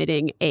is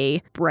emitting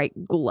a bright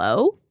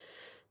glow.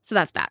 So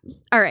that's that.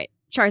 All right.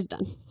 Char's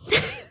done.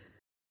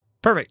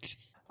 Perfect.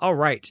 All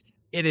right.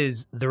 It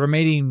is the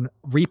remaining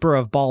Reaper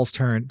of Ball's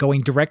turn, going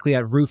directly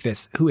at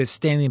Rufus, who is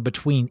standing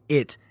between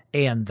it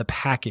and the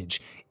package.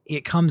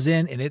 It comes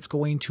in and it's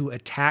going to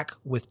attack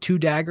with 2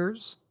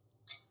 daggers,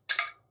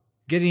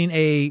 getting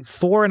a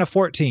 4 and a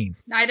 14.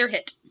 Neither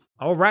hit.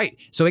 All right.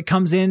 So it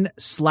comes in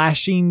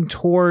slashing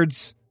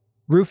towards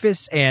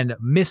Rufus and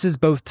misses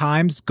both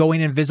times, going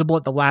invisible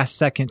at the last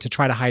second to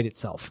try to hide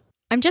itself.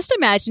 I'm just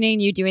imagining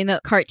you doing the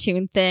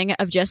cartoon thing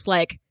of just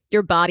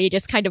your body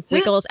just kind of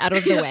wiggles out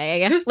of the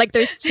way.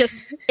 There's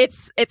just,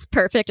 it's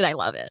perfect and I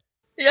love it.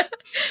 Yeah.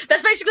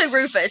 That's basically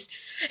Rufus.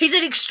 He's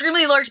an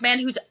extremely large man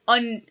who's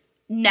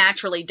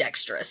unnaturally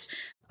dexterous.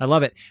 I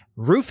love it.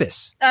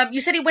 Rufus.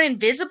 You said he went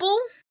invisible?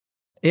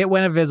 It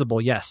went invisible,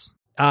 yes.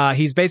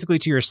 He's basically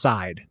to your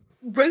side.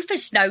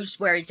 Rufus knows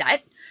where he's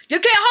at. You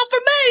can't hide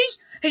from me,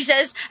 he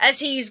says, as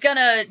he's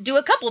gonna do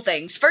a couple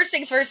things. First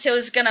things first,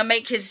 he's gonna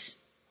make his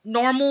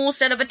normal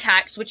set of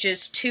attacks, which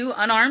is 2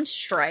 unarmed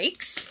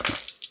strikes.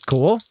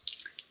 Cool.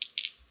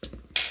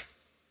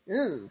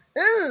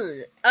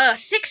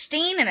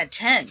 16 and a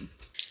 10.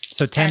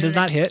 So 10 does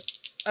not hit.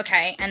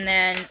 Okay, and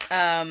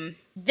then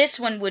this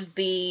one would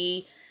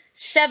be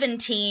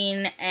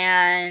 17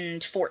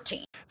 and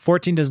 14.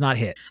 14 does not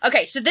hit.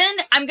 Okay, so then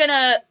I'm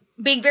gonna,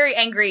 being very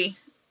angry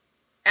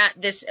at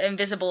this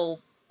invisible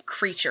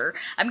creature,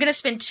 I'm gonna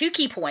spend 2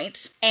 key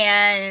points,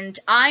 and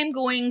I'm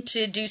going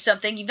to do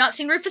something you've not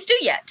seen Rufus do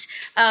yet.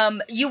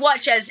 You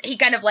watch as he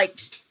kind of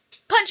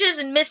punches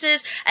and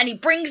misses, and he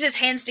brings his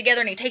hands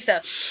together and he takes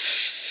a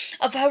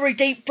very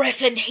deep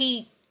breath and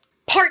he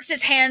parts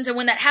his hands, and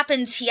when that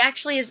happens, he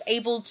actually is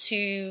able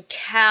to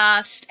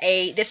cast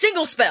the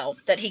single spell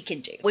that he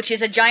can do, which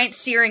is a giant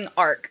searing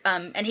arc,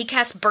 and he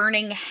casts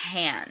Burning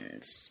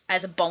Hands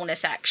as a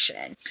bonus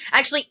action.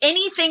 Actually,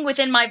 anything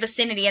within my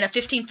vicinity in a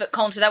 15-foot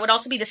cone, so that would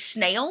also be the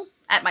snail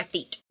at my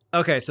feet.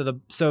 Okay, so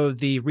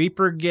the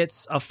Reaper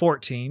gets a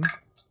 14.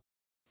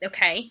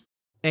 Okay.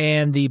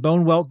 And the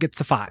Bone Whelk gets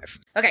a 5.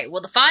 Okay,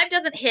 well, the 5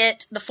 doesn't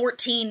hit, the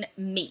 14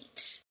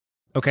 meets.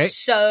 Okay.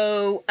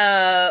 So,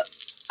 the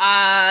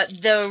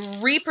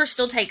Reaper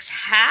still takes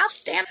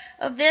half damage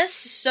of this,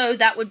 so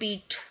that would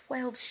be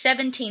 12,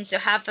 17, so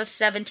half of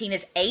 17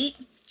 is 8.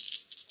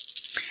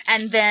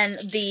 And then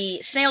the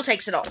snail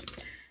takes it all.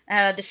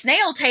 The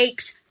snail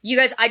takes, you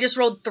guys, I just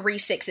rolled 3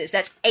 6s.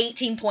 That's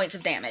 18 points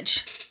of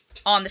damage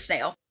on the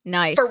snail.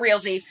 Nice. For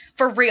realsy.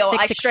 For real,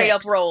 6, I straight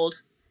up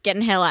rolled.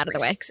 Getting hell out of the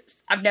way.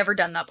 6s. I've never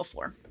done that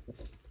before.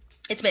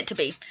 It's meant to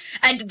be.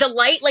 And the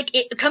light,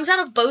 it comes out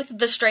of both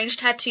the strange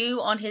tattoo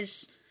on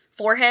his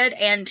forehead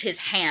and his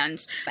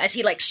hands as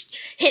he,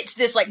 hits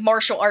this,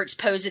 martial arts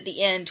pose at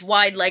the end,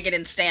 wide-legged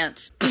in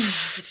stance.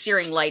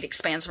 Searing light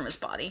expands from his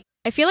body.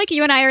 I feel like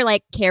you and I are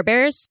like Care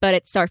Bears, but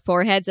it's our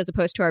foreheads as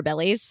opposed to our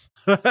bellies.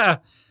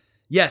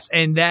 Yes,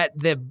 and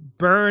the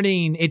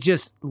burning, it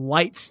just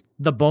lights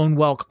the Bone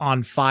Whelk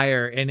on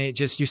fire, and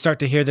you start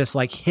to hear this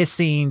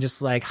hissing,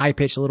 just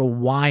high-pitched little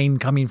whine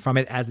coming from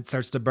it as it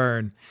starts to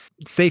burn.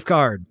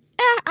 Safeguard.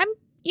 I'm,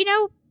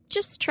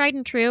 just tried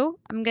and true.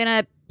 I'm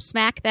gonna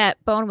smack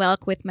that Bone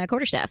Whelk with my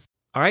quarterstaff.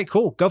 All right,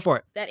 cool. Go for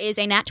it. That is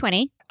a nat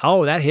 20.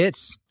 Oh, that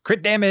hits.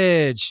 Crit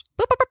damage.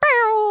 Boop, boop, boop,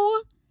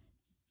 boop.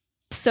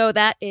 So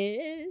that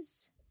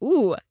is...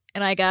 Ooh,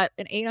 and I got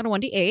an 8 on a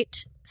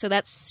 1d8, so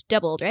that's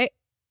doubled, right?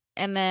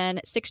 And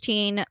then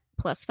 16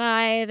 plus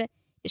 5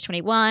 is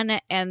 21,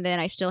 and then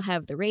I still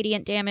have the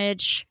radiant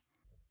damage.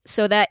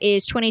 So that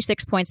is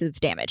 26 points of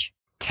damage.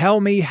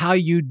 Tell me how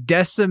you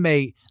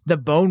decimate the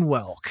Bone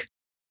Whelk.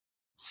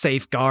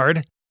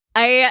 Safeguard.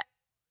 I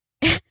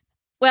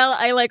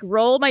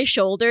roll my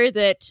shoulder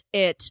that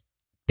it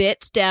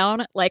bit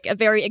down, a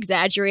very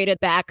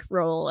exaggerated back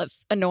roll of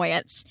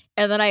annoyance.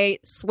 And then I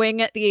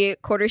swing the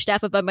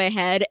quarterstaff above my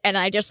head, and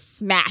I just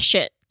smash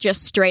it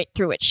just straight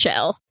through its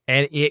shell.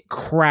 And it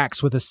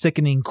cracks with a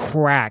sickening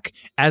crack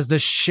as the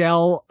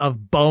shell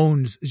of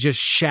bones just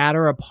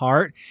shatter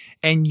apart,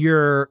 and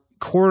your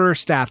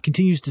quarterstaff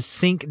continues to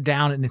sink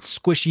down in its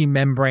squishy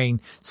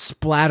membrane,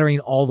 splattering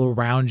all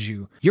around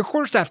you. Your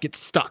quarterstaff gets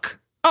stuck.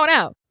 Oh,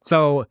 no.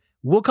 So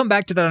we'll come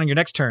back to that on your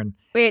next turn.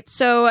 Wait,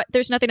 so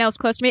there's nothing else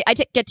close to me? I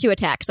get 2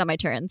 attacks on my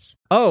turns.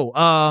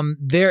 Oh,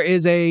 there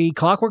is a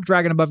clockwork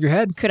dragon above your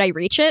head. Could I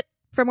reach it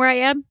from where I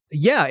am?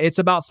 Yeah, it's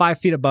about 5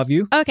 feet above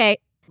you. Okay.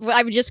 Well,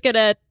 I'm just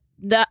gonna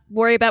not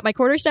worry about my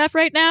quarterstaff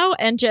right now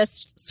and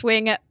just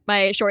swing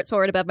my short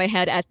sword above my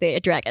head at the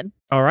dragon.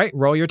 All right,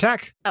 roll your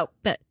attack. Oh,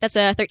 that's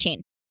a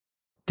 13.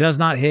 Does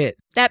not hit.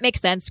 That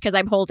makes sense because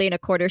I'm holding a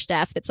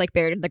quarterstaff that's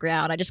buried in the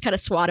ground. I just kind of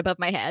swat above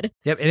my head.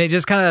 Yep, and it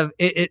just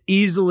it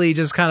easily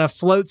just kind of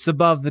floats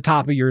above the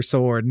top of your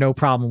sword. No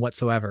problem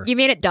whatsoever. You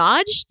mean it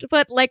dodged?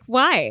 But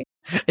why?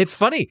 It's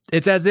funny.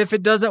 It's as if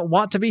it doesn't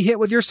want to be hit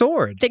with your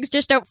sword. Things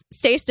just don't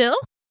stay still?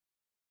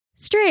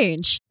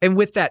 Strange. And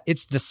with that,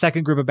 it's the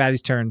second group of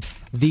baddies' turn.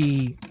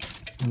 The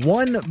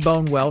one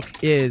Bone Whelk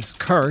is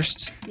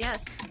cursed.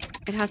 Yes.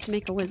 It has to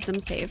make a wisdom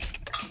save.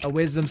 A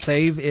wisdom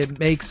save.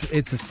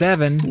 It's a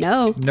 7.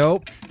 No.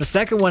 Nope. The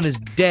second one is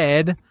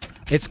dead.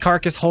 Its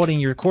carcass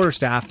holding your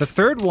quarterstaff. The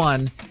third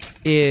one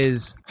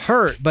is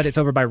hurt, but it's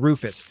over by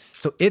Rufus.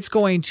 So it's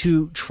going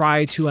to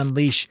try to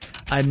unleash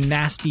a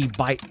nasty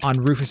bite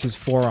on Rufus's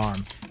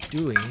forearm.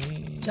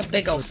 It's a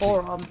big old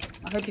forearm.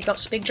 I hope you got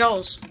some big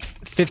jaws.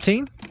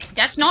 15?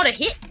 That's not a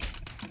hit.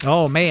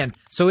 Oh, man.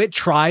 So it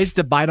tries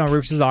to bite on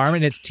Rufus's arm,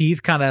 and its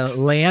teeth kind of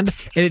land,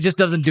 and it just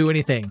doesn't do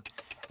anything.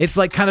 It's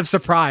kind of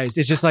surprised.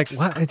 It's just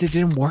what? It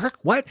didn't work?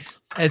 What?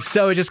 And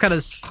so it just kind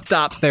of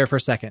stops there for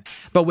a second.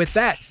 But with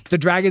that, the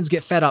dragons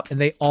get fed up, and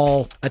they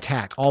all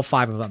attack, all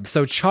 5 of them.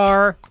 So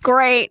Char...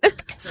 Great.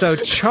 So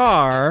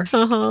Char...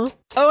 Uh-huh.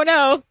 Oh,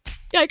 no.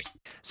 Yikes.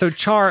 So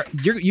Char,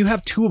 you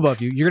have 2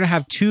 above you. You're going to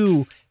have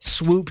 2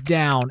 swoop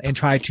down and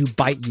try to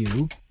bite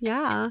you.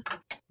 Yeah.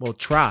 Well,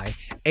 try.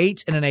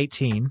 8 and an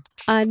 18.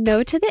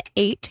 No to the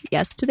 8.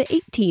 Yes to the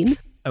 18.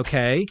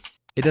 Okay.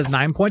 It does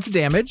 9 points of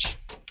damage.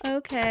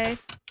 Okay.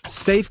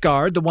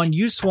 Safeguard, the one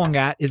you swung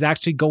at, is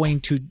actually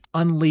going to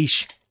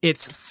unleash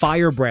its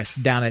fire breath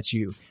down at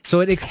you.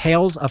 So it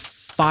exhales a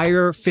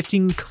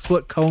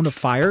 15-foot cone of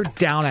fire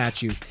down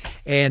at you.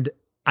 And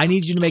I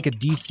need you to make a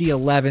DC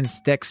 11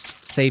 Dex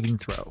saving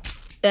throw.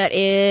 That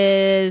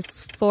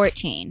is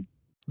 14.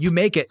 You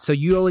make it, so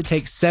you only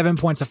take 7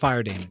 points of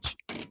fire damage.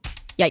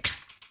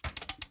 Yikes.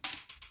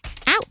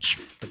 Ouch.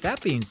 But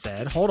that being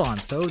said, hold on.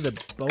 So the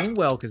Bone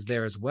Whelk is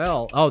there as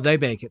well. Oh, they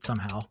make it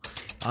somehow.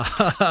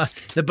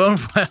 The Bone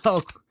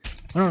Whelk.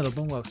 Oh, no, the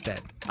Bone Whelk's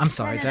dead. I'm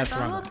sorry, that's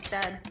wrong.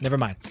 Never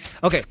mind.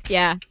 Okay.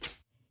 Yeah.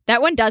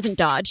 That one doesn't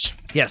dodge.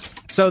 Yes.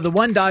 So the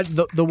one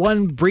the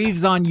one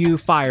breathes on you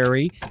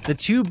fiery. The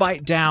 2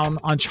 bite down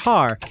on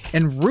Char.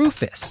 And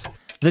Rufus,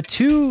 The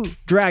two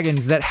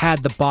dragons that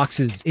had the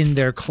boxes in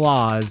their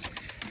claws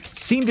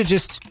seem to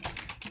just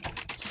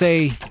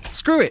say,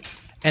 screw it.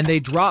 And they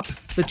drop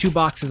the two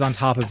boxes on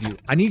top of you.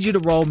 I need you to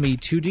roll me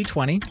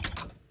 2d20.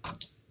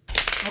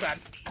 Oh, God.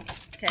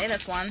 Okay,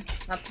 that's one.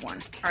 That's one.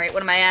 All right,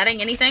 what am I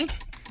adding? Anything?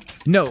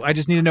 No, I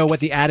just need to know what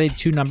the added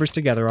two numbers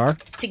together are.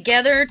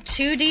 Together,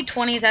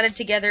 2d20s added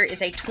together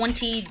is a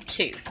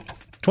 22.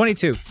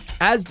 22.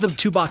 As the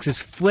two boxes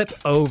flip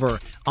over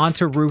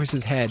onto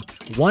Rufus's head,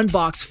 one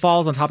box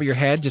falls on top of your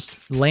head,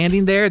 just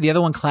landing there. The other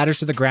one clatters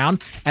to the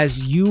ground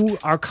as you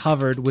are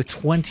covered with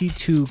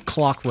 22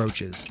 clock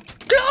roaches.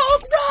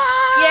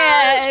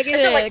 Yeah, I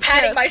start like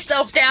patting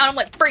myself down. I'm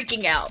like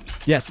freaking out.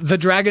 Yes, the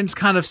dragons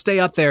kind of stay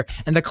up there,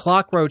 and the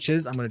clock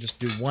roaches, I'm going to just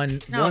do one.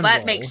 No, one that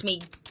roll. makes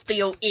me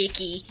feel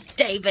icky.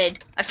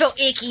 David, I feel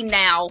icky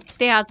now.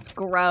 That's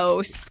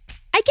gross.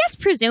 I guess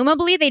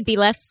presumably they'd be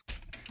less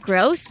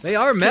gross. They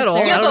are metal.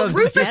 they're- Yeah, I don't but know if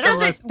Rufus metal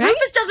doesn't. is-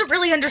 Rufus doesn't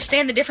really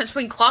understand the difference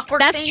between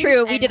clockwork. That's things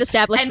true. We and- did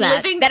establish and that.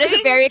 living That is a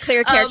things. very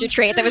clear character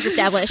trait that was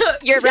established.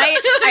 You're right.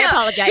 I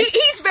apologize.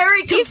 He's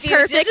very He's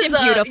confused. perfect This is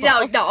and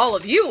beautiful. No, all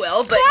of you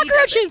will, but he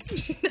doesn't.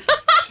 Cockroaches.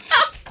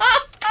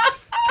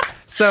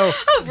 So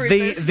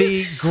Rufus.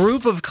 the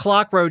group of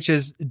clock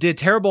roaches did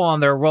terrible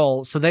on their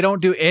roll, so they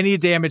don't do any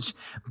damage,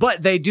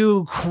 but they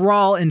do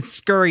crawl and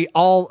scurry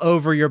all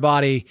over your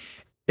body.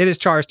 It is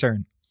Char's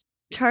turn.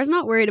 Char's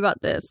not worried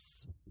about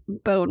this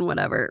bone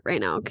whatever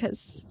right now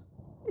because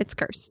it's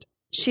cursed.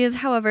 She is,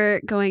 however,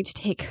 going to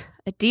take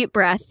a deep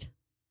breath,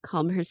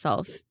 calm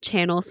herself,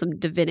 channel some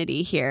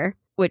divinity here,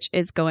 which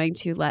is going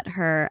to let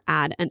her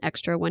add an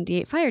extra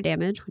 1d8 fire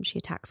damage when she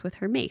attacks with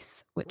her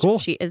mace, which Cool.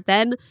 she is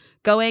then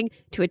going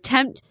to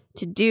attempt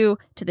to do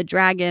to the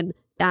dragon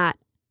that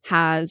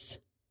has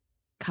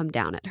come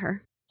down at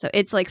her. So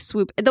it's like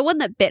swoop, the one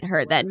that bit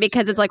her then,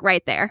 because it's like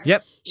right there.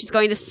 Yep. She's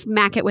going to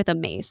smack it with a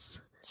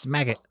mace.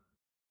 Smack it.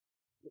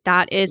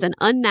 That is an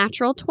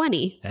unnatural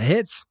 20. That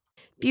hits.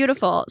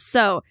 Beautiful.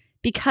 So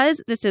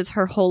because this is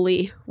her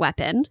holy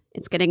weapon,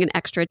 it's getting an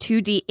extra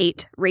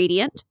 2d8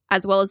 radiant,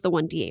 as well as the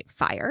 1d8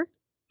 fire.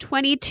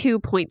 22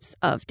 points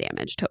of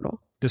damage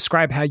total.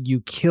 Describe how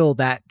you kill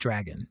that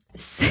dragon.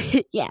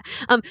 Yeah.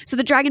 So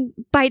the dragon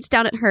bites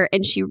down at her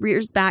and she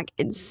rears back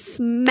and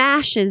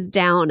smashes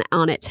down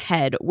on its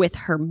head with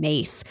her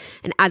mace.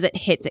 And as it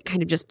hits, it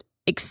kind of just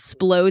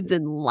explodes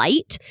in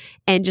light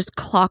and just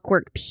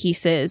clockwork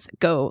pieces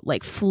go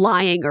like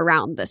flying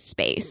around the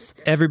space.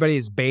 Everybody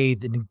is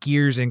bathed in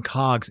gears and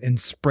cogs and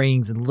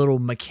springs and little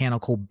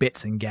mechanical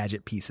bits and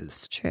gadget pieces.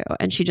 It's true.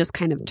 And she just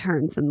kind of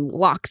turns and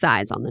locks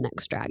eyes on the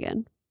next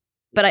dragon.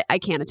 But I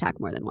can't attack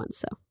more than once,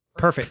 so.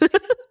 Perfect.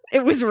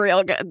 It was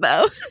real good,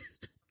 though.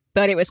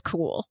 But it was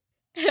cool.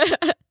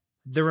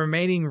 The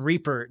remaining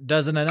Reaper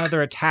does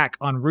another attack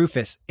on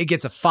Rufus. It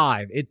gets a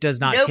 5. It does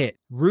not Nope. hit.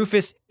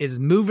 Rufus is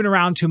moving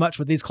around too much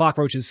with these clock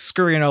roaches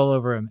scurrying all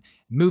over him.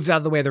 Moves out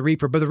of the way of the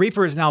Reaper, but the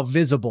Reaper is now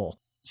visible.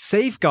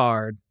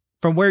 Safeguard,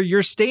 from where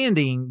you're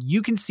standing,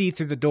 you can see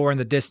through the door in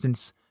the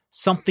distance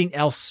something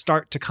else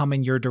start to come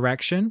in your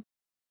direction.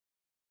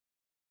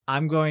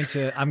 I'm going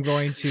to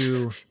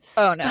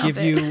Oh, no. give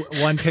you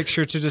one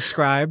picture to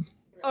describe.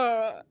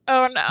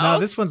 Oh no. No,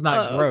 this one's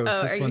not gross. Oh,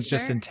 are This you one's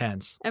just sure?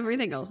 intense.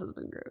 Everything else has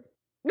been gross.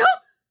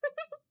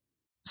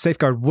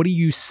 Safeguard, what do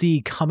you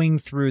see coming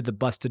through the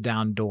busted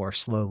down door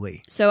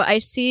slowly? So I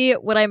see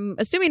what I'm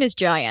assuming is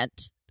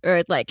giant,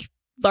 or like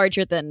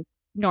larger than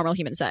normal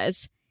human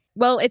size.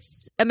 Well,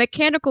 it's a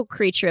mechanical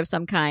creature of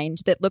some kind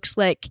that looks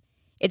like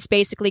it's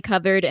basically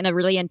covered in a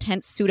really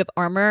intense suit of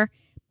armor,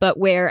 but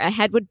where a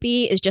head would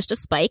be is just a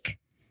spike.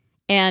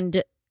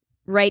 And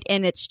right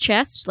in its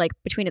chest, like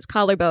between its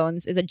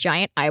collarbones, is a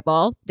giant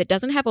eyeball that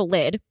doesn't have a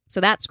lid, so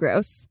that's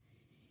gross.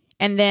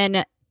 And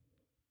then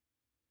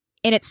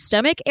in its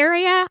stomach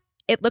area,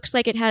 it looks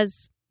like it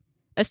has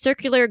a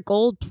circular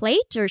gold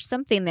plate or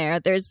something there.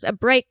 There's a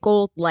bright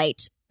gold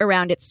light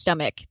around its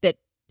stomach that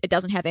it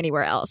doesn't have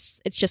anywhere else.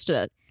 It's just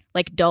a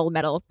like dull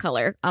metal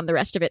color on the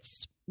rest of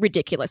its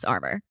ridiculous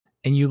armor.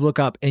 And you look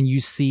up and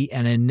you see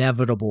an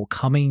inevitable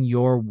coming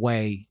your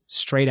way,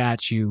 straight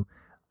at you,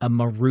 a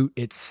Marut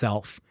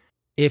itself.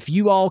 If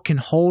you all can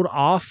hold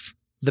off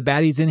the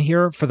baddies in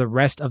here for the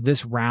rest of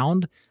this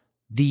round,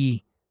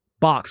 the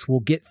box will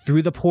get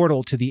through the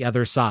portal to the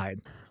other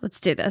side. Let's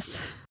do this.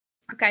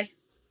 Okay,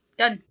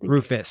 done.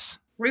 Rufus.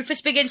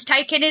 Rufus begins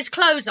taking his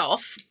clothes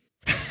off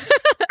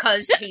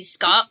because he's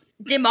got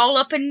them all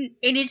up in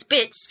his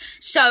bits.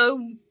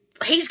 So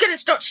he's gonna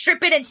start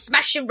stripping and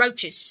smashing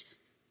roaches.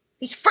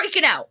 He's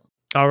freaking out.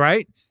 All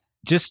right.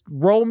 Just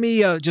roll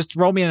me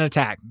an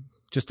attack.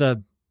 Just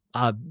a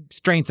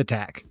strength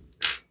attack.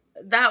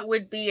 That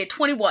would be a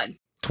 21.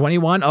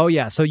 21. Oh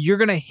yeah. So you're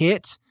going to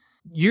hit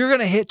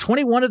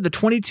 21 of the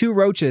 22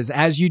 roaches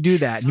as you do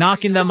that,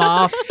 knocking them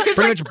off, There's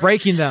pretty like- much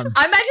breaking them.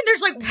 I imagine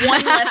there's like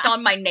one left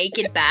on my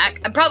naked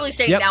back. I'm probably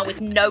standing Yep. now with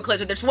no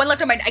clothes. There's one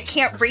left on I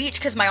can't reach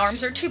because my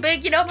arms are too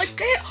big. You know, I'm like,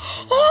 get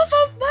off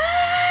of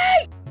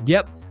me!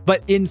 Yep.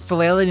 But in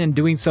flailing and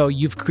doing so,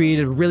 you've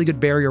created a really good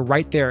barrier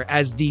right there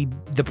as the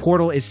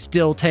portal is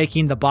still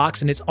taking the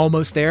box and it's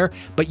almost there,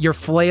 but your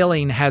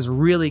flailing has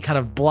really kind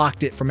of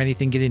blocked it from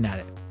anything getting at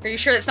it. Are you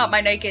sure that's not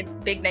my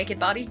big naked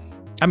body?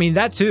 I mean,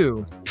 that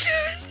too,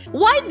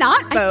 Why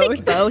not both? I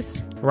think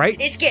both. right?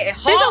 It's getting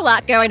hot. There's a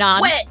lot going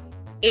on. Wet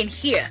in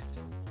here.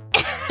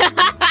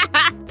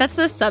 That's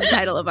the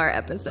subtitle of our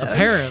episode.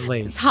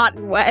 Apparently. It's hot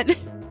and wet.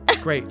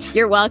 Great.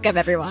 You're welcome,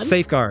 everyone.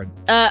 Safeguard.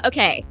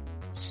 Okay.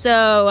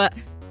 So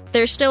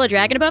there's still a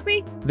dragon above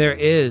me, There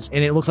is,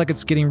 and it looks like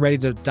it's getting ready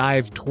to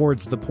dive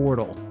towards the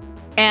portal.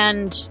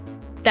 and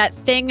that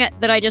thing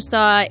that I just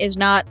saw is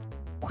not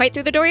quite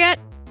through the door yet.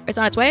 It's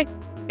on its way.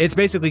 It's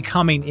basically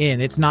coming in.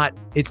 It's not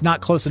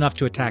close enough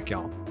to attack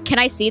y'all. Can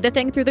I see the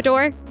thing through the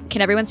door?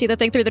 Can everyone see the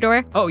thing through the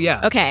door? Oh,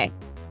 yeah. Okay.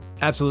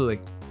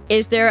 Absolutely.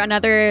 Is there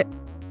another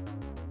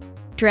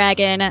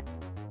dragon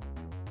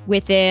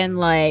within,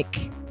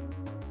 like,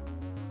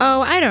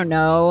 I don't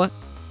know,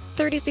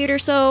 30 feet or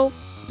so?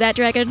 That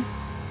dragon?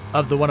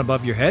 Of the one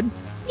above your head?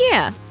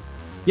 Yeah.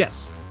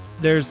 Yes.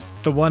 There's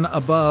the one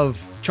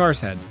above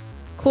Char's head.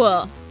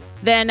 Cool.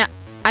 Then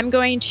I'm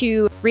going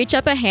to reach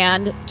up a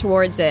hand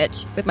towards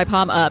it with my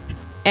palm up,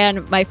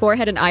 and my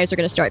forehead and eyes are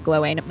going to start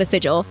glowing, the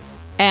sigil.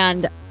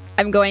 And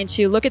I'm going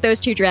to look at those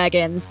two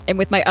dragons, and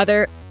with my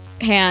other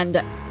hand,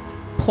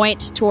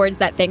 point towards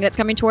that thing that's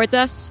coming towards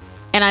us.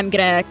 And I'm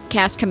going to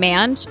cast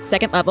Command,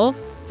 2nd level,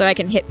 so I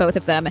can hit both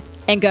of them,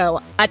 and go,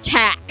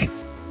 attack!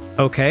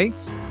 Okay.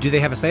 Do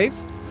they have a save?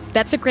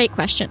 That's a great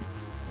question.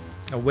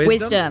 A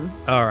wisdom?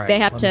 All right. They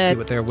have let me to see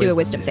what their do a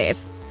wisdom is. save.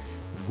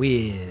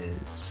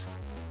 Whiz.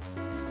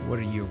 What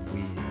are your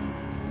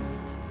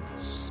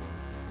whiz?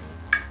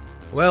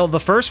 Well, the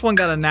first one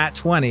got a nat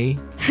 20.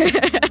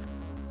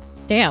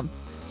 Damn.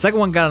 Second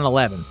one got an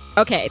 11.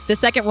 Okay, the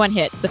second one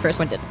hit, the first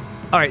one didn't.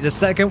 All right,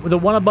 the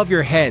one above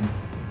your head,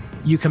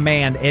 you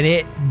command, and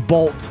it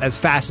bolts as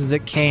fast as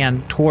it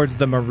can towards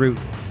the Marut.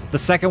 The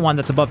second one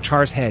that's above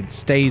Char's head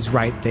stays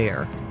right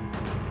there.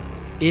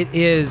 It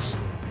is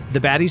the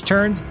baddies'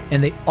 turns,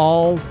 and they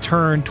all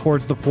turn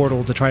towards the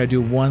portal to try to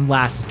do one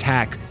last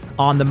attack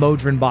on the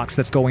Modron box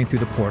that's going through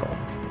the portal.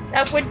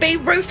 That would be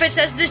Rufus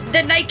as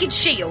the naked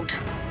shield.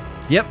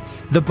 Yep.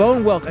 The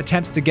Bone Whelk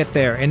attempts to get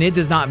there, and it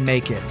does not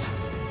make it.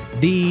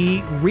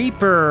 The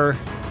Reaper,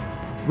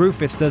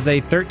 Rufus, does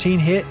a 13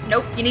 hit.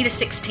 Nope, you need a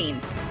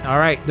 16. All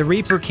right, the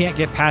Reaper can't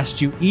get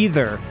past you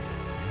either.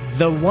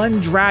 The one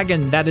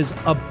dragon that is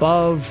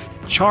above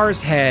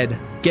Char's head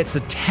gets a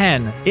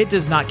 10. It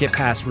does not get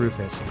past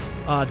Rufus.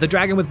 The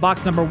dragon with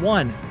box number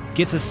 1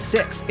 gets a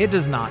 6. It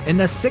does not. And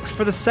the 6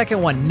 for the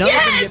second one. None of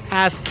them get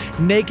past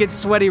naked,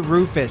 sweaty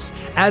Rufus.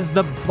 As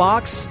the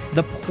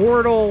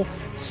portal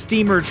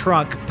steamer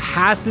trunk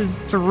passes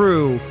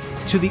through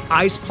to the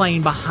ice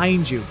plane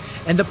behind you.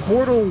 And the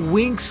portal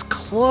winks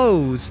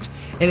closed,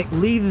 and it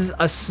leaves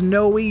a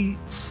snowy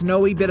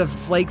bit of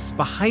flakes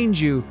behind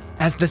you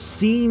as the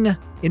scene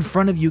in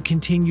front of you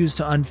continues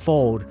to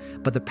unfold.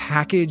 But the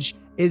package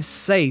is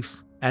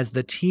safe as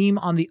the team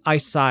on the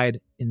ice side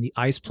in the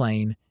ice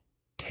plane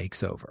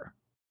takes over.